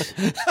eulogies.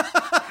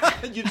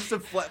 You just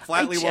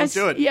flatly won't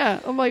do it. Yeah.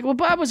 I'm like, well,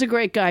 Bob was a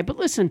great guy, but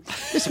listen,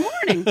 this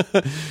morning...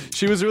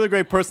 She was a really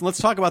great person. Let's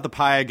talk about the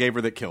pie I gave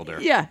her that killed her.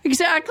 Yeah,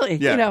 exactly.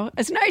 Yeah.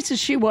 As nice as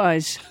she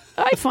was,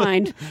 I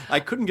find... I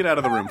couldn't get out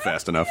of the room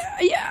fast enough.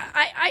 Yeah,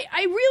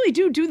 I really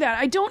do that.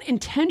 I don't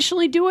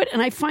intentionally do it,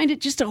 and I find it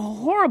just a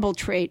horrible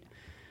trait.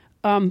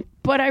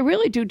 But I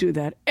really do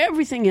that.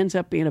 Everything ends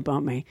up being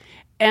about me.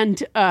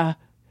 And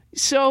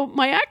so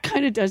my act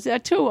kind of does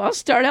that too. I'll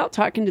start out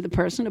talking to the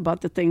person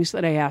about the things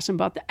that I ask them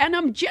about, and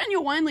I'm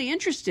genuinely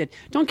interested.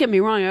 Don't get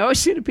me wrong. I always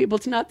say to people,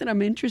 it's not that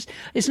I'm interested.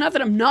 It's not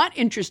that I'm not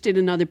interested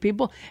in other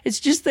people. It's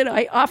just that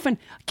I often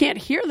can't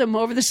hear them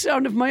over the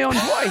sound of my own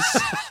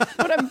voice.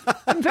 But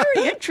I'm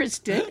very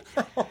interested.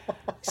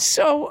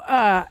 So,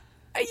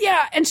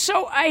 and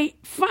so I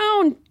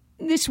found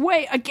this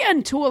way,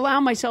 again, to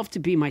allow myself to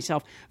be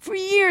myself. For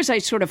years, I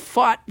sort of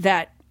fought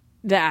that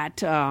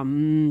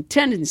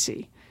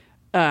tendency,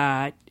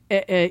 and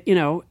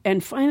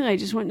finally I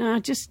just went, no,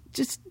 just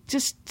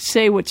just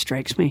say what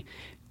strikes me.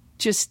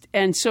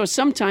 And so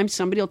sometimes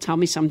somebody will tell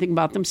me something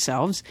about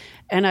themselves,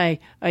 and I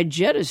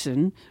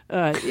jettison,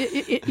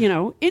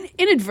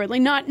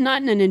 inadvertently, not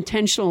in an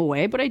intentional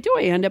way, but I do.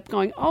 I end up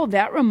going, oh,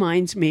 that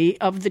reminds me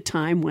of the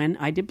time when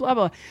I did blah,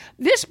 blah.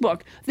 This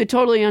book, The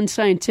Totally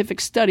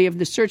Unscientific Study of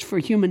the Search for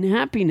Human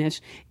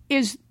Happiness,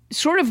 is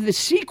sort of the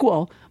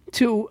sequel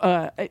to,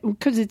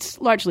 because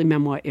it's largely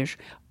memoir-ish,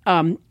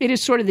 it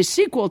is sort of the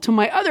sequel to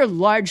my other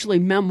largely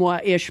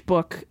memoir-ish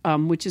book,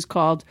 which is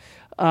called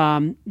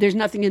There's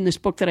Nothing in This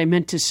Book That I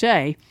Meant to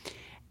Say.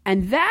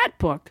 And that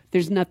book,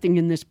 There's Nothing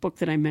in This Book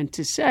That I Meant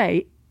to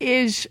Say,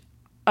 is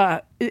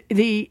I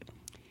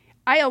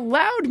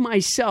allowed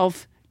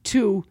myself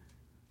to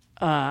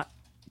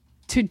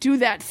do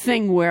that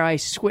thing where I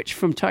switch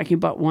from talking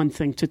about one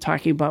thing to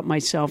talking about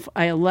myself.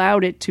 I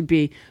allowed it to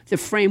be the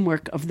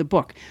framework of the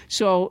book.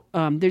 So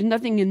There's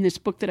Nothing in This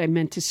Book That I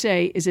Meant to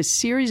Say is a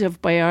series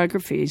of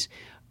biographies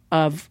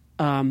of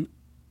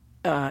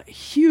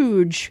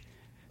huge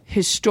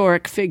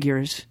historic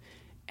figures.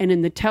 And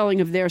in the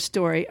telling of their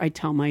story, I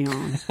tell my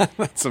own.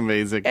 That's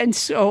amazing. And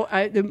so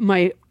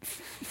my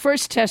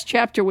first test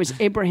chapter was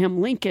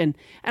Abraham Lincoln.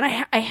 And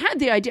I had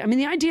the idea. I mean,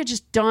 the idea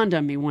just dawned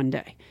on me one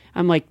day.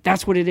 I'm like,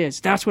 that's what it is.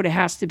 That's what it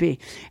has to be.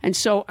 And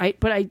so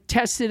I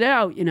tested it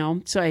out,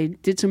 So I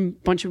did some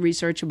bunch of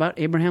research about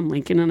Abraham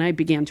Lincoln, and I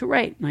began to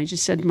write. And I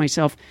just said to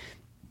myself,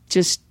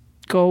 just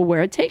go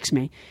where it takes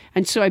me.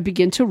 And so I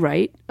began to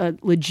write a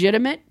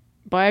legitimate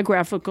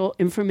biographical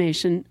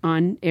information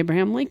on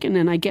Abraham Lincoln,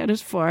 and I get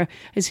as far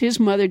as his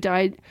mother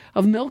died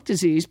of milk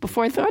disease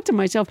before I thought to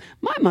myself,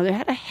 my mother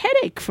had a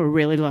headache for a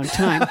really long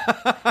time.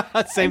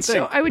 Same thing.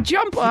 So I would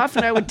jump off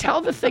and I would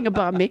tell the thing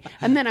about me,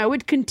 and then I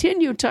would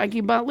continue talking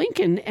about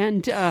Lincoln.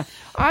 And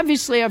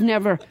obviously I've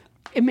never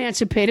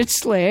emancipated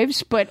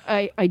slaves, but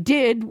I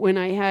did when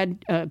I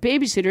had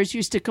babysitters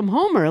used to come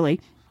home early.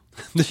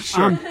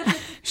 Sure.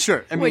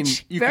 Sure. I mean,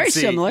 Which, you very could see.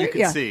 similar. You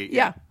could see.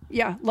 Yeah.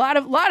 A lot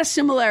of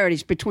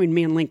similarities between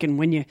me and Lincoln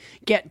when you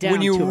get down to it.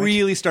 When you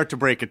really start to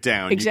break it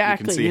down,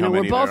 exactly. you can see how we're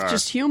many both there are.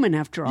 just human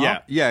after all.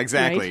 Yeah,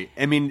 exactly. Right?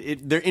 I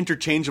mean, they're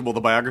interchangeable. The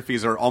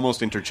biographies are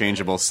almost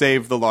interchangeable,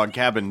 save the log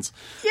cabins.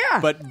 Yeah.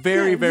 But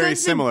very, very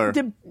similar.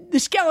 The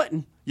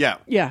skeleton. Yeah.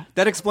 Yeah.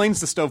 That explains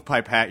the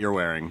stovepipe hat you're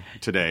wearing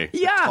today.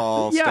 Yeah. The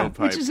tall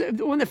stovepipe. Which is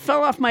the one that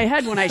fell off my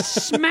head when I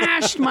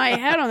smashed my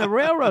head on the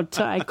railroad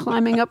tie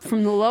climbing up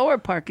from the lower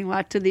parking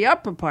lot to the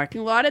upper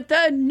parking lot at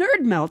the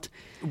Nerd Melt.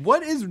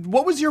 What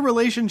was your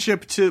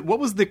relationship to, what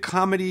was the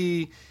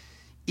comedy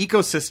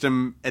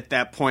ecosystem at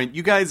that point?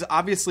 You guys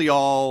obviously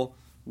all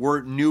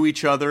knew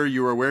each other.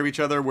 You were aware of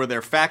each other. Were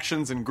there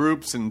factions and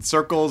groups and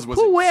circles? Was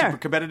it super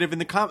competitive in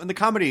the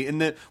comedy?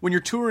 When you're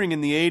touring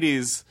in the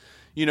 80s,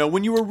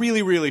 when you were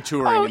really, really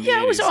touring in the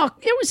 80s?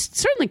 It was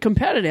certainly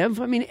competitive.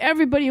 I mean,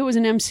 everybody who was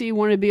an MC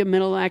wanted to be a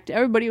middle act.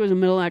 Everybody who was a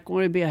middle act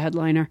wanted to be a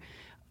headliner.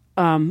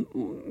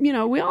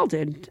 We all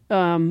did.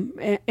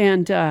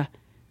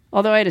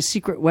 Although I had a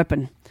secret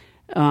weapon,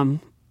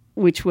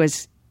 which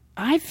was,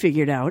 I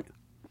figured out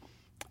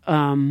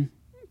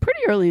pretty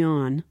early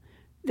on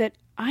that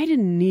I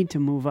didn't need to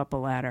move up a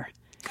ladder.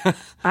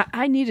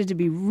 I needed to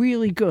be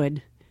really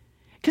good.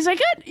 Because I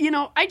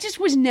just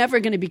was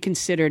never going to be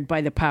considered by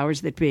the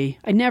powers that be.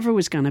 I never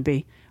was going to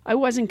be. I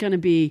wasn't going to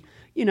be,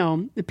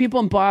 the people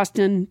in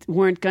Boston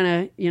weren't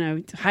going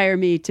to, hire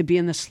me to be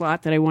in the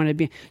slot that I wanted to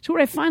be. So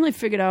what I finally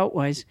figured out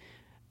was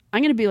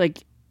I'm going to be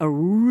like a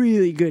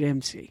really good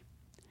MC,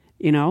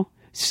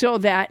 so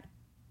that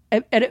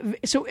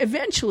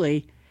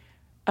eventually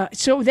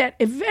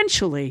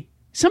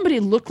somebody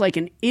looked like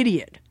an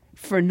idiot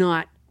for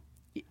not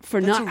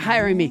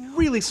hiring me.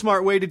 Really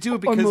smart way to do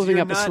it, because moving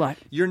up a slot.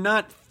 You're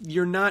not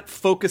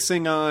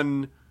focusing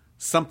on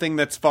something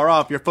that's far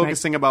off. You're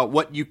focusing about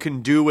what you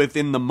can do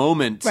within the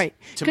moment, right?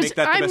 To make that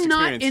the best experience.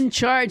 I'm not in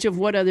charge of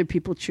what other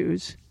people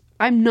choose.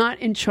 I'm not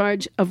in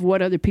charge of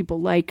what other people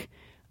like.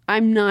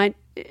 I'm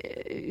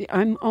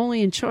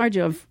only in charge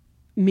of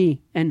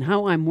me and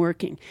how I'm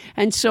working.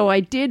 And so I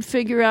did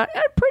figure out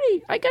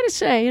pretty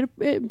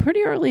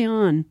early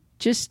on,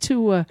 just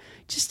to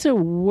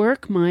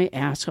work my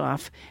ass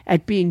off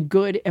at being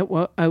good at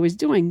what I was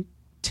doing,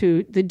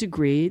 to the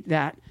degree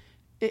that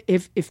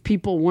if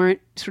people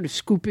weren't sort of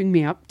scooping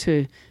me up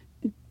to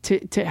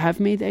have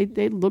me,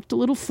 they looked a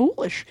little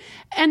foolish.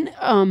 And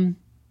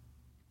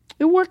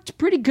it worked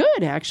pretty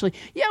good, actually.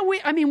 Yeah,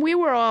 we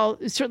were all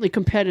certainly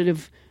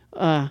competitive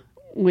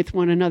with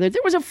one another.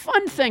 There was a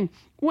fun thing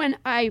when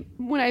I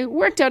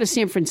worked out of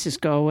San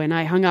Francisco and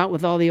I hung out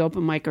with all the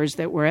open micers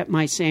that were at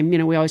my same,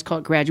 we always call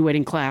it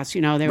graduating class,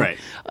 they were, right.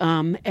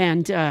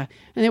 And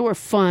they were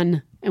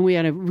fun, and we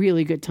had a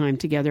really good time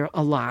together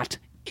a lot,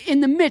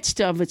 in the midst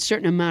of a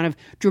certain amount of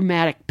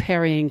dramatic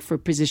parrying for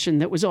position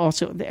that was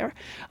also there.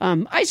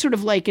 I sort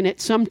of liken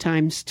it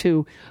sometimes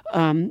to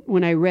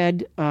when I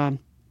read, what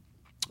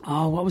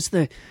was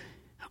the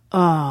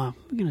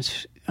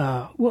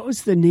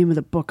name of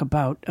the book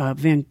about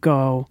Van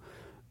Gogh?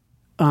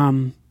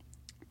 What's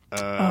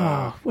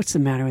the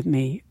matter with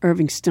me?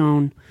 Irving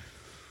Stone.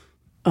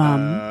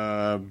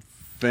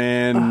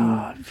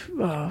 Van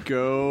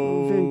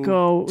Gogh. Van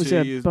Gogh was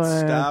till a you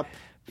stop.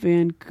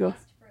 Van Gogh.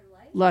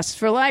 Lust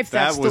for Life.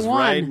 That's That was the one.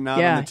 right,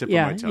 not on the tip of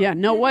my tongue. Yeah,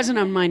 no, it wasn't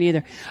on mine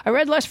either. I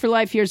read Lust for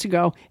Life years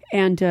ago,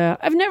 and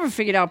I've never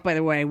figured out, by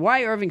the way,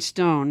 why Irving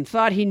Stone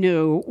thought he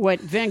knew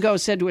what Van Gogh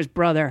said to his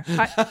brother.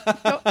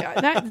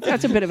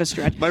 That's a bit of a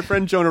stretch. My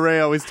friend Jonah Ray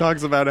always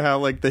talks about how,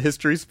 like, the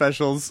history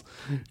specials,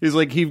 he's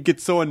like, he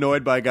gets so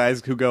annoyed by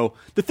guys who go,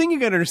 the thing you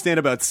got to understand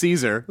about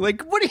Caesar,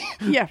 like, what are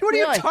you, Yeah, what are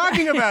really. you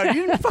talking about?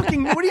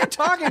 What are you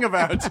talking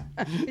about?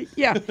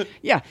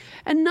 Yeah.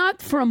 And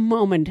not for a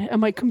moment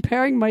am I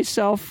comparing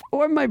myself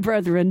or my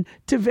brethren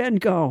to Van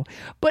Gogh.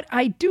 But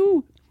I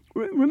do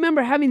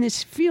remember having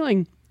this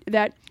feeling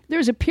that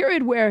there's a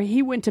period where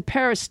he went to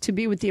Paris to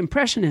be with the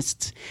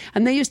Impressionists,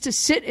 and they used to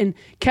sit in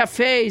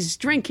cafes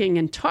drinking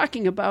and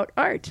talking about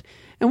art.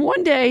 And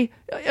one day,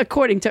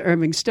 according to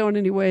Irving Stone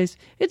anyways,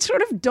 it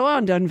sort of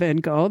dawned on Van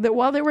Gogh that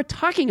while they were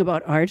talking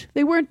about art,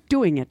 they weren't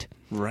doing it.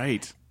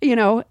 Right. You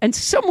know, and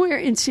somewhere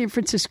in San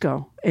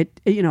Francisco, I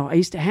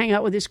used to hang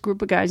out with this group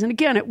of guys, and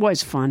again, it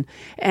was fun.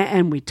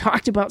 And we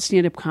talked about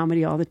stand-up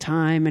comedy all the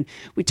time, and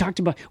we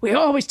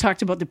always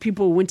talked about the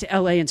people who went to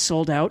L.A. and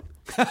sold out.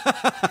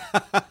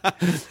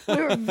 We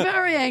were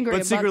very angry But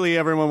about secretly,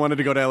 everyone wanted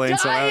to go to LA and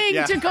sell out. dying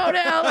Yeah. to go to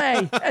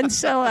LA and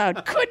sell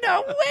out. Could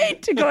not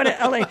wait to go to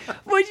LA.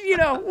 Would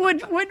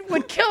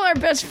kill our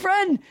best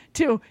friend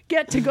to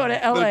get to go to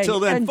LA. But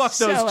until then, and fuck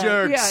those sell out.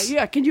 jerks.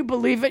 Yeah. Can you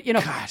believe it?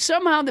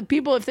 Somehow the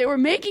people, if they were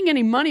making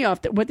any money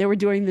off what they were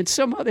doing, then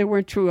somehow they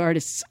weren't true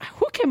artists.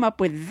 Who came up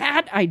with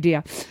that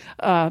idea?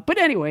 But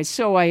anyway,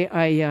 so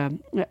I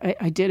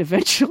did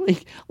eventually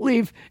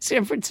leave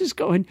San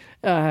Francisco, and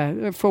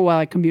for a while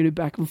I commuted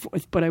back and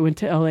forth. But I went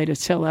to LA to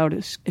sell out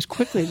as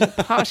quickly as I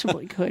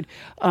possibly could.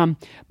 But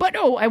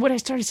what I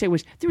started to say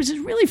was there was this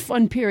really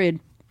fun period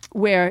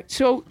where,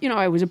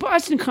 I was a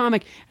Boston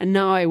comic, and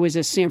now I was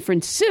a San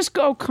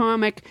Francisco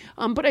comic,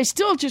 but I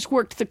still just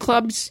worked the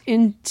clubs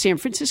in San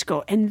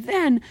Francisco. And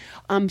then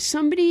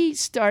somebody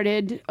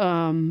started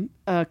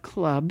a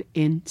club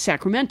in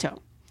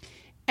Sacramento.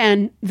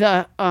 And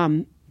the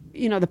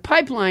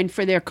pipeline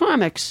for their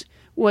comics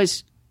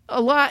was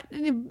a lot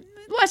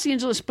Los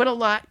Angeles, but a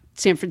lot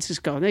San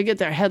Francisco. They get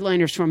their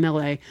headliners from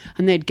LA,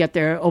 and they'd get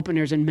their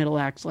openers and middle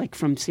acts like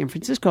from San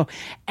Francisco.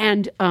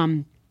 And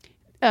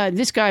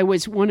this guy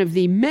was one of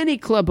the many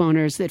club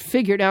owners that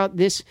figured out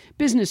this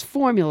business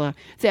formula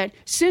that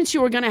since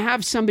you were going to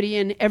have somebody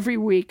in every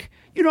week,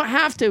 you don't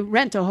have to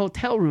rent a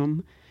hotel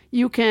room.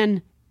 You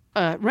can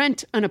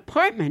rent an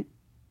apartment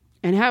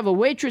and have a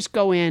waitress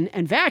go in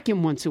and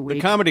vacuum once a week.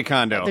 The comedy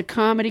condo. The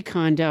comedy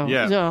condo.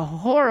 Yeah. It's a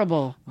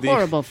horrible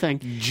thing.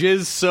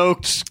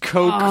 Jizz-soaked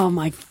Coke. Oh,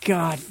 my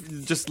God.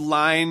 Just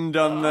lined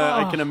on the,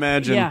 I can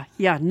imagine.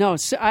 Yeah. No,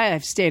 so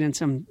I've stayed in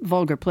some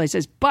vulgar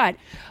places. But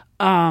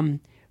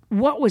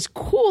what was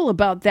cool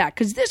about that,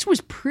 because this was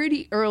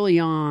pretty early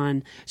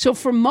on. So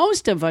for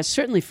most of us,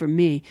 certainly for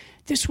me,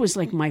 this was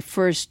like my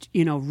first,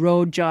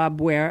 road job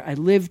where I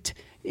lived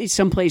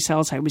someplace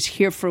else. I was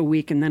here for a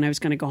week, and then I was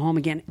going to go home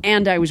again.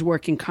 And I was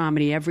working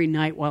comedy every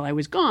night while I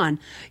was gone.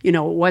 It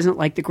wasn't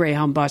like the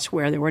Greyhound bus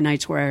where there were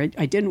nights where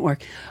I didn't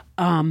work.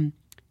 And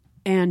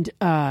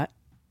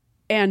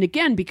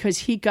again, because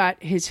he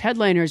got his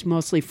headliners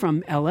mostly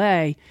from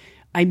L.A.,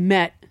 I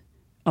met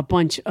a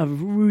bunch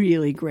of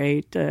really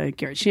great, Garrett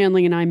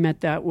Shandling and I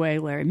met that way,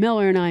 Larry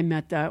Miller and I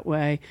met that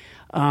way.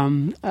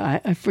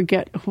 I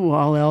forget who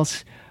all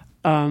else.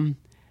 But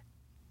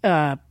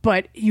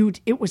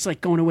it was like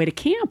going away to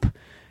camp.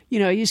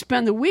 You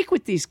spend the week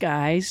with these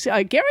guys.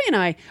 Gary and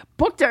I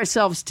booked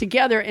ourselves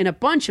together in a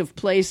bunch of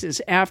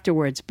places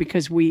afterwards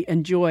because we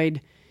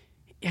enjoyed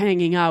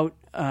hanging out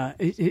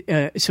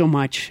so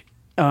much.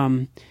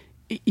 And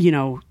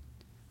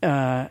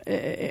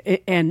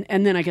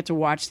then I get to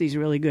watch these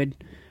really good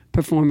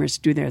performers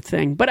do their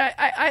thing. But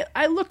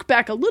I look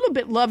back a little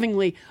bit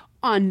lovingly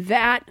on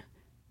that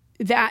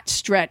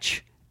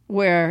stretch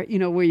where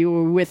you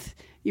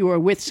were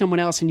with someone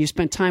else and you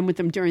spent time with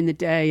them during the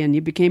day and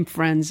you became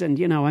friends. And,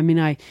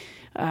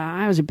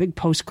 I was a big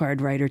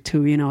postcard writer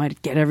too.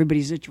 I'd get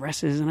everybody's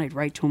addresses and I'd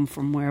write to them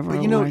from wherever I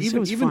was. It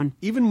was fun.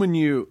 Even when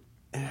you,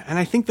 and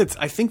I think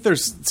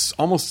there's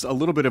almost a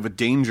little bit of a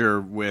danger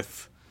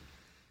with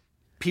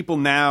people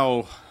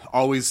now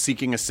always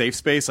seeking a safe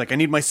space. Like, I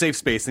need my safe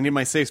space.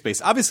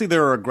 Obviously,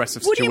 there are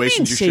aggressive What do you mean,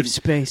 situations. safe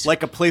space?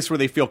 Like a place where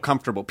they feel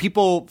comfortable.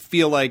 People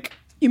feel like.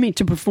 You mean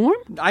to perform?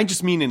 I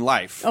just mean in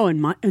life. Oh,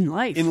 in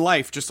life. In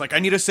life, just like, I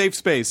need a safe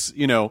space,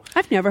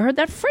 I've never heard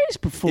that phrase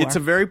before. It's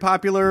a very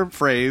popular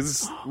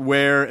phrase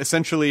where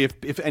essentially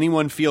if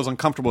anyone feels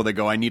uncomfortable, they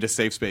go, I need a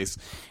safe space.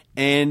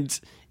 And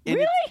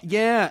really?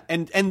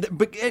 And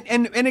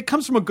it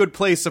comes from a good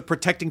place of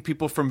protecting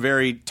people from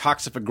very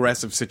toxic,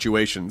 aggressive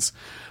situations.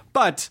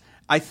 But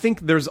I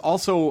think there's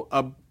also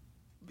a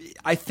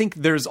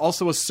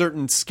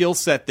certain skill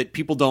set that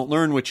people don't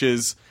learn, which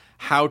is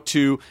how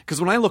to, because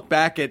when I look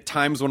back at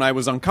times when I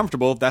was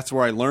uncomfortable, that's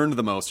where I learned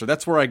the most, or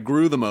that's where I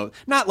grew the most.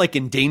 Not like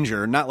in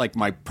danger, not like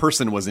my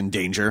person was in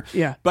danger.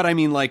 Yeah. But I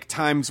mean, like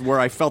times where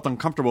I felt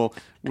uncomfortable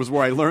was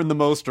where I learned the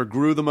most or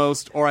grew the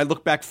most, or I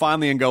look back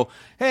fondly and go,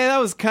 hey, that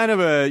was kind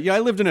of I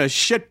lived in a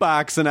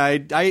shitbox and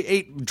I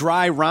ate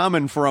dry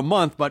ramen for a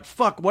month, but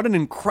fuck, what an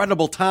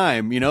incredible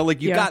time. You know,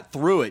 like you got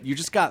through it. You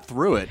just got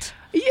through it.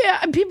 Yeah,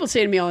 and people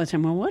say to me all the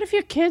time, well, what if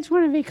your kids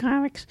want to be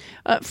comics?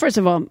 First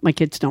of all, my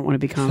kids don't want to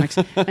be comics.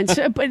 And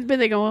so, but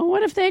they go, well,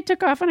 what if they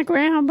took off on a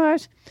Greyhound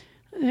bus?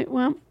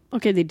 Well,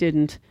 okay, they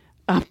didn't.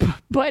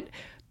 But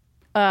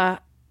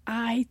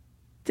I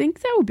think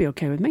that would be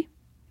okay with me.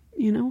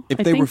 You know? If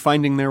they were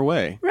finding their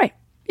way. Right.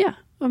 Yeah.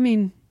 I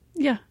mean,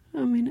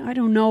 I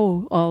don't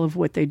know all of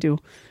what they do.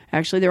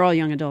 Actually, they're all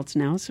young adults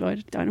now, so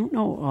I don't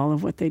know all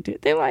of what they do.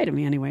 They lie to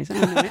me anyways. I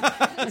don't know.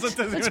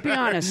 Let's be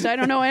honest. I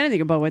don't know anything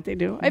about what they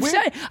do. I've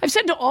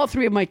said to all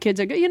three of my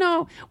kids, I go, you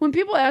know, when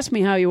people ask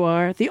me how you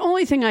are, the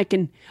only thing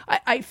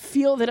I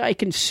feel that I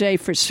can say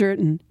for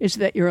certain is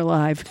that you're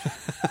alive.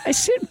 I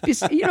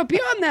said, you know,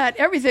 beyond that,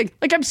 everything.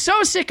 Like, I'm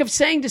so sick of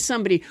saying to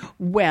somebody,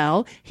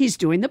 well, he's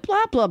doing the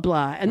blah, blah,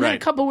 blah. And then a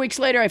couple of weeks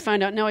later, I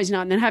find out, no, he's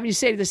not. And then having to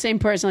say to the same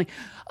person, like,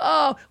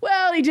 oh,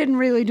 well, he didn't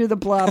really do the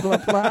blah, blah,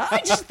 blah.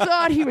 I just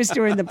thought he was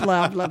doing the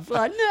blah, blah,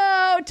 blah.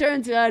 No, it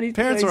turns out he's...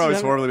 Parents are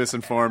always horribly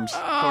misinformed.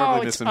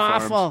 Oh, it's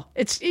awful.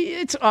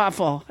 It's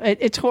awful.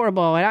 It's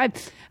horrible. And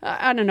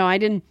I don't know. I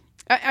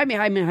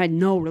had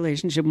no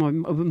relationship with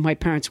my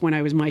parents when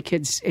I was my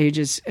kids'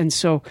 ages. And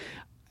so,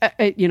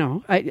 you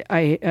know,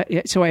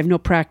 so I have no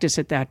practice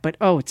at that. But,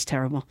 it's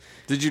terrible.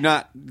 Did you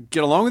not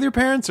get along with your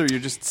parents, or you're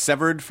just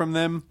severed from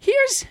them?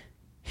 Here's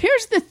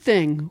the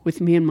thing with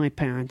me and my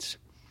parents.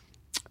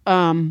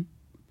 I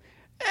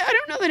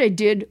don't know that I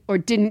did or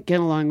didn't get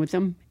along with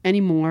them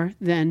any more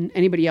than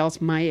anybody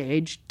else my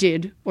age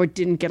did or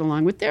didn't get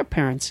along with their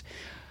parents.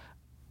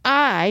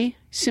 I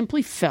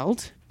simply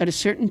felt at a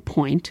certain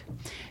point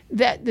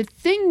that the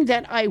thing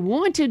that I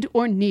wanted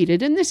or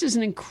needed, and this is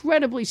an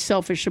incredibly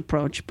selfish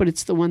approach, but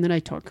it's the one that I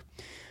took,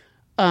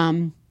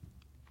 I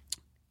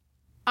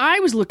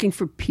was looking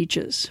for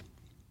peaches.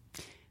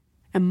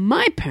 And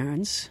my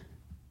parents,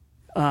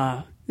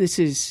 this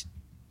is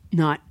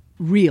not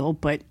real,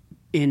 but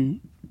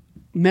in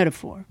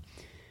metaphor,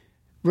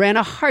 ran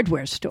a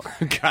hardware store.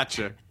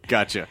 Gotcha.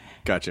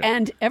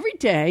 And every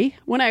day,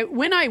 when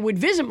I would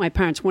visit my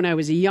parents when I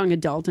was a young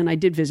adult, and I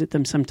did visit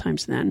them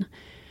sometimes then,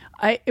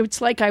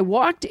 it's like I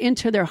walked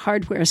into their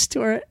hardware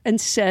store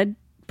and said,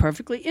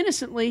 perfectly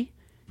innocently,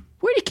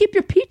 where do you keep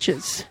your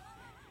peaches?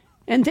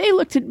 And they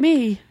looked at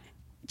me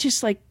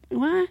just like,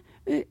 what?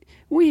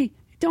 We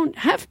don't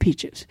have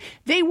peaches.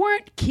 They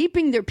weren't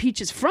keeping their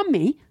peaches from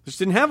me. Just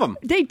didn't have them.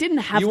 They didn't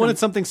have them. You wanted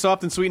something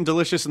soft and sweet and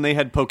delicious, and they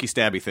had pokey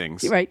stabby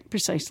things. Right,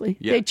 precisely.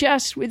 Yeah.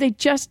 They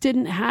just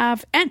didn't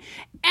have, and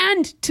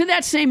to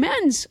that same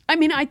ends, I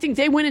mean, I think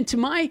they went into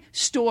my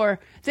store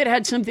that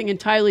had something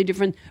entirely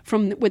different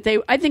from what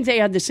I think they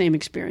had the same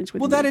experience with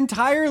me. Well, that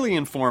entirely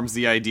informs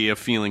the idea of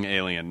feeling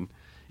alien.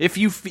 If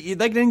you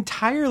it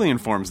entirely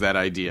informs that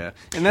idea,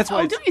 and that's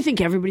why. Don't you think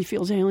everybody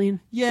feels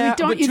alien? Yeah,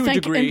 don't but you to think, a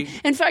degree.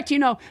 In fact, you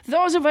know,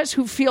 those of us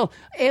who feel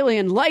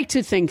alien like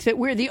to think that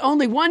we're the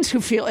only ones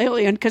who feel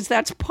alien because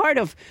that's part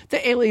of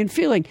the alien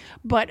feeling.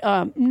 But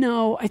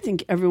no, I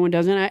think everyone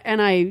does, and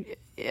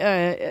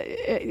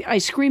I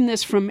scream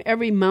this from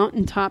every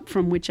mountaintop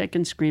from which I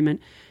can scream it.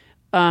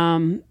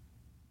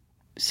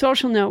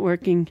 Social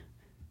networking,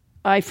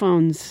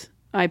 iPhones,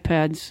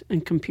 iPads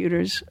and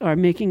computers are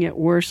making it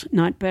worse,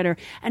 not better.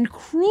 And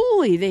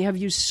cruelly, they have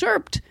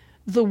usurped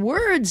the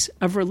words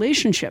of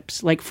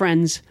relationships, like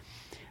friends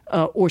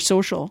or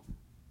social,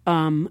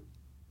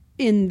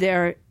 in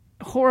their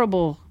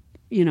horrible,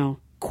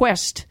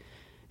 quest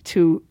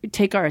to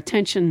take our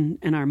attention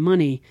and our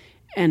money.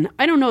 And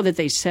I don't know that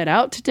they set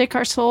out to take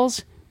our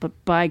souls,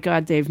 but by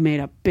God, they've made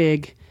a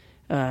big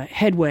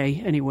headway,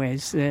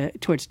 anyways,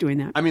 towards doing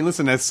that. I mean,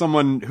 listen, as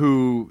someone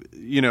who,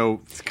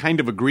 kind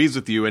of agrees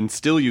with you and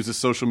still uses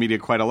social media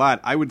quite a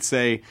lot, I would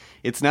say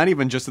it's not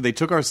even just that they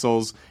took our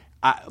souls.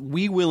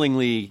 We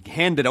willingly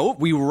handed over.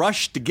 We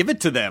rushed to give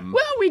it to them.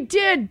 Well, we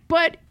did,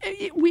 but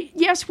we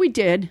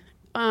did.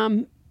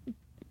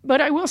 But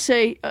I will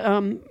say,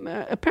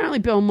 apparently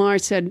Bill Maher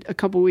said a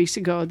couple weeks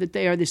ago that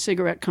they are the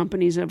cigarette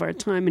companies of our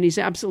time, and he's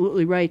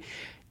absolutely right.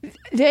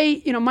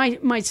 They,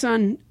 my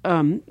son,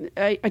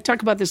 I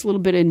talk about this a little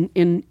bit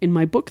in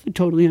my book, The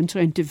Totally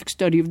Unscientific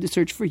Study of the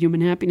Search for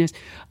Human Happiness.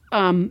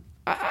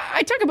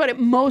 I talk about it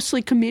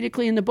mostly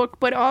comedically in the book,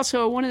 but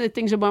also one of the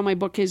things about my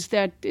book is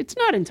that it's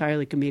not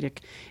entirely comedic.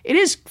 It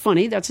is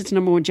funny. That's its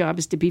number one job,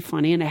 is to be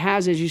funny. And it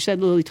has, as you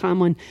said, Lily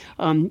Tomlin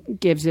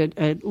gives it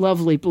a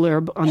lovely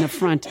blurb on the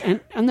front.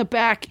 And on the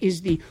back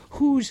is the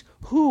who's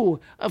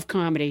who of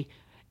comedy.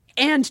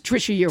 And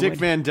Trisha Yearwood. Dick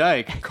Van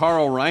Dyke,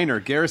 Carl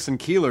Reiner, Garrison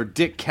Keillor,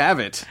 Dick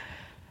Cavett.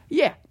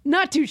 Yeah,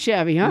 not too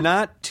shabby, huh?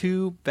 Not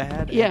too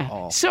bad at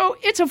all. So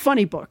it's a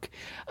funny book.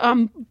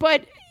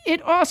 But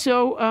it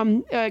also,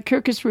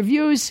 Kirkus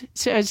Reviews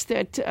says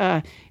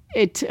that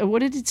what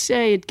did it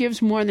say? It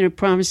gives more than it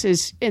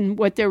promises. And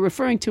what they're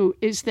referring to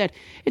is that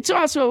it's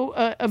also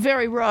a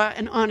very raw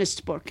and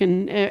honest book,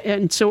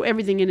 and so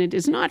everything in it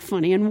is not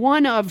funny. And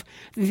one of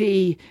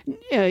the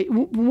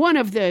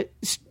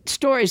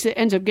stories that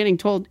ends up getting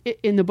told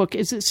in the book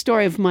is the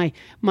story of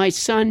my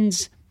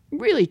son's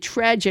really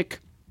tragic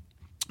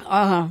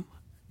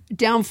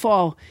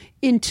downfall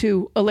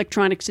into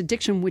electronics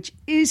addiction, which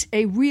is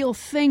a real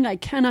thing. I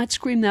cannot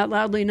scream that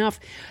loudly enough.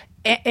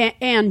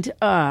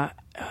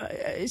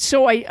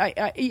 So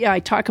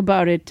I talk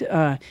about it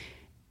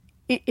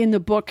in the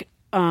book.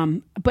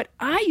 But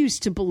I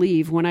used to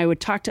believe when I would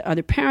talk to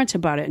other parents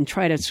about it and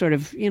try to sort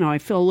of, I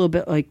feel a little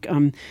bit like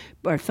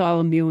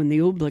Bartholomew in the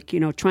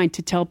Oobleck, trying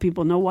to tell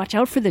people, no, watch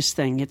out for this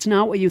thing. It's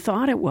not what you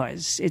thought it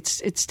was.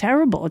 It's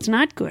terrible. It's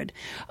not good.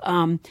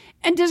 And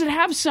does it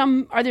have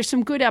are there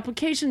some good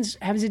applications?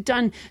 Has it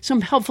done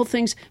some helpful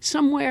things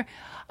somewhere?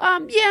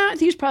 Yeah, I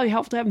think it's probably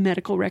helpful to have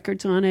medical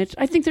records on it.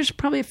 I think there's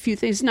probably a few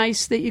things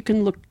nice that you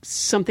can look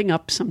something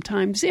up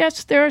sometimes.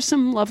 Yes, there are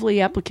some lovely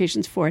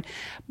applications for it.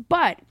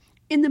 But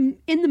in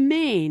the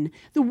main,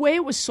 the way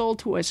it was sold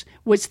to us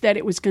was that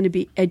it was going to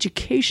be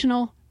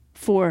educational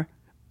for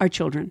our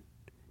children.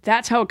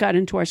 That's how it got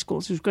into our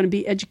schools. It was going to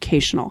be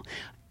educational.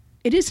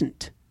 It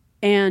isn't.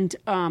 And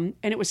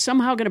it was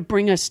somehow going to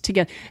bring us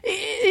together.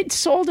 It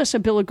sold us a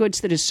bill of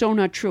goods that is so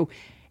not true.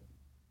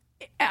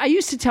 I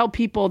used to tell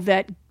people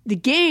that the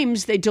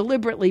games they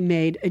deliberately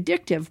made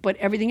addictive, but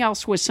everything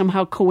else was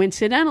somehow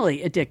coincidentally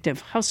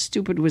addictive. How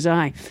stupid was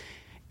I?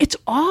 It's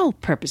all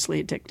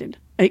purposely addictive.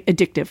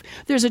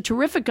 There's a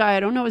terrific guy, I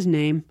don't know his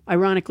name,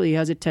 ironically he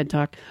has a TED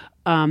Talk,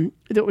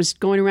 that was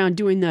going around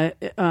doing the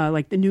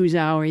News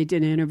Hour. He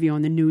did an interview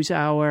on the News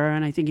Hour,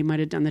 and I think he might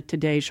have done the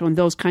Today Show and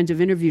those kinds of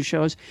interview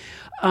shows.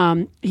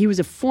 He was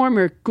a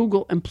former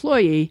Google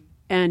employee,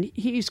 and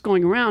he's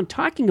going around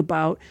talking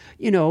about,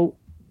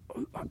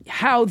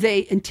 how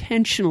they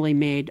intentionally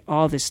made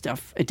all this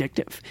stuff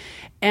addictive.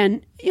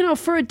 And,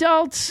 for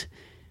adults,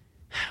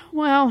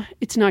 well,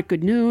 it's not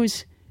good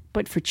news.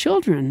 But for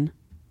children,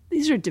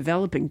 these are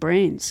developing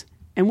brains.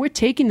 And we're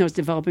taking those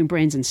developing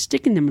brains and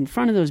sticking them in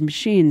front of those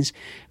machines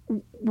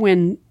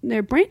when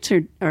their brains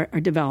are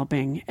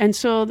developing. And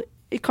so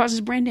it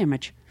causes brain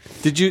damage.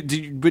 But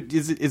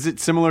is it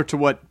similar to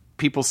what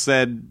people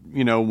said,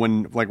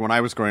 when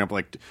I was growing up,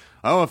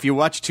 oh, if you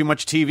watch too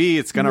much TV,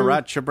 it's going to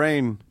rot your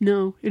brain?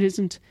 No, it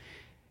isn't.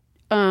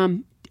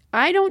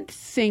 I don't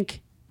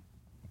think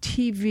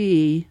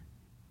TV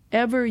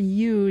ever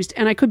used,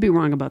 and I could be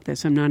wrong about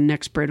this, I'm not an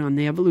expert on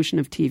the evolution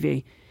of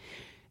TV.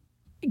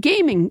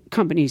 Gaming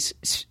companies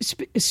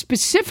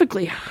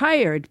specifically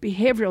hired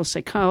behavioral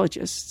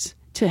psychologists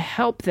to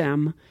help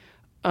them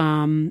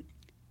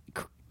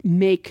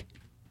make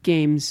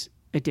games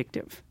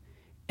addictive.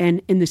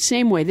 And in the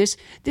same way, this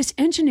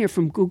engineer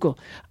from Google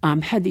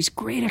had these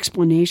great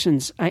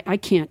explanations. I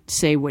can't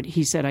say what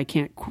he said. I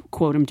can't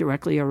quote him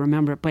directly or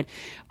remember it. But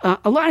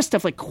a lot of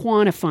stuff like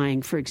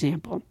quantifying, for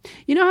example.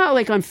 You know how,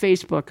 on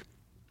Facebook,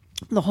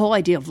 the whole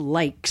idea of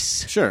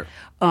likes. Sure.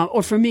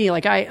 Or for me,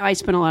 I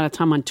spend a lot of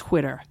time on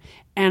Twitter,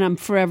 and I'm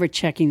forever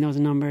checking those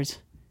numbers.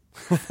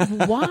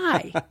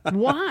 Why?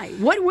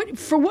 What?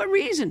 For what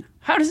reason?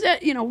 How does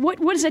that?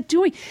 What is that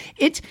doing?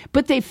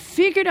 But they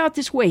figured out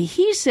this way.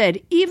 He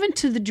said, even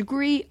to the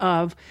degree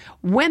of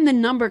when the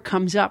number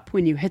comes up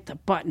when you hit the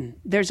button,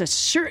 there's a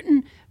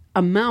certain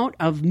amount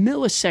of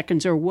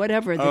milliseconds or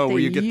whatever that they use. Oh, where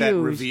you get that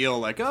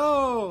reveal,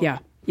 yeah.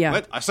 Yeah.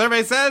 What a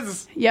survey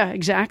says. Yeah,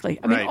 exactly.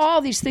 I mean,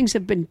 all these things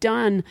have been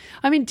done.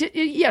 I mean,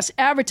 yes,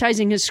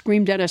 advertising has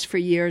screamed at us for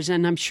years,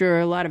 and I'm sure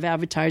a lot of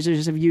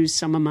advertisers have used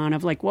some amount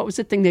of, what was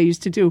the thing they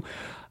used to do?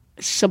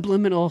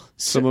 Subliminal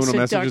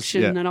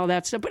seduction and all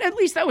that stuff. But at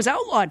least that was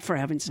outlawed, for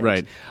heaven's sakes.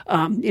 Right.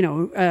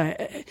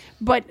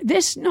 But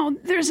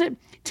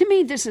to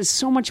me, this is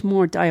so much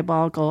more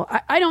diabolical.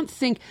 I don't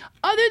think,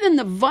 other than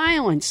the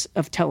violence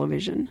of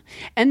television,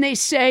 and they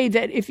say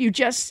that if you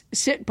just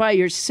sit by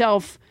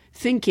yourself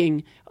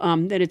thinking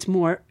that it's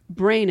more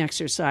brain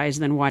exercise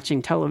than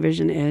watching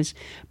television is.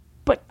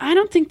 But I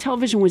don't think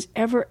television was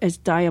ever as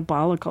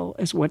diabolical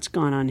as what's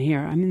gone on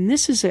here. I mean,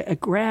 this is a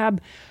grab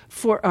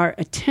for our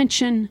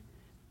attention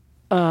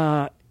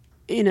in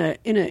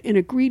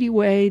a greedy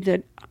way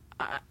that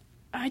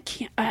I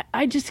can't.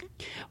 I just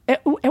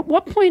at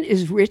what point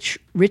is rich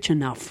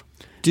enough?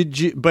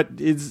 But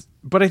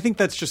I think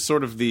that's just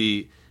sort of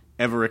the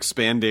ever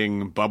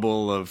expanding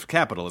bubble of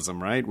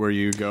capitalism, right? Where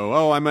you go,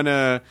 oh,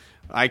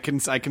 I can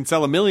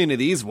sell 1 million of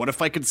these. What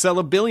if I could sell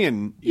 1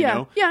 billion?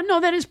 Yeah, no,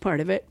 that is part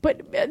of it.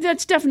 But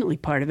that's definitely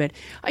part of it.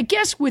 I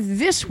guess with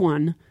this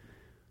one,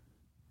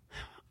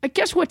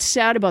 what's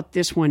sad about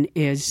this one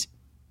is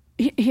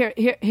here.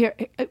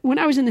 When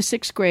I was in the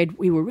 6th grade,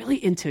 we were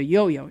really into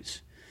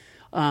yo-yos.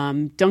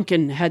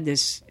 Duncan had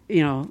this,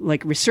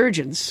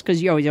 resurgence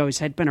because yo-yos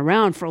had been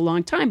around for a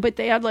long time, but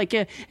they had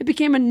it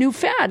became a new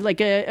fad,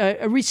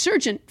 a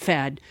resurgent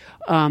fad.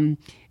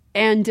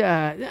 And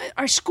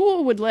our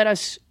school would let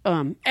us,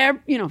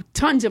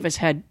 tons of us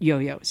had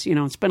yo-yos,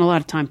 spent a lot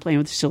of time playing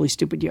with the silly,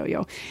 stupid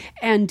yo-yo.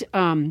 And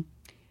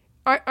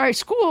our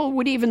school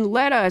would even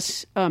let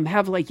us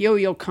have like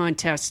yo-yo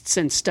contests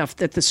and stuff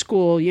that the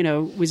school,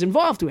 was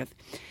involved with.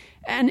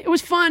 And it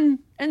was fun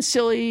and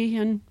silly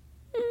and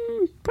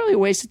probably a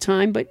waste of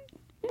time, but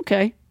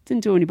okay,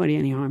 didn't do anybody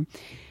any harm.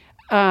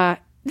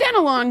 Then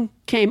along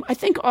came, I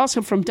think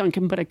also from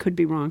Duncan, but I could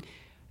be wrong,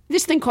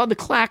 this thing called the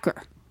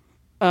clacker.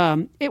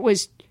 It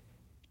was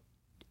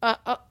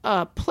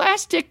a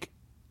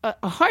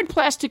hard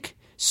plastic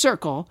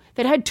circle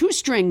that had 2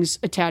 strings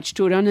attached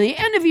to it. On the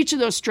end of each of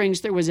those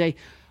strings, there was a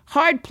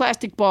hard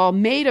plastic ball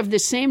made of the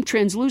same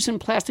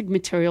translucent plastic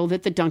material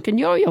that the Duncan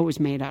yo-yo was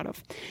made out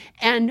of.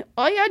 And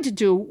all you had to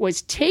do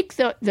was take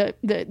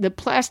the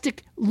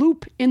plastic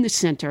loop in the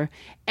center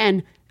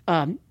and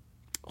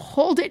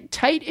hold it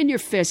tight in your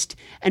fist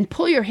and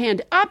pull your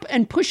hand up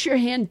and push your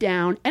hand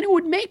down, and it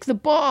would make the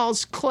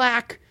balls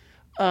clack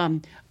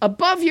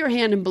above your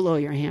hand and below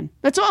your hand.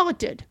 That's all it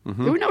did.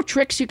 Mm-hmm. There were no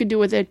tricks you could do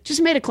with it.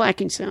 Just made a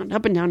clacking sound,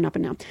 up and down, up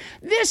and down.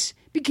 This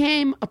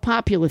became a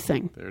popular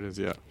thing. There it is,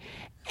 yeah.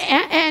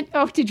 And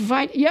did you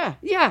find? Yeah,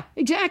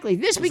 exactly.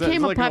 This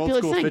became like a popular an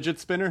old school thing. fidget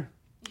spinner?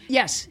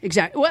 Yes,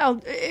 exactly.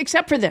 Well,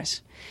 except for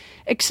this.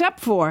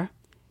 Except for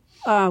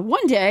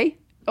one day,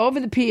 over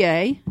the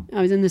PA,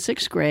 I was in the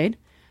 6th grade,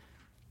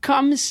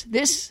 comes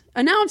this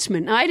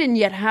announcement. I didn't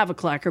yet have a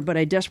clacker, but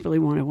I desperately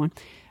wanted one.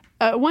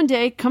 One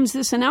day comes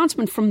this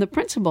announcement from the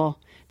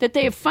principal that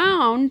they have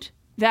found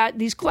that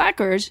these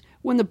clackers,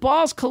 when the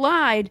balls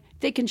collide,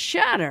 they can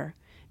shatter.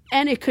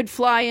 And it could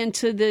fly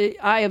into the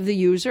eye of the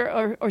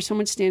user or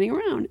someone standing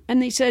around.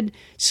 And they said,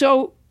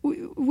 so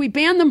we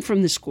banned them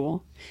from the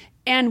school,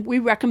 and we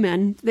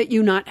recommend that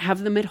you not have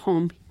them at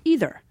home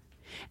either.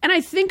 And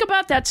I think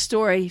about that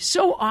story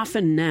so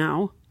often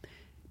now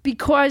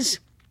because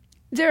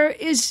there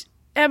is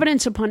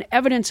evidence upon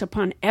evidence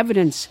upon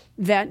evidence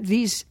that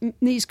these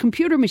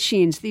computer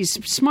machines, these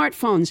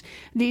smartphones,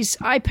 these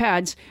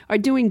iPads are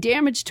doing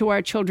damage to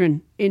our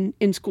children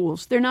in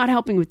schools. They're not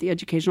helping with the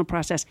educational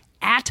process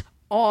at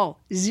all.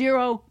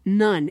 Zero,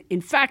 none.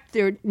 In fact,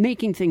 they're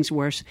making things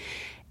worse.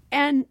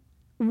 And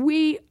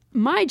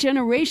my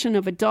generation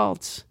of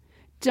adults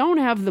don't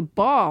have the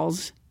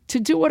balls to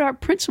do what our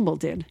principal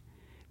did.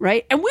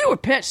 Right? And we were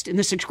pissed in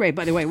the 6th grade,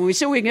 by the way, when we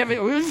said we can have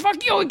it.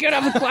 Fuck you, we can't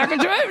have a clacker.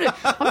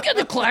 I'm getting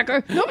the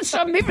clacker. No one's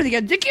stopping me from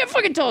the They can't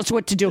fucking tell us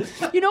what to do.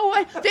 You know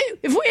what?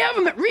 If we have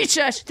them at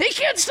recess, they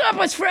can't stop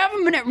us from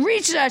having them at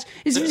recess.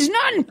 It's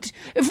not.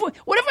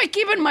 What if I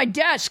keep it in my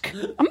desk?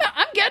 I'm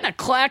getting a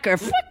clacker.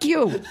 Fuck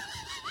you.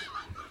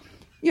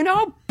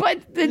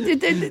 But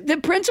the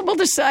principal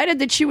decided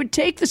that she would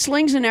take the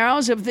slings and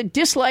arrows of the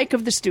dislike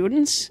of the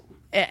students.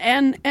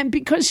 And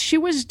because she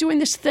was doing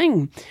this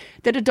thing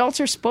that adults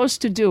are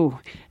supposed to do,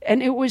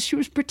 and she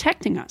was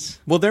protecting us.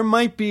 Well, there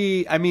might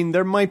be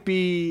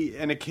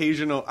an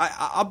occasional.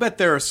 I'll bet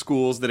there are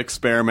schools that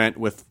experiment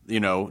with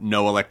no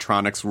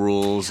electronics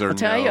rules or. I'll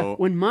tell you,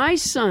 when my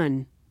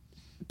son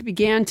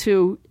began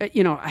to,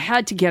 I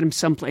had to get him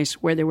someplace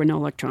where there were no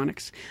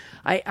electronics.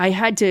 I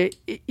had to,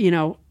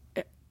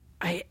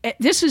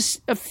 this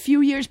is a few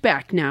years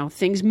back now.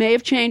 Things may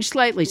have changed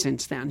slightly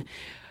since then,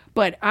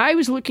 but I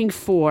was looking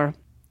for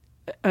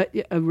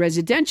a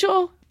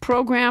residential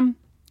program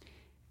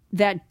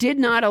that did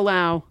not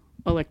allow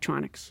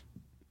electronics.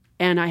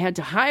 And I had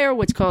to hire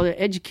what's called an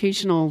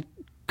educational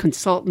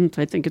consultant,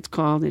 I think it's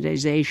called. It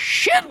is a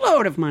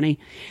shitload of money.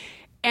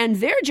 And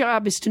their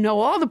job is to know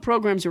all the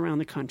programs around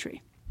the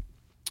country.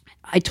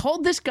 I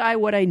told this guy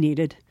what I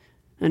needed,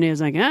 and he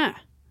was like,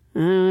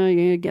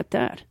 you get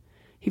that.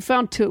 He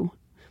found 2.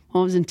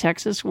 One was in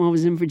Texas, one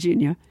was in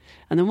Virginia.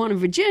 And the one in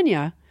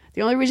Virginia,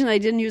 the only reason they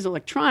didn't use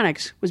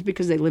electronics was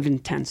because they live in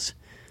tents.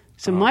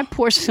 So my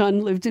poor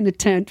son lived in a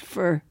tent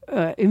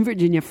in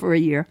Virginia for a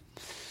year.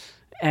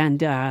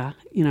 And,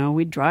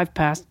 we'd drive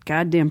past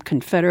goddamn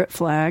Confederate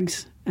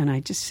flags. And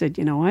I just said,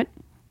 you know what?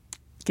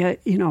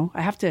 You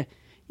have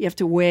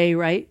to weigh,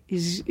 right?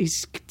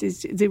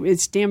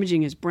 It's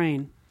damaging his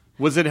brain.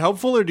 Was it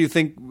helpful, or do you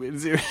think when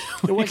you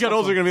get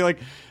older, you're going to be like,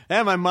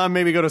 my mom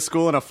made me go to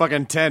school in a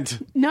fucking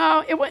tent?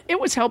 No, it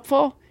was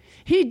helpful.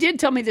 He did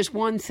tell me this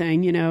one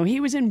thing, he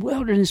was in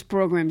wilderness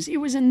programs. He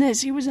was in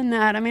this, he was in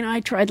that. I mean, I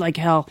tried like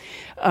hell.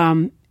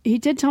 He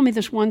did tell me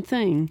this one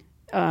thing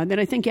that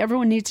I think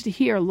everyone needs to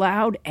hear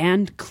loud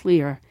and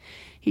clear.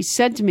 He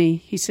said to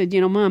me,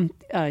 Mom,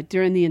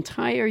 during the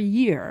entire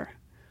year,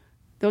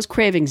 those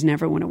cravings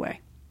never went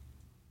away.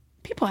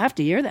 People have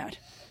to hear that.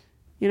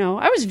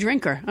 I was a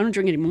drinker. I don't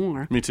drink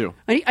anymore. Me too.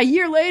 A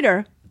year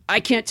later, I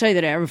can't tell you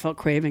that I ever felt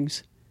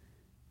cravings.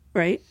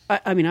 Right?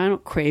 I mean, I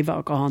don't crave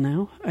alcohol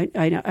now. I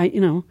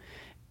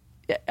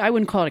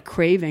wouldn't call it a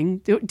craving.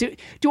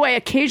 Do I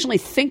occasionally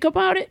think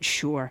about it?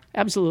 Sure,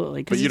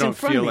 absolutely. But you don't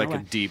feel like a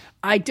deep.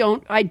 I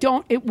don't.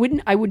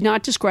 I would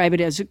not describe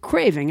it as a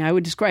craving. I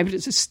would describe it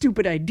as a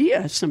stupid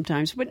idea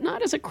sometimes, but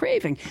not as a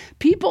craving.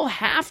 People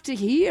have to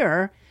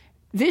hear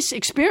this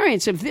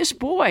experience of this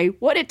boy.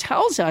 What it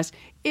tells us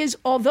is,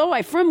 although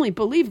I firmly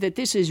believe that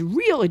this is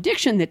real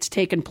addiction that's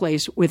taken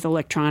place with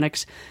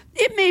electronics,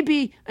 it may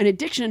be an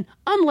addiction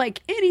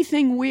unlike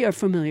anything we are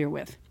familiar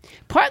with.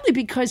 Partly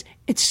because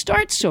it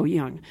starts so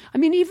young. I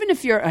mean, even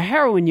if you're a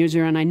heroin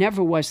user, and I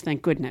never was,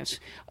 thank goodness,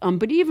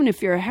 but even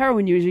if you're a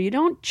heroin user, you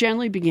don't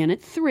generally begin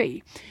at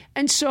 3.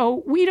 And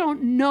so we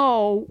don't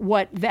know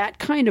what that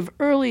kind of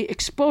early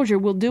exposure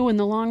will do in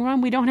the long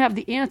run. We don't have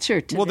the answer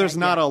to Well, that there's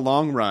not yet. a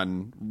long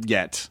run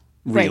yet,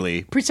 really.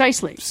 Right,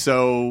 precisely.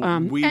 So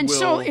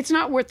So it's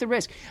not worth the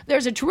risk.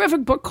 There's a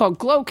terrific book called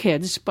Glow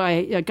Kids by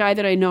a guy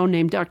that I know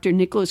named Dr.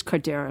 Nicholas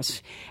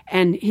Kardaras,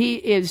 and he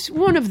is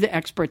one of the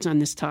experts on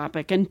this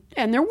topic. And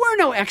there were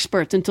no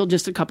experts until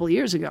just a couple of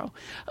years ago.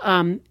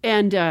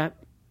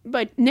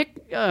 But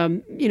Nick,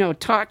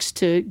 talks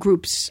to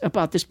groups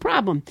about this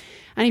problem,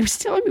 and he was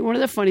telling me one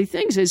of the funny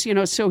things is,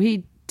 so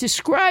he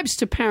describes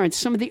to parents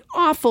some of the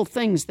awful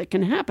things that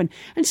can happen.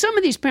 And some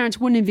of these parents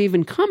wouldn't have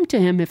even come to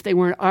him if they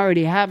weren't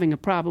already having a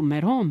problem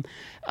at home.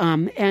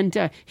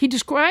 He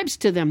describes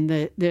to them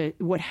the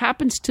what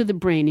happens to the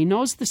brain. He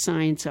knows the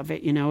science of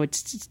it.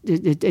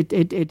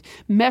 It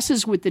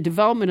messes with the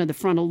development of the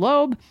frontal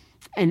lobe.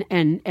 And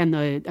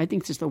I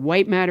think it's the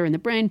white matter in the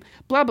brain,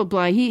 blah, blah,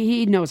 blah.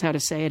 He knows how to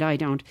say it. I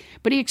don't.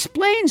 But he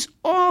explains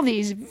all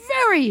these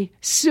very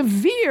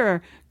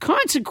severe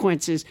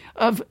consequences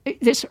of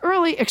this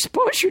early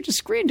exposure to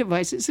screen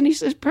devices. And he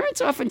says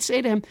parents often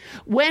say to him,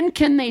 when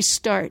can they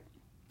start?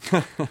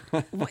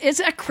 Is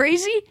that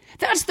crazy?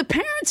 That's the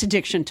parents'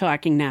 addiction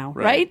talking now,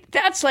 right?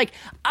 That's like,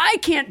 I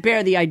can't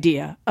bear the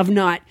idea of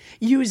not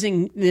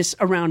using this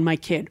around my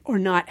kid or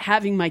not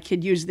having my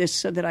kid use this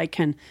so that I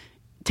can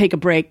take a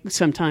break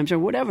sometimes or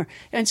whatever.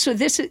 And so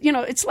this is,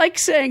 it's like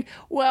saying,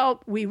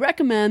 well, we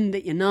recommend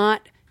that you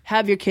not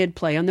have your kid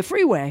play on the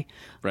freeway.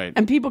 Right.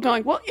 And people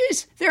going, well,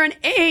 is there an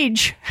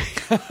age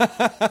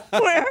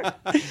where,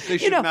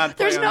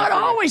 there's not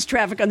always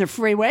traffic on the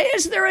freeway.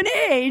 Is there an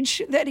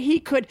age that he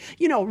could,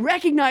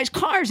 recognize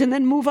cars and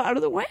then move out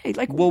of the way?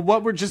 Like, well,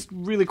 what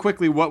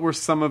were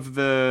some of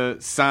the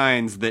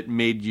signs that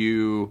made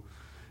you...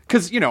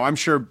 Because, I'm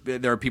sure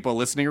there are people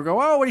listening who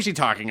go, oh, what is she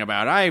talking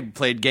about? I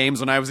played games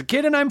when I was a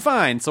kid and I'm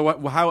fine. So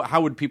how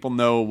would people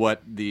know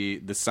what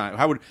the sign?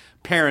 How would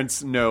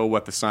parents know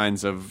what the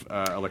signs of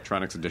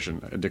electronics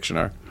addiction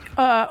are?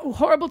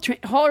 Horrible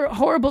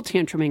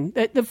tantruming.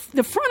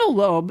 The frontal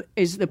lobe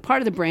is the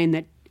part of the brain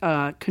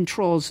that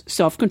controls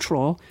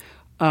self-control,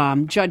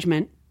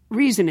 judgment,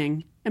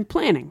 reasoning, and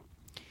planning.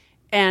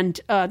 And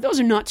those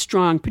are not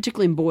strong,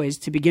 particularly in boys,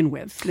 to begin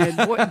with.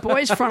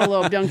 Boys' frontal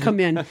lobe don't come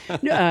in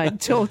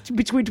until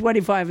between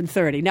 25 and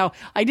 30. Now,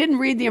 I didn't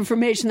read the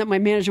information that my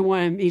manager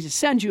wanted me to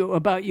send you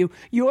about you.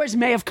 Yours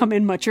may have come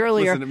in much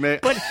earlier.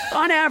 But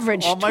on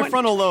average... On my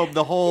frontal lobe,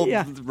 the whole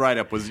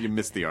write-up was you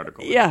missed the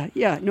article. Yeah.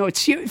 No,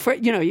 it's huge.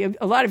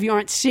 A lot of you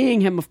aren't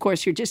seeing him, of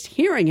course. You're just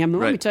hearing him.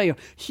 And let me tell you,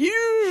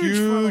 huge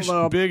frontal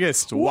lobe.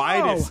 Biggest,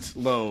 widest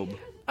lobe.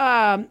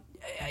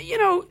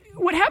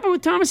 What happened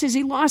with Thomas is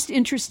he lost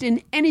interest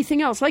in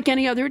anything else, like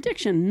any other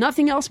addiction.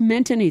 Nothing else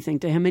meant anything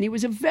to him, and he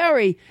was a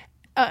very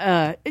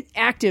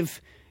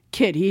active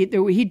kid. He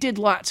did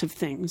lots of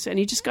things, and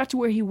he just got to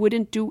where he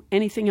wouldn't do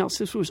anything else.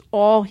 This was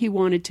all he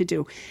wanted to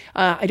do.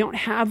 I don't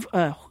have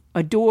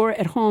a door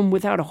at home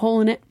without a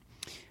hole in it.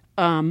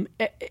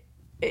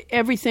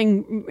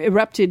 Everything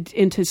erupted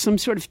into some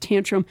sort of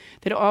tantrum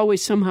that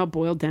always somehow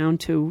boiled down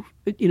to,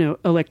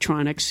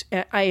 electronics.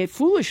 I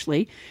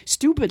foolishly,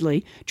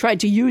 stupidly tried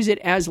to use it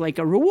as like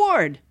a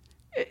reward.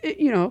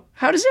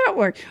 How does that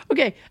work?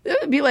 Okay, that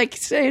would be like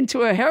saying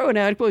to a heroin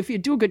addict, well, if you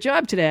do a good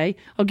job today,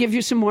 I'll give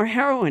you some more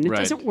heroin. It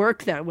doesn't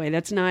work that way.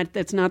 That's not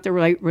the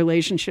right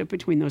relationship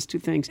between those two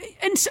things.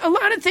 And a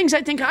lot of things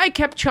I think I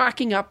kept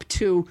chalking up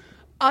to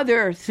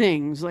other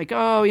things, like,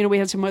 we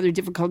had some other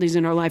difficulties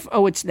in our life.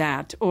 Oh, it's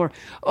that. Or,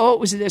 it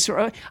was this.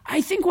 Or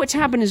I think what's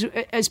happened is,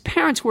 as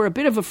parents, we're a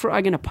bit of a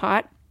frog in a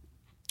pot.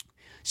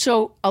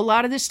 So a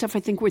lot of this stuff I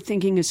think we're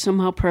thinking is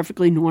somehow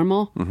perfectly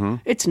normal. Mm-hmm.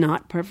 It's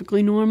not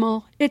perfectly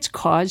normal. It's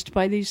caused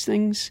by these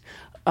things.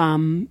 There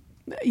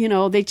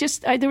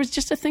was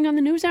just a thing on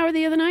the NewsHour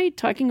the other night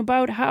talking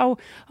about how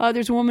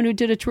there's a woman who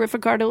did a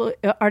terrific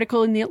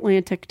article in The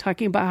Atlantic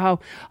talking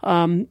about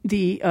how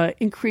the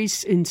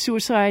increase in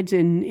suicides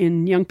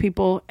in young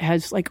people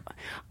has,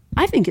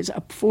 I think is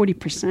up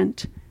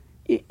 40%.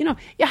 You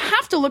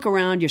have to look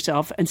around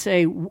yourself and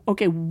say,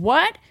 okay,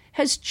 what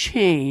has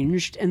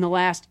changed in the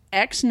last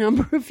X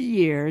number of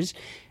years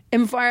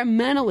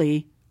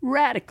environmentally,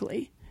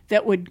 radically,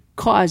 that would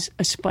cause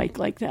a spike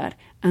like that?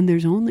 And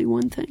there's only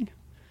one thing.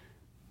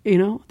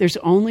 There's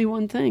only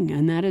one thing,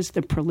 and that is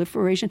the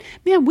proliferation.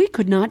 Man, we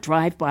could not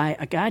drive by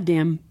a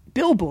goddamn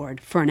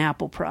billboard for an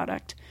Apple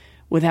product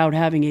without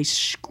having a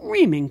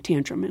screaming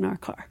tantrum in our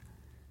car.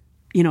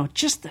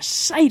 Just the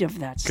sight of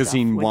that stuff.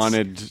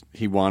 Because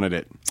he wanted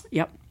it.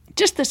 Yep.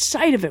 Just the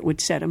sight of it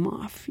would set him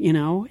off,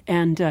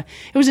 and it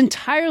was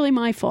entirely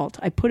my fault.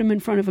 I put him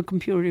in front of a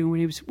computer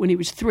when he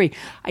was 3.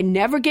 I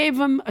never gave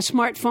him a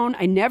smartphone.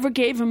 I never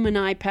gave him an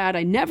iPad.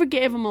 I never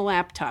gave him a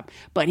laptop.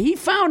 But he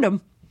found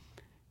them.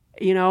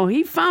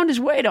 He found his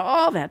way to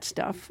all that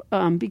stuff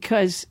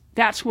because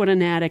that's what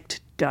an addict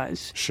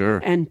does. Sure.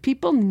 And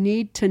people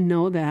need to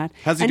know that.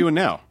 How's he doing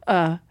now?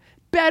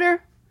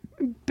 Better,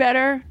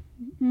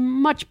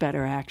 much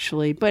better,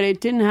 actually. But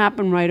it didn't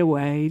happen right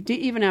away.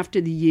 Even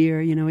after the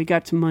year, he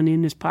got some money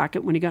in his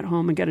pocket when he got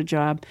home and got a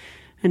job.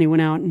 And he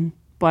went out and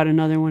bought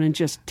another one and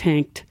just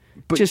tanked.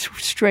 Just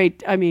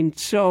straight,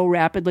 so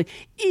rapidly.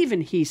 Even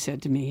he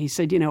said to me, he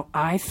said,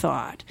 I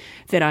thought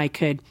that I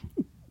could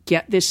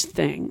get this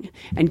thing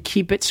and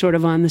keep it sort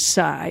of on the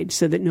side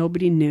so that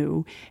nobody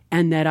knew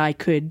and that I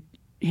could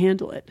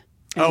handle it.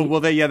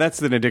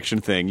 That's an addiction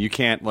thing. You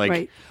can't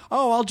right.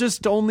 I'll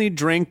just only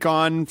drink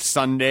on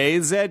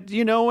Sundays at,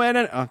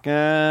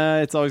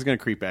 it's always going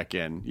to creep back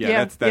in.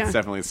 Yeah, that's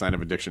definitely a sign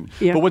of addiction.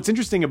 Yeah. But what's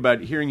interesting about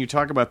hearing you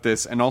talk about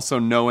this and also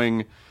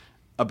knowing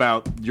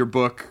about your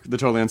book, The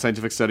Totally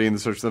Unscientific Study and the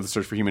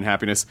Search for Human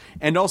Happiness,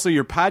 and also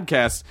your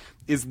podcast,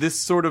 is this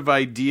sort of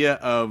idea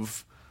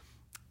of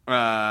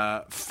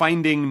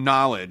finding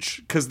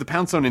knowledge. Because the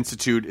Poundstone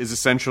Institute is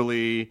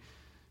essentially,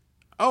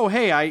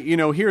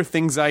 here are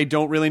things I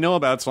don't really know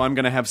about, so I'm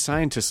going to have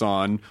scientists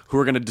on who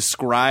are going to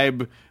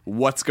describe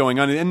what's going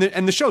on.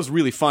 And the show's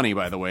really funny,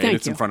 by the way. Thank and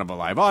it's you. in front of a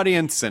live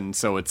audience, and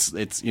so it's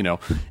it's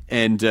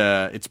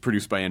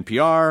produced by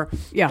NPR.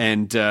 Yeah.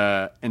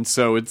 And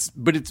so it's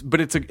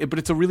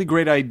a really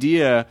great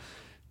idea.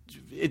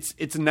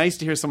 It's nice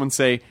to hear someone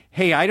say,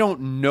 "Hey, I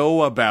don't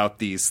know about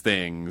these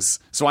things,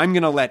 so I'm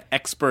going to let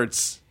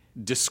experts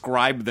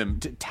describe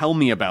them, tell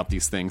me about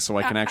these things so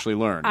I can actually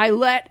learn." I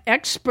let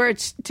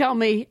experts tell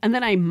me, and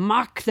then I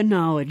mock the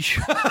knowledge.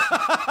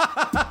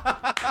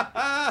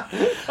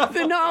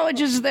 The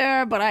knowledge is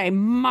there, but I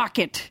mock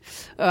it.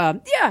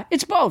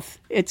 It's both.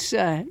 It's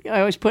I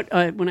always put,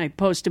 when I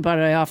post about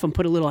it, I often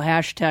put a little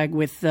hashtag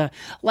with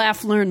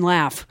laugh, learn,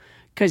 laugh.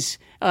 Because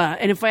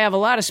and if I have a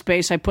lot of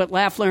space, I put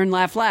laugh, learn,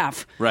 laugh,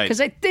 laugh. Right. Because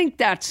I think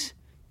that's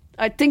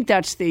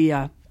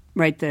the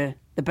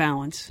the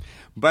balance.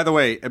 By the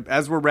way,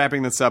 as we're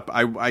wrapping this up,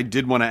 I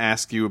did want to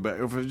ask you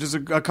about just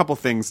a couple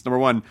things. Number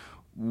one,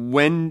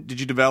 when did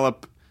you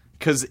develop?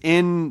 Because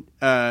in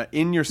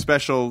your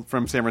special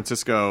from San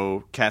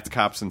Francisco, Cats,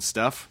 Cops, and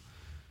Stuff,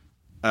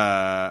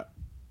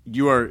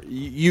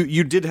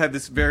 you did have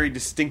this very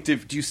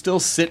distinctive. Do you still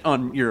sit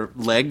on your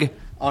leg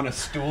on a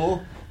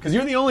stool? Because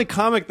you're the only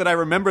comic that I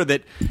remember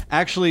that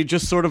actually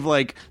just sort of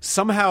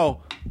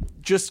somehow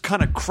just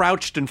kind of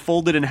crouched and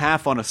folded in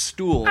half on a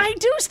stool. I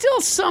do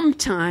still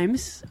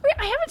sometimes.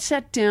 I haven't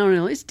sat down.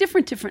 It's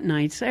different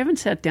nights. I haven't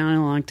sat down in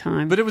a long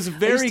time. But it was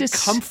very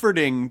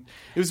comforting.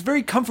 It was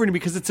very comforting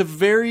because it's a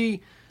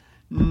very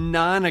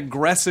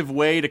non-aggressive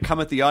way to come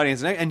at the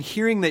audience. And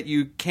hearing that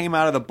you came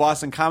out of the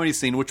Boston comedy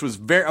scene, which was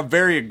a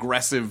very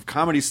aggressive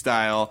comedy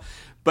style.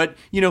 But,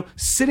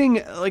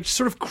 sitting,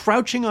 sort of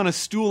crouching on a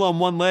stool on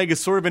one leg is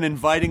sort of an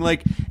inviting,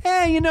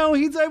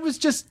 I was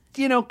just,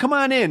 come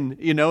on in.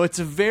 It's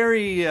a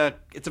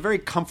very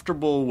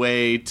comfortable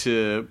way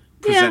to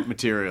present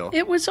material.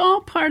 It was all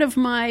part of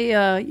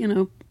my,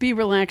 be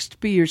relaxed,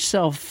 be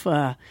yourself,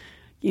 move.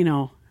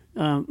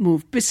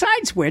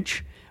 Besides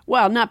which,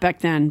 well, not back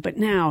then, but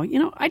now,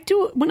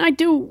 when I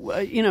do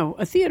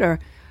a theater,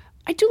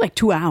 I do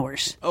 2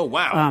 hours. Oh,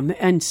 wow.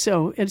 And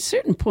so at a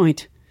certain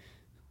point,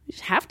 you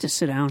just have to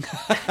sit down.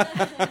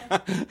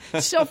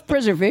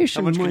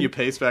 Self-preservation. How much can you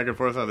pace back and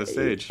forth on the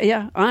stage?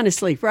 Yeah,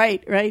 honestly,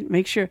 right.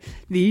 Make sure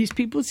these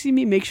people see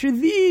me. Make sure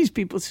these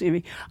people see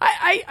me.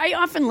 I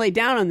often lay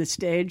down on the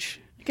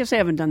stage. I guess I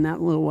haven't done that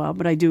in a little while,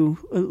 but I do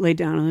lay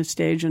down on the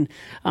stage, and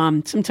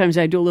sometimes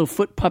I do a little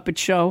foot puppet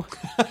show.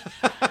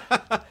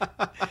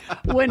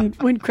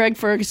 When Craig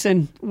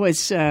Ferguson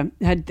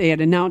they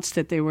had announced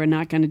that they were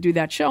not going to do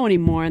that show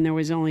anymore, and there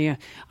was only a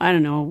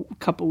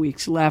couple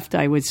weeks left.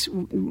 I was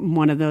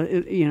one of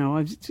the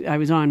I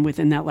was on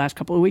within that last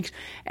couple of weeks,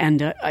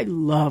 and I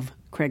love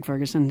Craig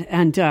Ferguson,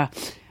 and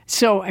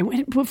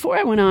so before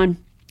I went on.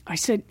 I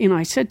said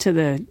to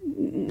the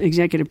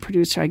executive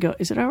producer, I go,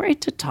 is it all right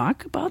to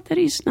talk about that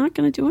he's not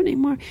going to do it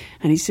anymore?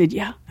 And he said,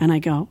 yeah. And I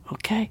go,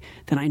 okay,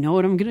 then I know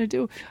what I'm going to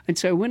do. And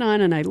so I went on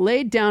and I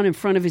laid down in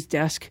front of his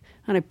desk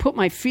and I put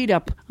my feet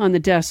up on the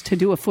desk to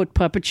do a foot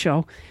puppet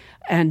show.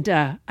 And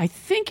I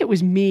think it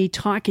was me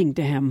talking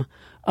to him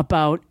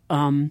about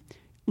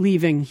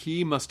leaving.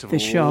 He must have the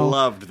show.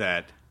 Loved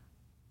that.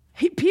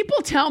 People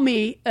tell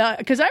me,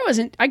 because I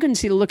couldn't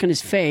see the look on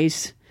his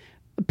face.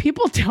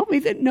 People tell me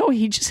that no,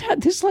 he just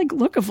had this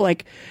look of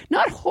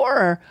not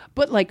horror,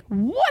 but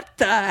what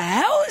the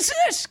hell is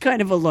this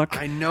kind of a look?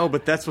 I know,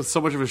 but that's what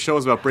so much of his show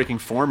is about, breaking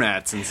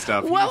formats and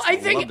stuff. Well, I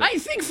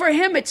think for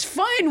him it's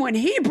fine when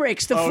he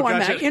breaks the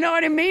format. Gotcha. You know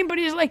what I mean? But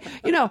he's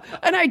and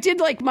I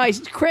did my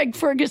Craig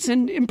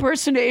Ferguson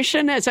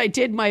impersonation as I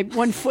did my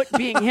one foot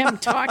being him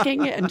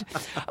talking, and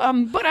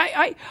but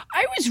I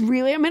was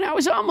really, I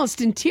was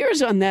almost in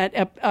tears on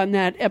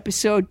that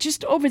episode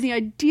just over the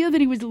idea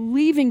that he was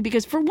leaving,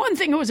 because for one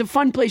thing, it was a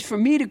fun place for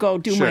me to go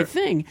do my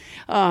thing,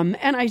 and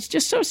I was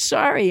just so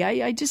sorry.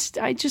 I just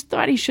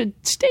thought he should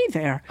stay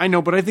there. I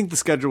know, but I think the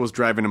schedule was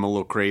driving him a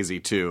little crazy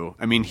too.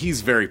 I mean,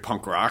 he's very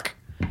punk rock,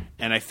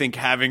 And I think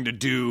he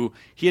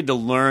had to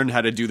learn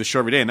how to do the show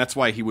every day, and that's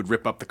why he would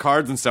rip up the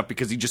cards and stuff,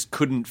 because he just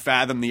couldn't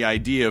fathom the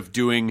idea of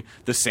doing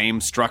the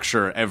same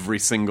structure every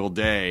single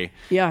day.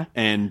 Yeah.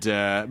 And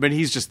but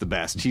he's just the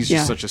best. He's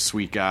just such a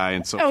sweet guy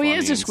and so funny. He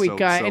is a sweet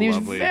guy, so and he's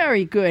lovely.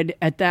 very good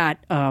at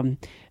that.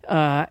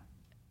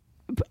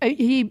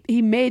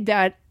 He made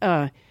that.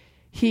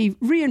 He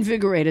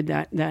reinvigorated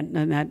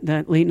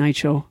that late night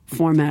show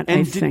format.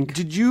 And I think.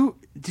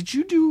 Did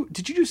you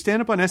do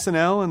stand up on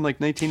SNL in like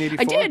 1984?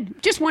 I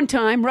did just one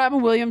time.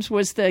 Robin Williams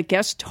was the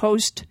guest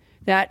host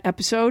that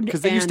episode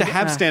Because they used to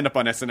have stand up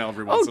on SNL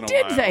every once in a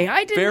while. Oh, did they?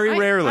 I didn't. Very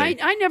rarely.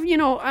 I never.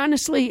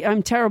 Honestly,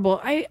 I'm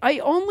terrible. I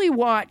only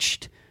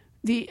watched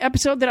the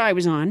episode that I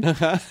was on,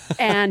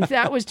 and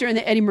that was during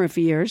the Eddie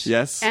Murphy years.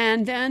 Yes.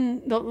 And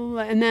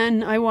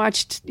then I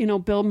watched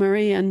Bill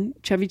Murray and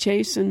Chevy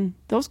Chase and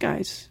those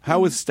guys. How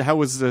was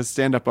the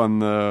stand up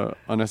on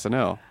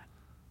SNL?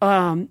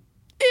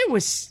 It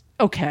was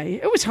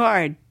okay. It was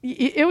hard.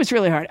 It was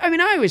really hard. I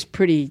mean, I was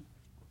pretty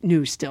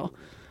new still.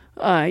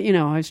 I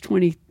was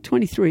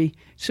 23.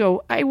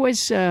 So I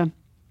was, I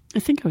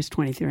think I was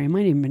 23. I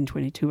might have even been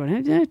 22, but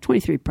I was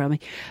 23 probably.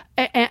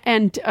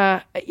 And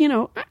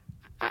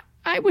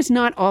I was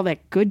not all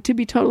that good, to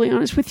be totally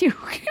honest with you.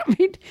 I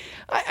mean,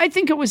 I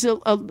think it was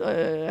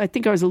I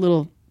think I was a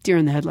little deer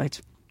in the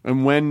headlights.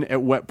 And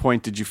at what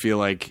point did you feel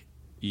like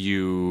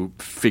you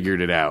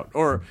figured it out?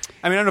 Or,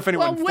 I mean, I don't know if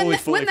anyone fully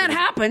when that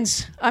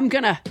happens, I'm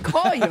going to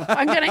call you.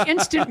 I'm going to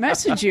instant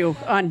message you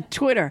on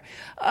Twitter.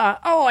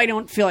 I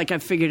don't feel like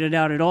I've figured it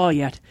out at all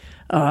yet.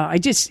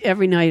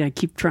 Every night I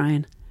keep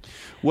trying.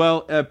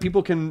 Well,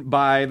 people can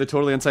buy The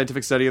Totally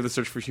Unscientific Study of the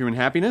Search for Human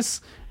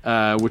Happiness,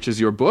 which is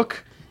your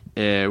book.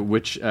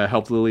 Which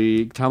helped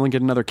Lily Tomlin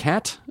get another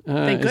cat,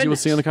 as you will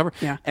see on the cover.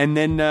 Yeah. And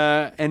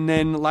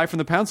then Live from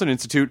the Poundstone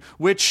Institute,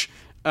 which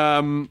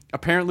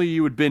apparently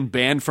you had been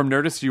banned from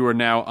Nerdist. You are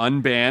now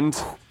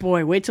unbanned.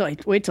 Boy, wait till I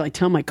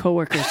tell my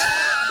coworkers.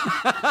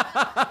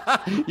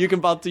 You can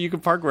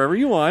park wherever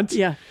you want.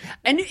 Yeah,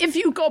 and if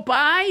you go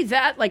by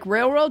that like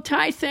railroad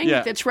tie thing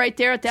that's right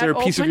there at that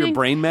opening, is there a piece of your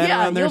brain matter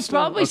on there? You'll still?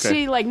 probably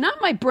see like not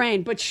my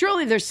brain, but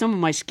surely there's some of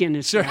my skin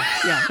is there.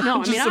 Yeah,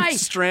 no, Just some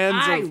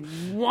strands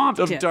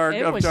of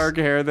dark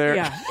hair there.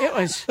 Yeah, it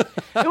was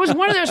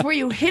one of those where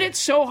you hit it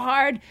so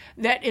hard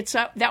that it's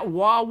that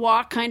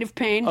wah kind of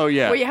pain. Oh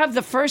yeah, where you have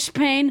the first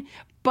pain.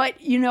 But,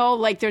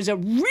 like there's a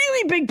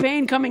really big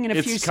pain coming in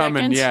a few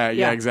coming. seconds.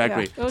 Yeah,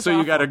 exactly. Yeah. So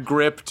you got a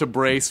grip to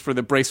brace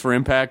for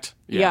impact.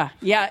 Yeah,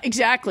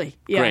 exactly.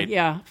 Yeah, Great.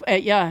 Yeah.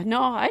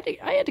 No, I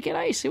had to get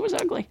ice. It was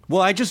ugly.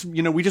 Well,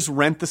 we just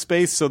rent the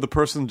space, so the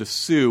person to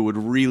sue would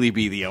really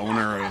be the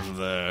owner of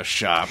the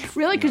shop.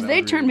 Really? Because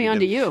they turned me on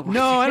to you.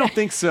 No, I don't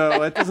think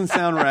so. That doesn't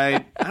sound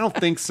right. I don't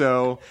think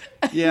so.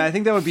 Yeah, I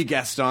think that would be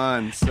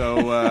Gaston.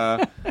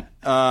 So,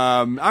 but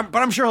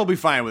I'm sure he'll be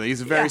fine with it.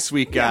 He's a very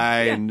sweet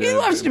guy, and he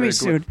loves to be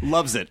sued.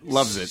 Loves it.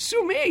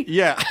 Sue me.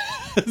 Yeah.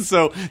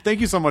 So, thank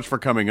you so much for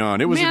coming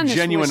on. It was a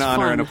genuine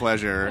honor and a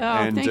pleasure.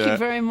 Oh, thank you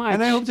very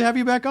much. And I hope to have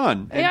you back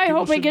on. Yeah, I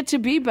hope I get to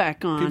be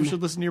back on. People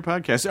should listen to your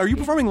podcast. Are you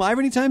performing live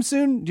anytime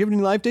soon? Do you have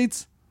any live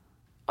dates?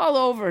 All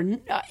over.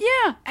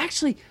 Yeah,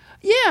 actually.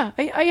 Yeah,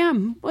 I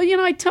am. Well,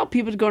 I tell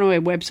people to go to my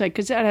website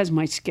because that has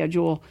my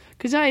schedule.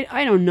 Because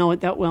I don't know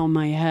it that well in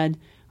my head.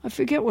 I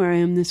forget where I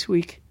am this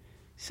week.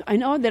 So I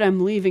know that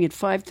I'm leaving at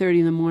 5:30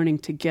 in the morning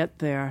to get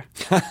there.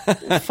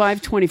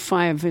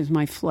 5:25 is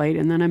my flight,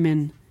 and then I'm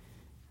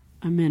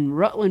in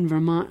Rutland,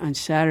 Vermont on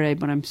Saturday,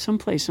 but I'm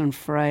someplace on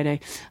Friday.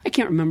 I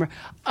can't remember.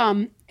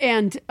 But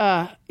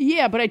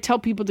I tell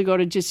people to go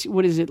to just,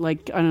 what is it,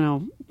 like, I don't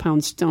know,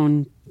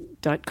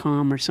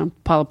 Poundstone.com or some,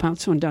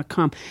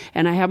 paulapoundstone.com,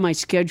 and I have my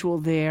schedule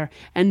there.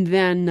 And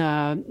then,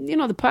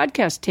 the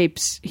podcast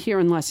tapes here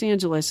in Los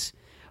Angeles,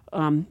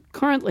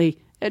 currently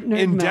at Nerd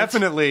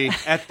Indefinitely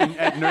at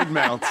Nerd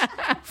Melt.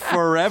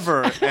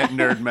 Forever at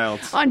Nerd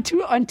Melt.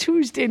 On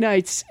Tuesday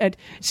nights at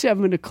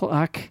 7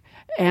 o'clock.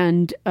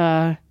 And,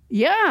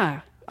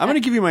 yeah. I'm going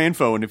to give you my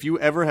info, and if you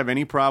ever have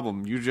any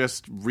problem, you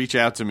just reach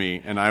out to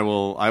me, and I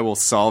will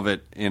solve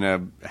it in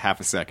a half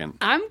a second.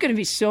 I'm going to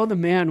be so the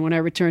man when I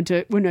return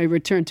to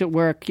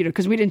work,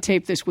 because we didn't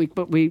tape this week,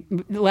 but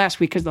last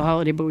week because of the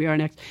holiday, but we are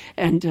next.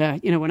 And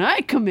when I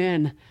come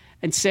in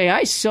and say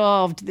I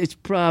solved this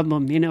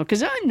problem,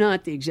 because I'm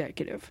not the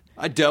executive.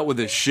 I dealt with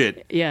this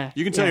shit. Yeah.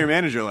 You can tell your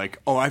manager, like,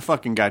 oh, I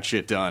fucking got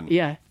shit done.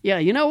 Yeah.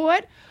 You know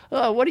what?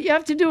 What you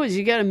have to do is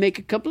you got to make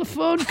a couple of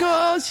phone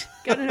calls.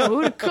 Got to know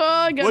who to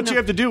call. What you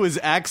have to do is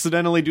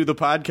accidentally do the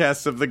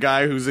podcast of the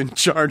guy who's in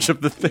charge of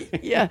the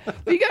thing. Yeah.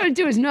 What you got to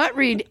do is not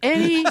read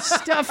any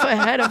stuff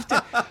ahead of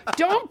time.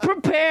 Don't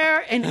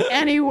prepare in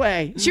any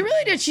way. She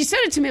really did. She said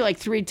it to me like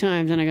 3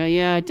 times, and I go,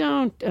 yeah,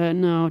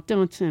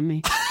 don't send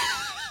me.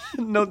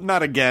 No,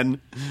 not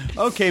again.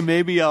 Okay,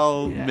 maybe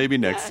maybe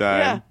next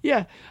time.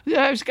 Yeah.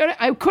 I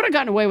could have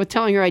gotten away with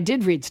telling her I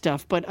did read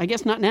stuff, but I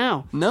guess not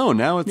now. No,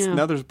 now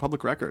there's a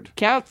public record.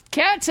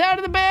 Cat's out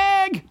of the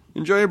bag.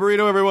 Enjoy your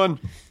burrito, everyone.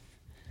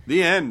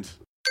 The end.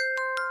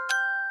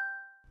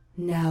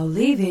 Now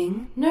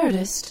leaving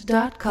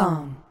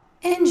Nerdist.com.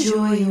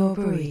 Enjoy your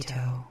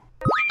burrito.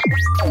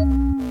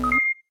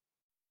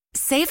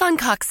 Save on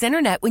Cox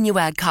Internet when you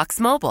add Cox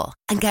Mobile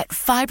and get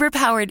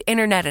fiber-powered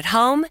internet at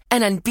home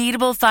and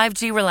unbeatable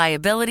 5G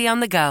reliability on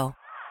the go.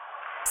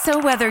 So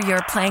whether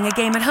you're playing a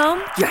game at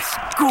home, Yes,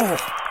 goal.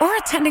 or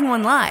attending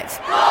one live,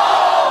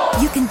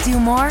 you can do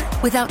more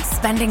without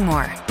spending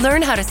more.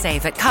 Learn how to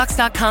save at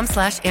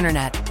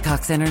cox.com/internet.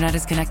 Cox Internet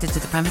is connected to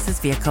the premises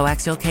via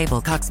coaxial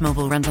cable. Cox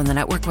Mobile runs on the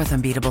network with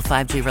unbeatable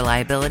 5G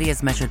reliability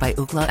as measured by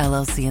Ookla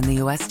LLC in the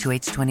U.S. to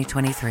H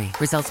 2023.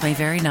 Results may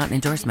vary, not an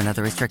endorsement.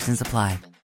 Other restrictions apply.